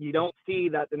 you don't see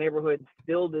that the neighborhood's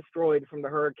still destroyed from the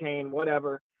hurricane,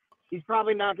 whatever, he's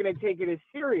probably not going to take it as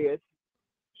serious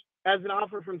as an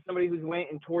offer from somebody who's went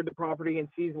and toured the property and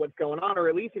sees what's going on. Or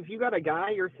at least if you got a guy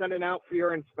you're sending out for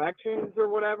your inspections or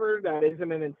whatever that isn't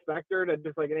an inspector, that's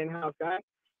just like an in-house guy,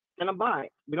 send him by.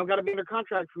 We don't got to be under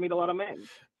contract for me to let him in.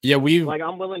 Yeah,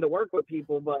 I'm willing to work with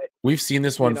people, but we've seen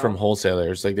this one from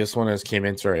wholesalers. Like this one has came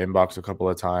into our inbox a couple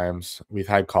of times. We've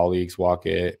had colleagues walk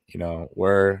it.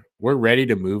 We're ready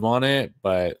to move on it,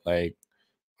 but like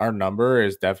our number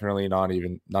is definitely not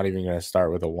even going to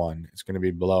start with a 1. It's going to be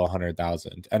below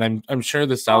 100,000, and I'm sure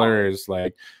the seller is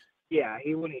like, yeah,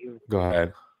 he wouldn't even. Go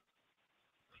ahead.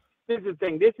 This is the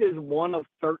thing. This is one of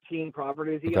 13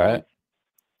 properties he owns.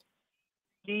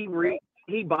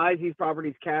 He buys these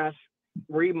properties cash,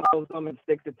 remodels them, and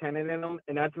sticks a tenant in them,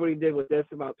 and that's what he did with this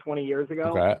about 20 years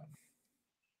ago. Okay.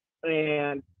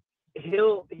 And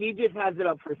he just has it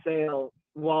up for sale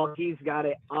while he's got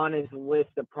it on his list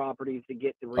of properties to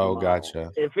get to remodel. Oh,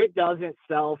 gotcha. If it doesn't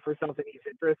sell for something he's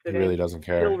interested in, he really doesn't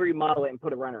care. He'll remodel it and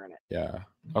put a renter in it. Yeah.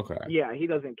 Okay. Yeah, he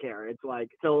doesn't care. It's like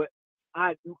something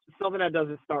that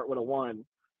doesn't start with a 1.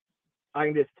 I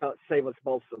can just save us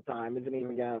both some time.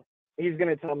 He's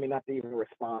gonna tell me not to even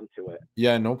respond to it.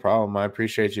 Yeah, no problem. I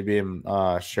appreciate you being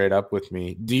straight up with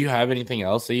me. Do you have anything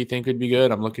else that you think would be good?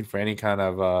 I'm looking for any kind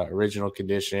of original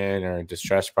condition or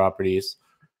distressed properties.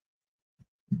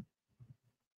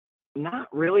 Not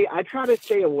really. I try to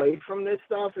stay away from this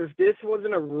stuff. If this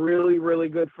wasn't a really, really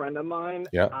good friend of mine,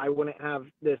 I wouldn't have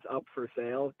this up for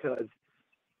sale, because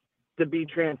to be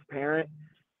transparent,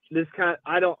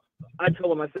 I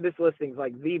told him, I said, this listing's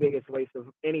like the biggest waste of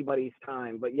anybody's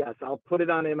time. But yes, I'll put it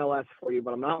on MLS for you,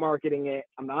 but I'm not marketing it.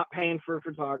 I'm not paying for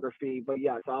photography, but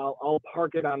yes, I'll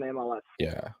park it on MLS.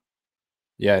 Yeah.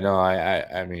 Yeah, no,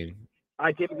 I mean,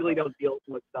 I typically don't deal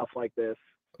with stuff like this.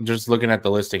 Just looking at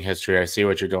the listing history, I see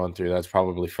what you're going through. That's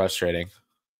probably frustrating.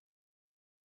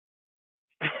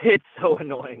 It's so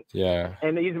annoying. Yeah.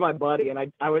 And he's my buddy, and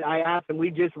I asked him, we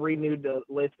just renewed the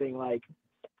listing like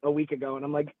a week ago, and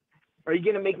I'm like, are you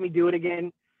gonna make me do it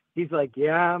again? He's like,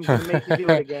 yeah, I'm gonna make you do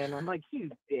it again. I'm like,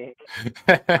 you dick.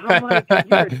 I'm like,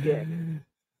 you're a dick.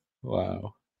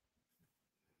 Wow.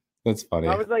 That's funny.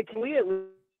 I was like, can we at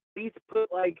least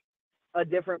put like a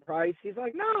different price? He's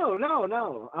like,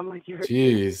 no. I'm like, you're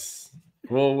jeez.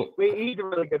 Well, he's a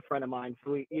really good friend of mine,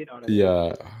 so you know what I mean?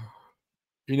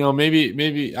 Yeah.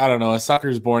 Maybe I don't know. A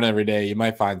sucker's born every day. You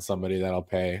might find somebody that'll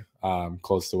pay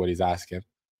close to what he's asking.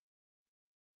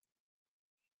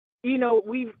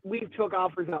 We've took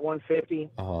offers at 150.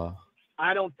 Uh-huh.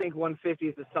 I don't think 150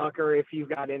 is a sucker if you've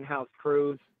got in-house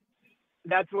crews.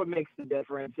 That's what makes the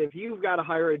difference. If you've got to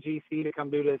hire a GC to come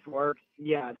do this work,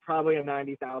 yeah, it's probably a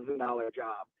 $90,000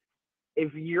 job.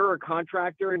 If you're a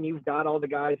contractor and you've got all the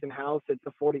guys in-house, it's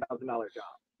a $40,000 job.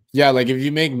 Yeah, like if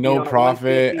you make no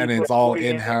profit and it's all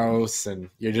in-house and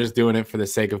you're just doing it for the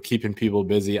sake of keeping people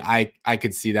busy, I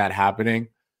could see that happening.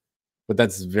 but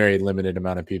that's very limited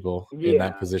amount of people in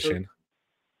that position.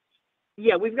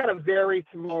 Yeah, we've got a very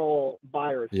small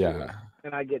buyer's pool, Yeah.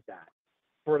 and I get that.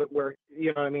 Where you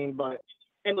know what I mean? But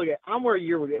and look, I'm where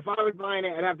you're with it. If I was buying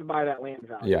it, I'd have to buy that land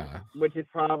value. Yeah. Which is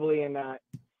probably in that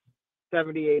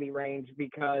 70, 80 range,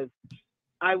 because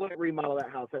I wouldn't remodel that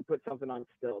house. I'd put something on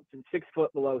stilts. It's 6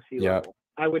 foot below sea level.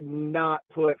 I would not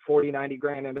put 40, 90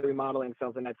 grand into remodeling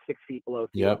something that's 6 feet below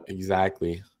sea level.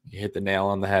 Exactly. You hit the nail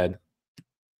on the head.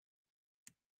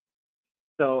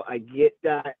 So I get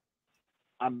that.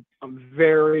 I'm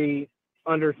very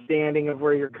understanding of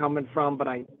where you're coming from, but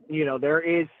there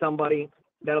is somebody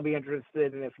that'll be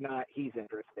interested, and if not, he's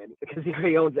interested because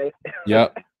he owns it.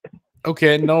 Yep.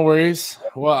 Okay, no worries.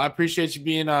 Well, I appreciate you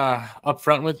being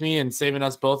upfront with me and saving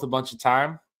us both a bunch of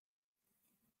time.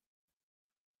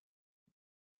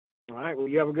 All right. Well,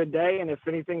 you have a good day, and if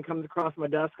anything comes across my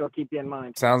desk, I'll keep you in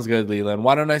mind. Sounds good, Leland.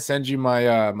 Why don't I send you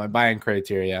my my buying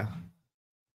criteria?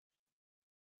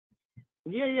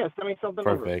 Yeah. Send me something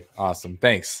over. Perfect. Awesome.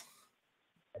 Thanks.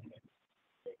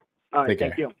 All right. Take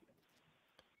care. Thank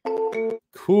you.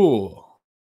 Cool.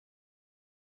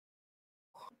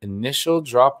 Initial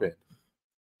drop-in.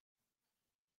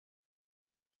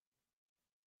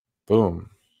 Boom.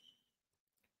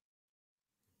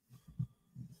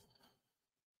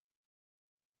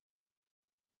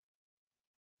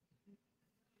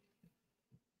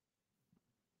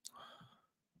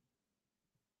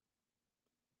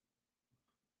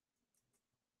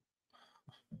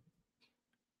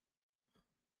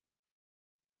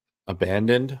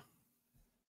 Abandoned.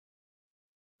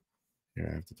 Here,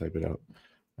 I have to type it out.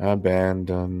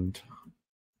 Abandoned.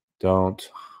 Don't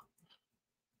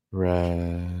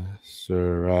resurrect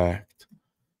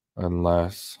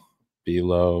unless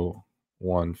below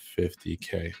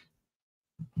 150K.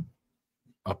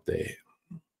 Update.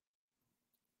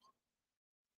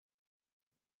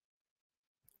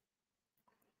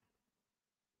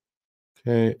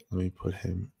 Okay, let me put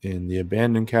him in the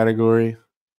abandoned category.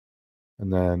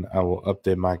 And then I will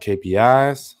update my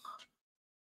KPIs.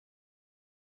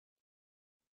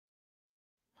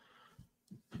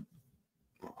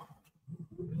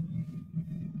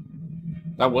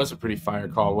 That was a pretty fire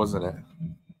call, wasn't it?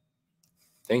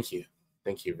 Thank you.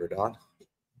 Thank you, Verdon.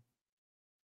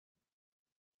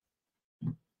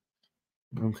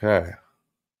 Okay.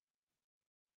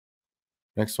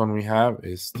 Next one we have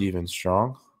is Steven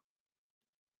Strong.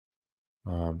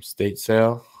 State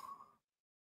sale.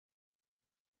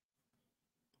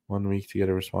 1 week to get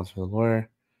a response from the lawyer.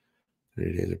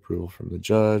 30 days approval from the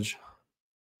judge.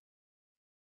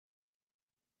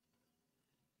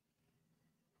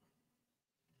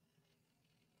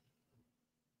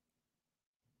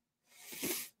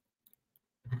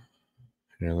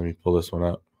 Here, let me pull this one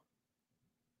up.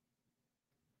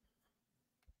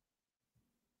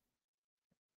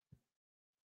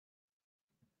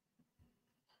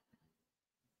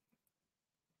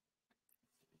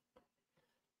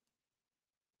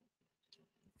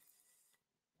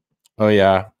 Oh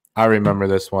yeah, I remember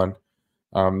this one.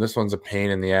 This one's a pain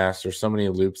in the ass. There's so many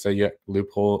loopholes that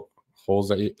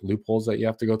you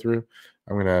have to go through.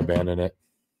 I'm gonna abandon it.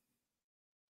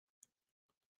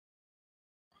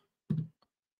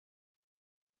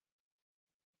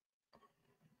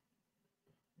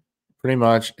 Pretty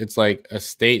much, it's like a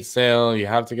state sale. You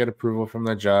have to get approval from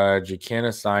the judge. You can't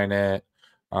assign it.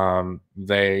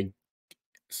 They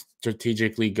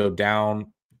strategically go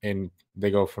down, and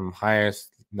they go from highest,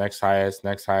 next highest,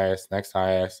 next highest, next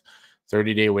highest.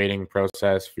 30-day waiting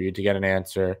process for you to get an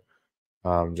answer.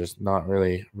 Just not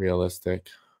really realistic.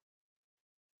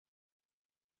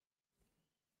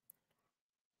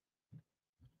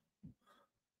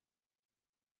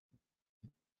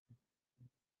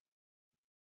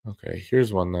 Okay,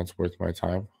 here's one that's worth my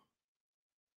time.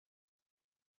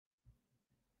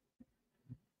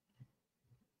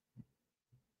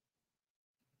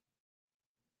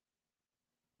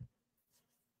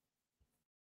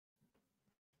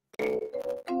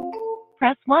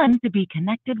 Press 1 to be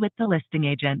connected with the listing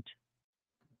agent.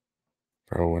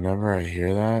 Bro, whenever I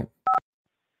hear that,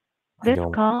 This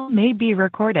call may be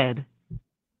recorded.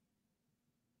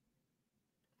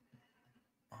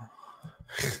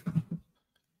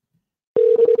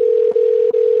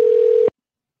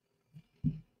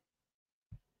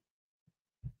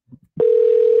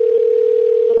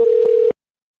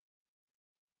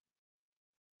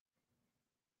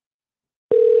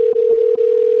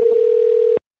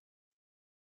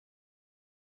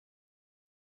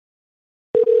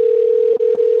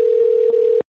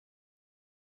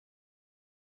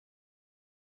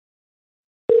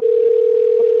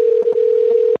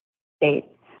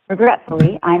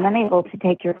 Regretfully, I'm unable to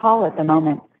take your call at the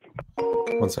moment.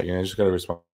 1 second. I just got to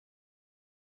respond.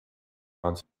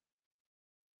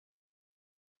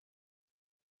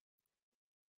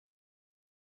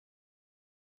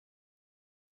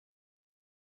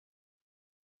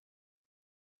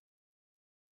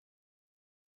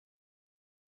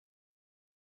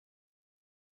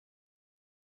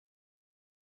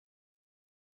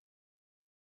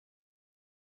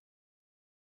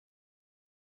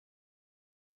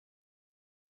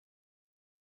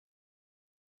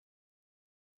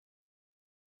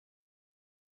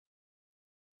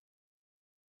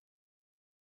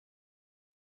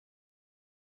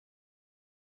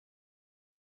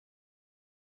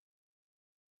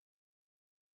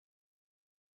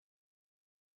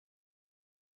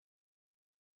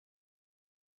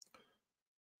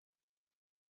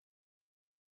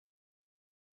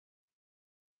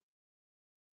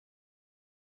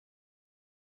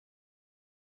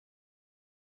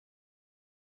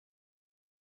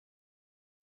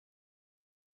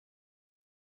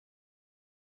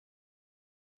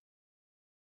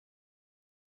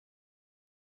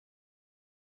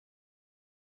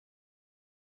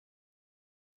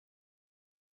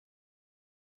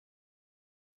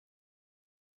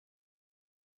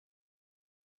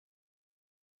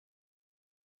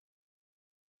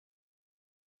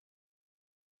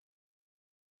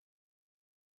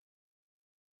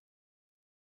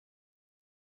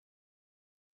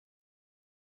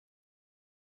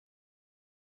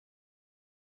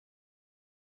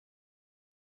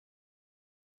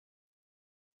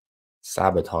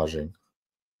 Sabotaging.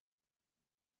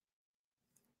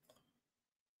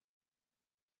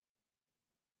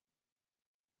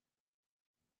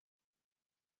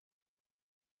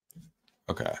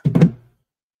 Okay.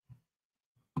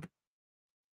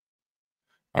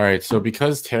 All right. So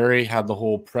because Terry had the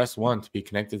whole press 1 to be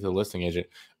connected to the listing agent,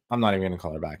 I'm not even going to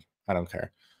call her back. I don't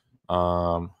care.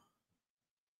 But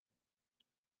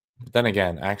then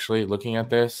again, actually looking at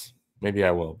this, maybe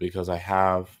I will, because I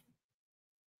have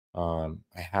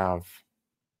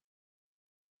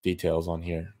details on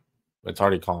here. It's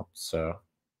already comped, so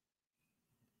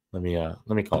let me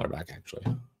call her back actually.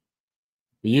 But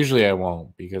usually I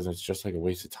won't, because it's just like a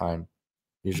waste of time.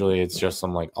 Usually it's just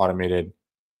some like automated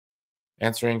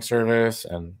answering service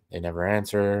and they never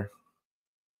answer.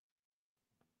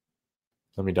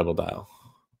 Let me double dial.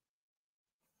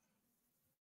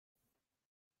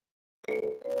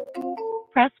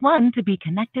 Press 1 to be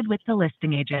connected with the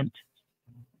listing agent.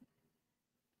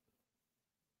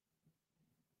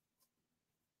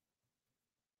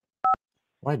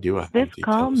 Why do I have This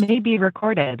call details? may be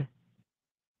recorded.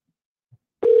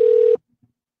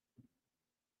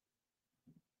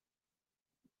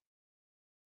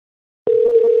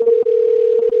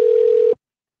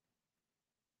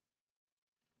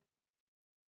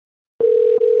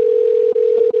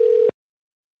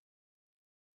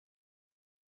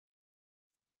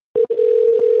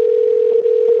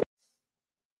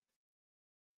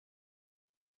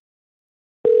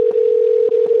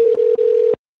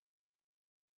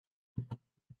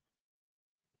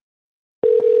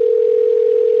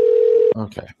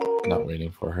 Okay, not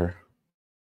waiting for her.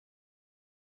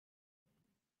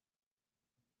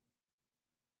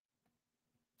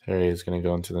 Terry is going to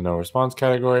go into the no response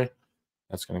category.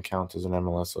 That's going to count as an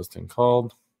MLS listing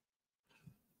called.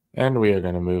 And we are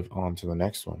going to move on to the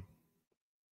next one.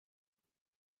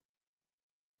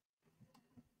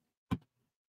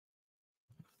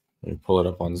 Let me pull it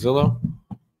up on Zillow.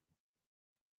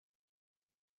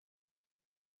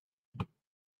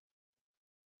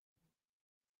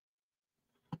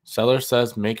 Seller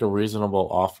says make a reasonable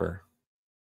offer.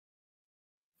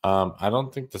 I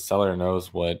don't think the seller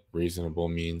knows what reasonable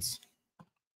means.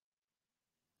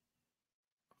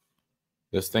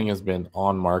 This thing has been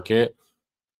on market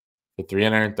for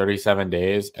 337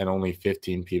 days and only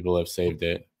 15 people have saved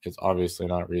it. It's obviously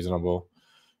not reasonable.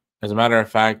 As a matter of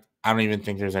fact, I don't even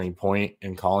think there's any point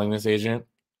in calling this agent.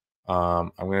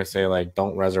 I'm going to say, like,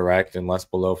 don't resurrect unless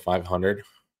below 500.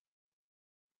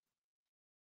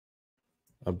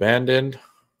 Abandoned.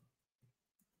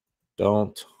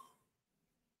 Don't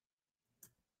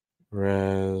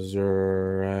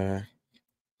resurrect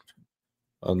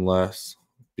unless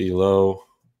below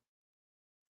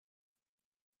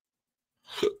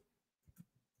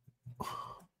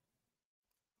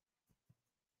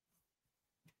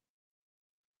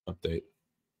update.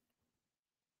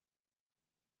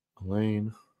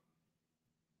 Elaine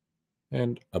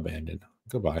and abandoned.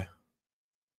 Goodbye.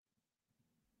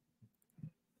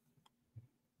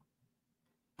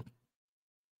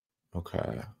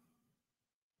 Okay.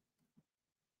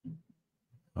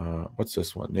 What's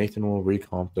this one? Nathan will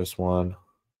recomp this one.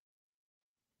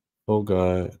 Oh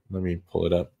god, let me pull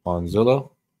it up on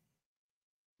Zillow.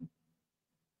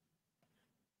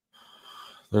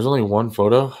 There's only one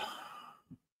photo.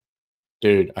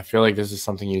 Dude, I feel like this is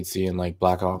something you'd see in like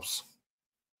Black Ops.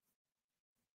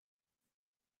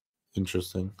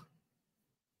 Interesting.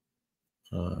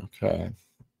 Okay.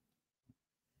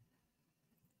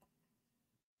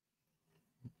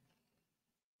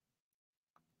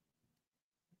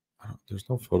 There's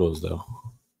no photos though.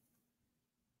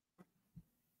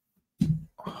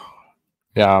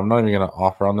 Yeah, I'm not even gonna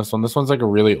offer on this one. This one's like a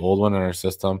really old one in our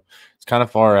system. It's kind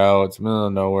of far out. It's middle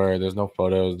of nowhere. There's no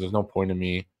photos. There's no point in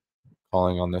me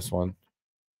calling on this one.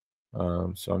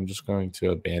 So I'm just going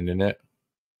to abandon it.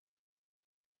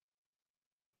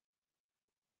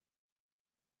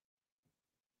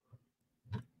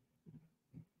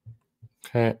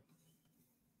 Okay.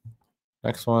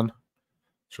 Next one.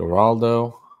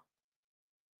 Geraldo.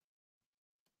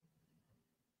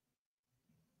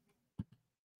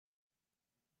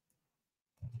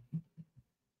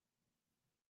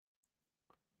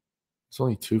 It's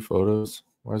only 2 photos.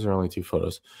 Why is there only 2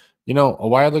 photos? You know, a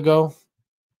while ago,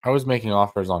 I was making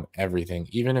offers on everything.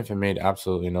 Even if it made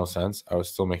absolutely no sense, I was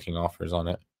still making offers on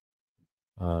it.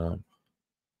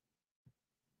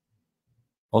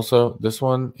 Also, this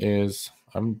one is,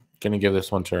 I'm going to give this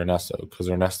one to Ernesto because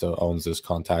Ernesto owns this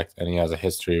contact and he has a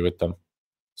history with them.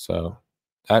 So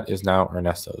that is now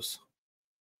Ernesto's.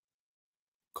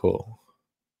 Cool.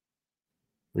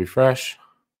 Refresh.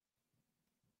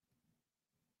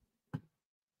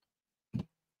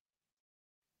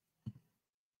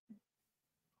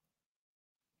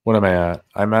 What am I at?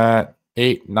 I'm at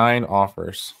 9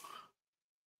 offers.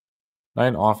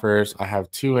 9 offers. I have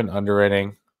 2 in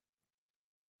underwriting.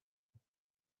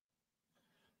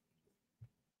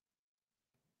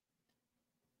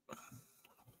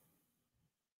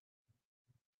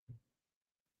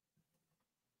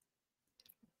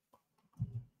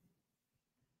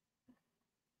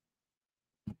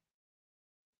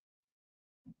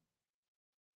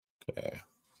 Okay.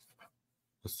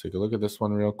 Let's take a look at this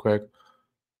one real quick.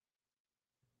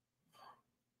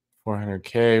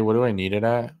 400K. What do I need it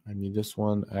at? I need this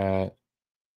one at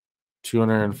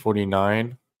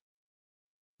 249.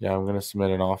 Yeah, I'm going to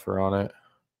submit an offer on it.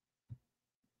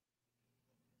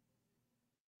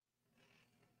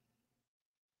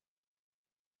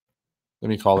 Let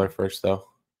me call her first, though.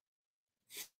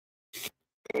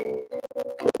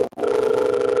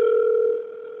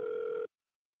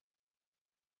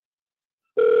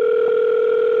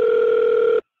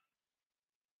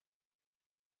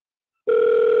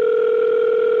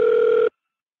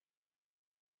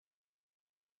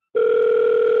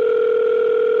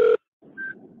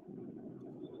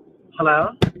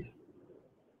 Hello?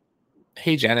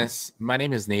 Hey, Janice. My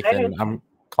name is Hey. Nathan. I'm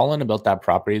calling about that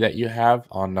property that you have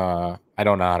on, I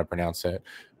don't know how to pronounce it.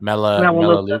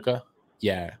 Melaleuca?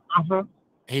 Yeah. Uh-huh.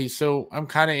 Hey, so I'm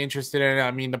kind of interested in it. I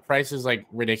mean, the price is like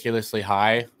ridiculously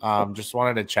high. Just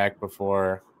wanted to check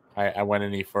before I went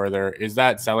any further. Is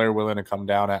that seller willing to come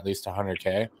down at least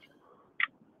 100K?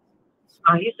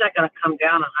 He's not going to come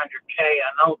down 100K.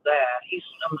 I know that.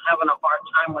 I'm having a hard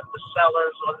time with the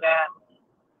sellers on that.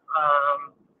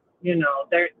 You know,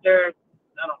 they're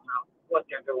I don't know what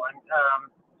they're doing.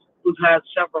 We've had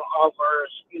several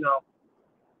offers, you know,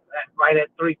 right at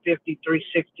 350,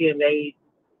 360, and they,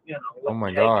 you know, Oh my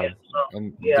wouldn't take God. it. So,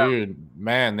 And yeah, dude,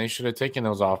 man, they should have taken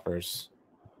those offers.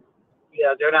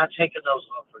 yeah, they're not taking those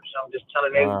offers. I'm just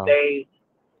telling you, Wow. they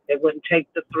wouldn't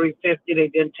take the 350. They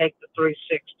didn't take the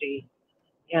 360.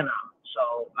 You know,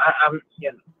 so I'm,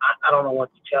 you know, I don't know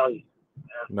what to tell you.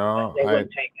 No, They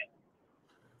wouldn't take it.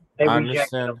 They I rejected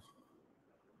understand. them.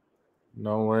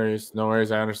 No worries. No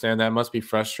worries. I understand. That must be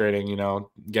frustrating, you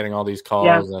know, getting all these Yeah.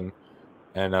 calls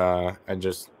and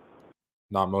just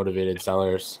not motivated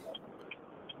sellers.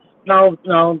 No,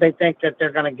 they think that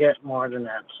they're going to get more than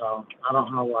that. So I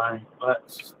don't know why, but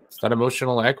It's that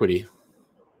emotional equity.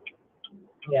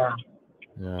 yeah.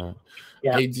 Yeah.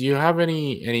 Yeah. Hey, do you have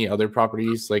any other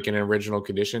properties like in original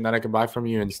condition that I can buy from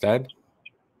you instead?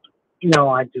 No,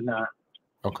 I do not.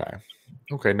 Okay.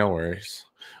 Okay, no worries.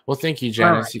 Well, thank you, All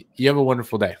Janice. right. You have a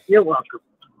wonderful day. You're welcome.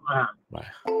 Bye.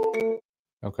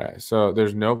 Okay, so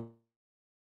there's no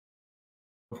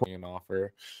point in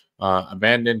offer.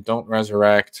 Abandoned, don't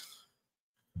resurrect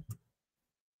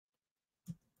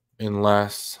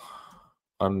unless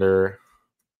under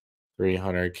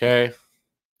 300K.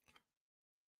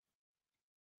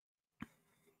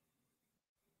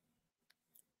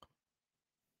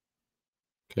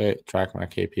 Okay, track my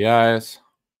KPIs.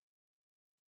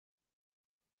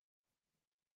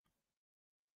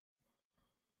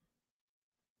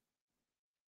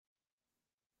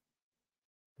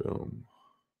 Boom.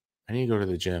 I need to go to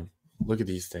the gym. Look at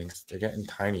these things. They're getting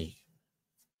tiny.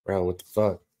 Bro, what the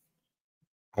fuck?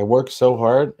 I work so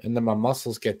hard and then my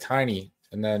muscles get tiny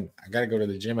and then I got to go to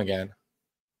the gym again.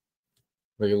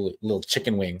 Like a little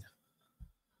chicken wing.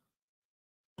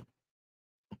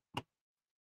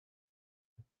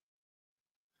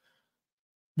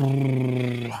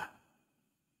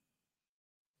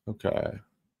 Okay.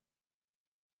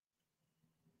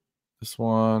 This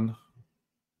one.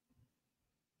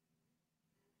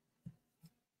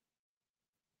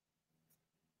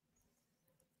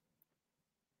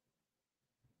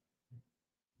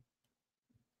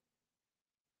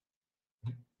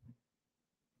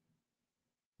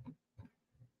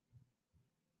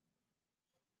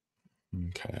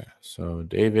 Okay, so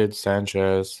David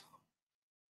Sanchez.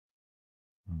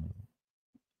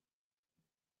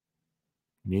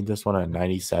 Need this one at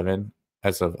 97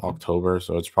 as of October,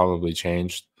 so it's probably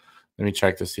changed. Let me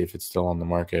check to see if it's still on the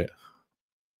market.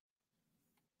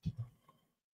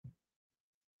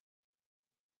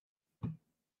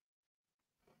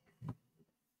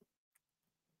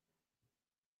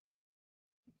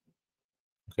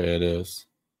 Okay, it is.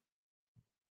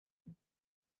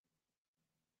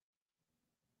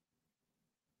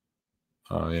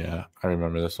 Oh, yeah, I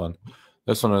remember this one.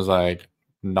 This one was like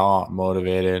not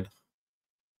motivated,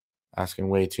 asking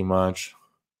way too much.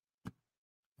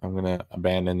 I'm going to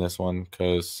abandon this one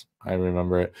because I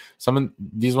remember it. Some of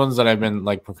these ones that I've been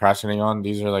like procrastinating on,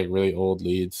 these are like really old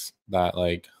leads that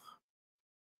like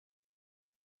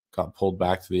got pulled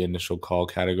back to the initial call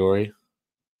category.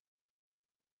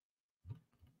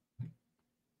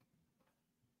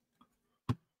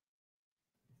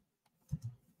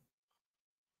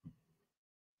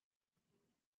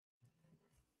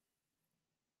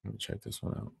 Let me check this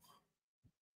one out.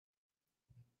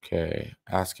 Okay,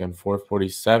 asking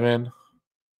 447.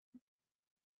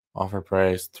 Offer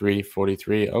price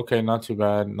 343. Okay, not too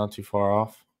bad, not too far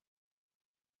off.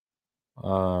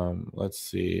 Let's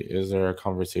see. Is there a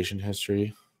conversation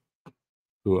history?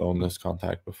 Who owned this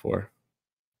contact before?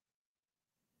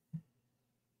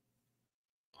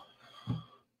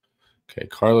 Okay,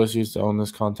 Carlos used to own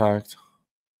this contact,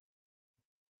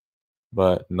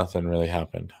 but nothing really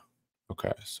happened.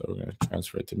 Okay, so we're going to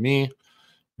transfer it to me. I'm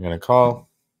going to call.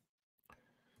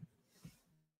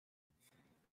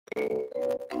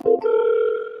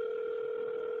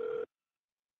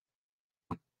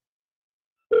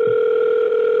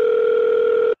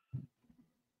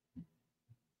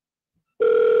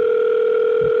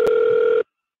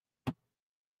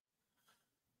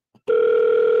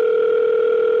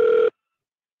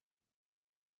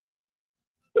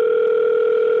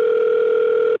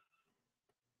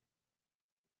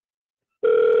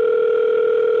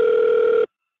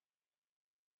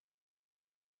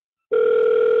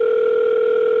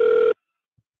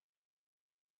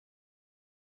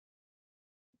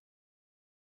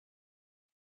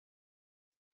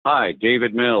 Hi,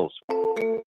 David Mills.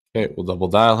 Okay, we'll double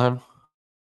dial him.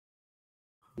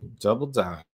 Double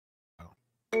dial.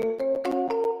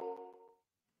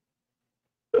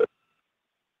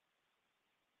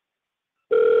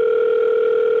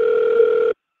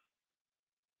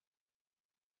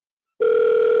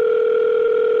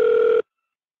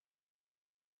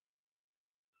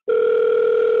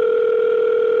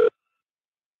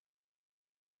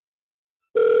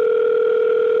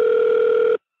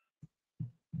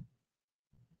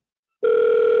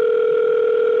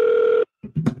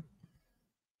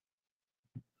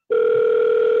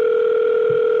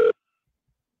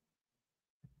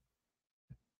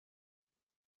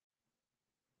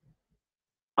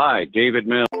 Hi, David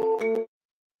Mills.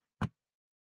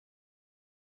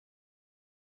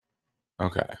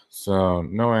 Okay, so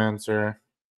no answer.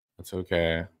 That's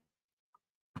okay.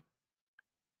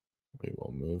 We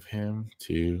will move him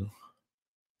to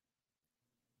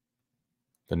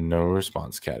the no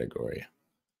response category.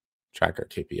 Track our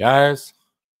KPIs.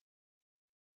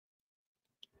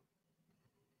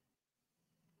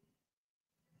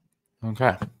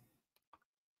 Okay.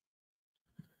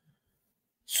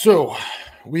 So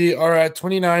we are at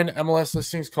 29 MLS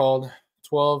listings called,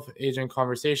 12 agent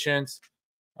conversations,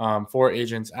 4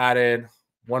 agents added,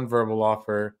 1 verbal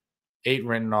offer, 8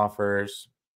 written offers,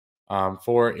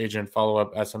 4 agent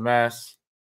follow-up SMS,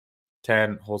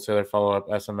 10 wholesaler follow-up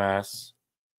SMS.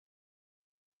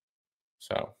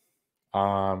 So,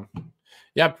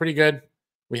 yeah, pretty good.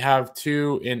 We have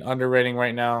 2 in underwriting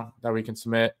right now that we can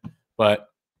submit, but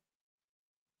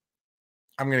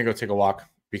I'm going to go take a walk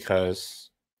because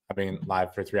I've been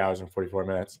live for 3 hours and 44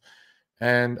 minutes,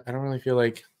 and I don't really feel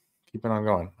like keeping on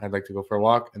going. I'd like to go for a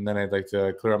walk, and then I'd like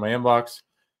to clear up my inbox,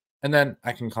 and then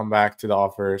I can come back to the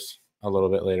offers a little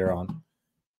bit later on.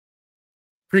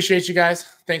 Appreciate you guys.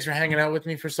 Thanks for hanging out with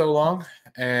me for so long.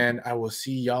 And I will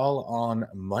see y'all on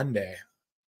Monday.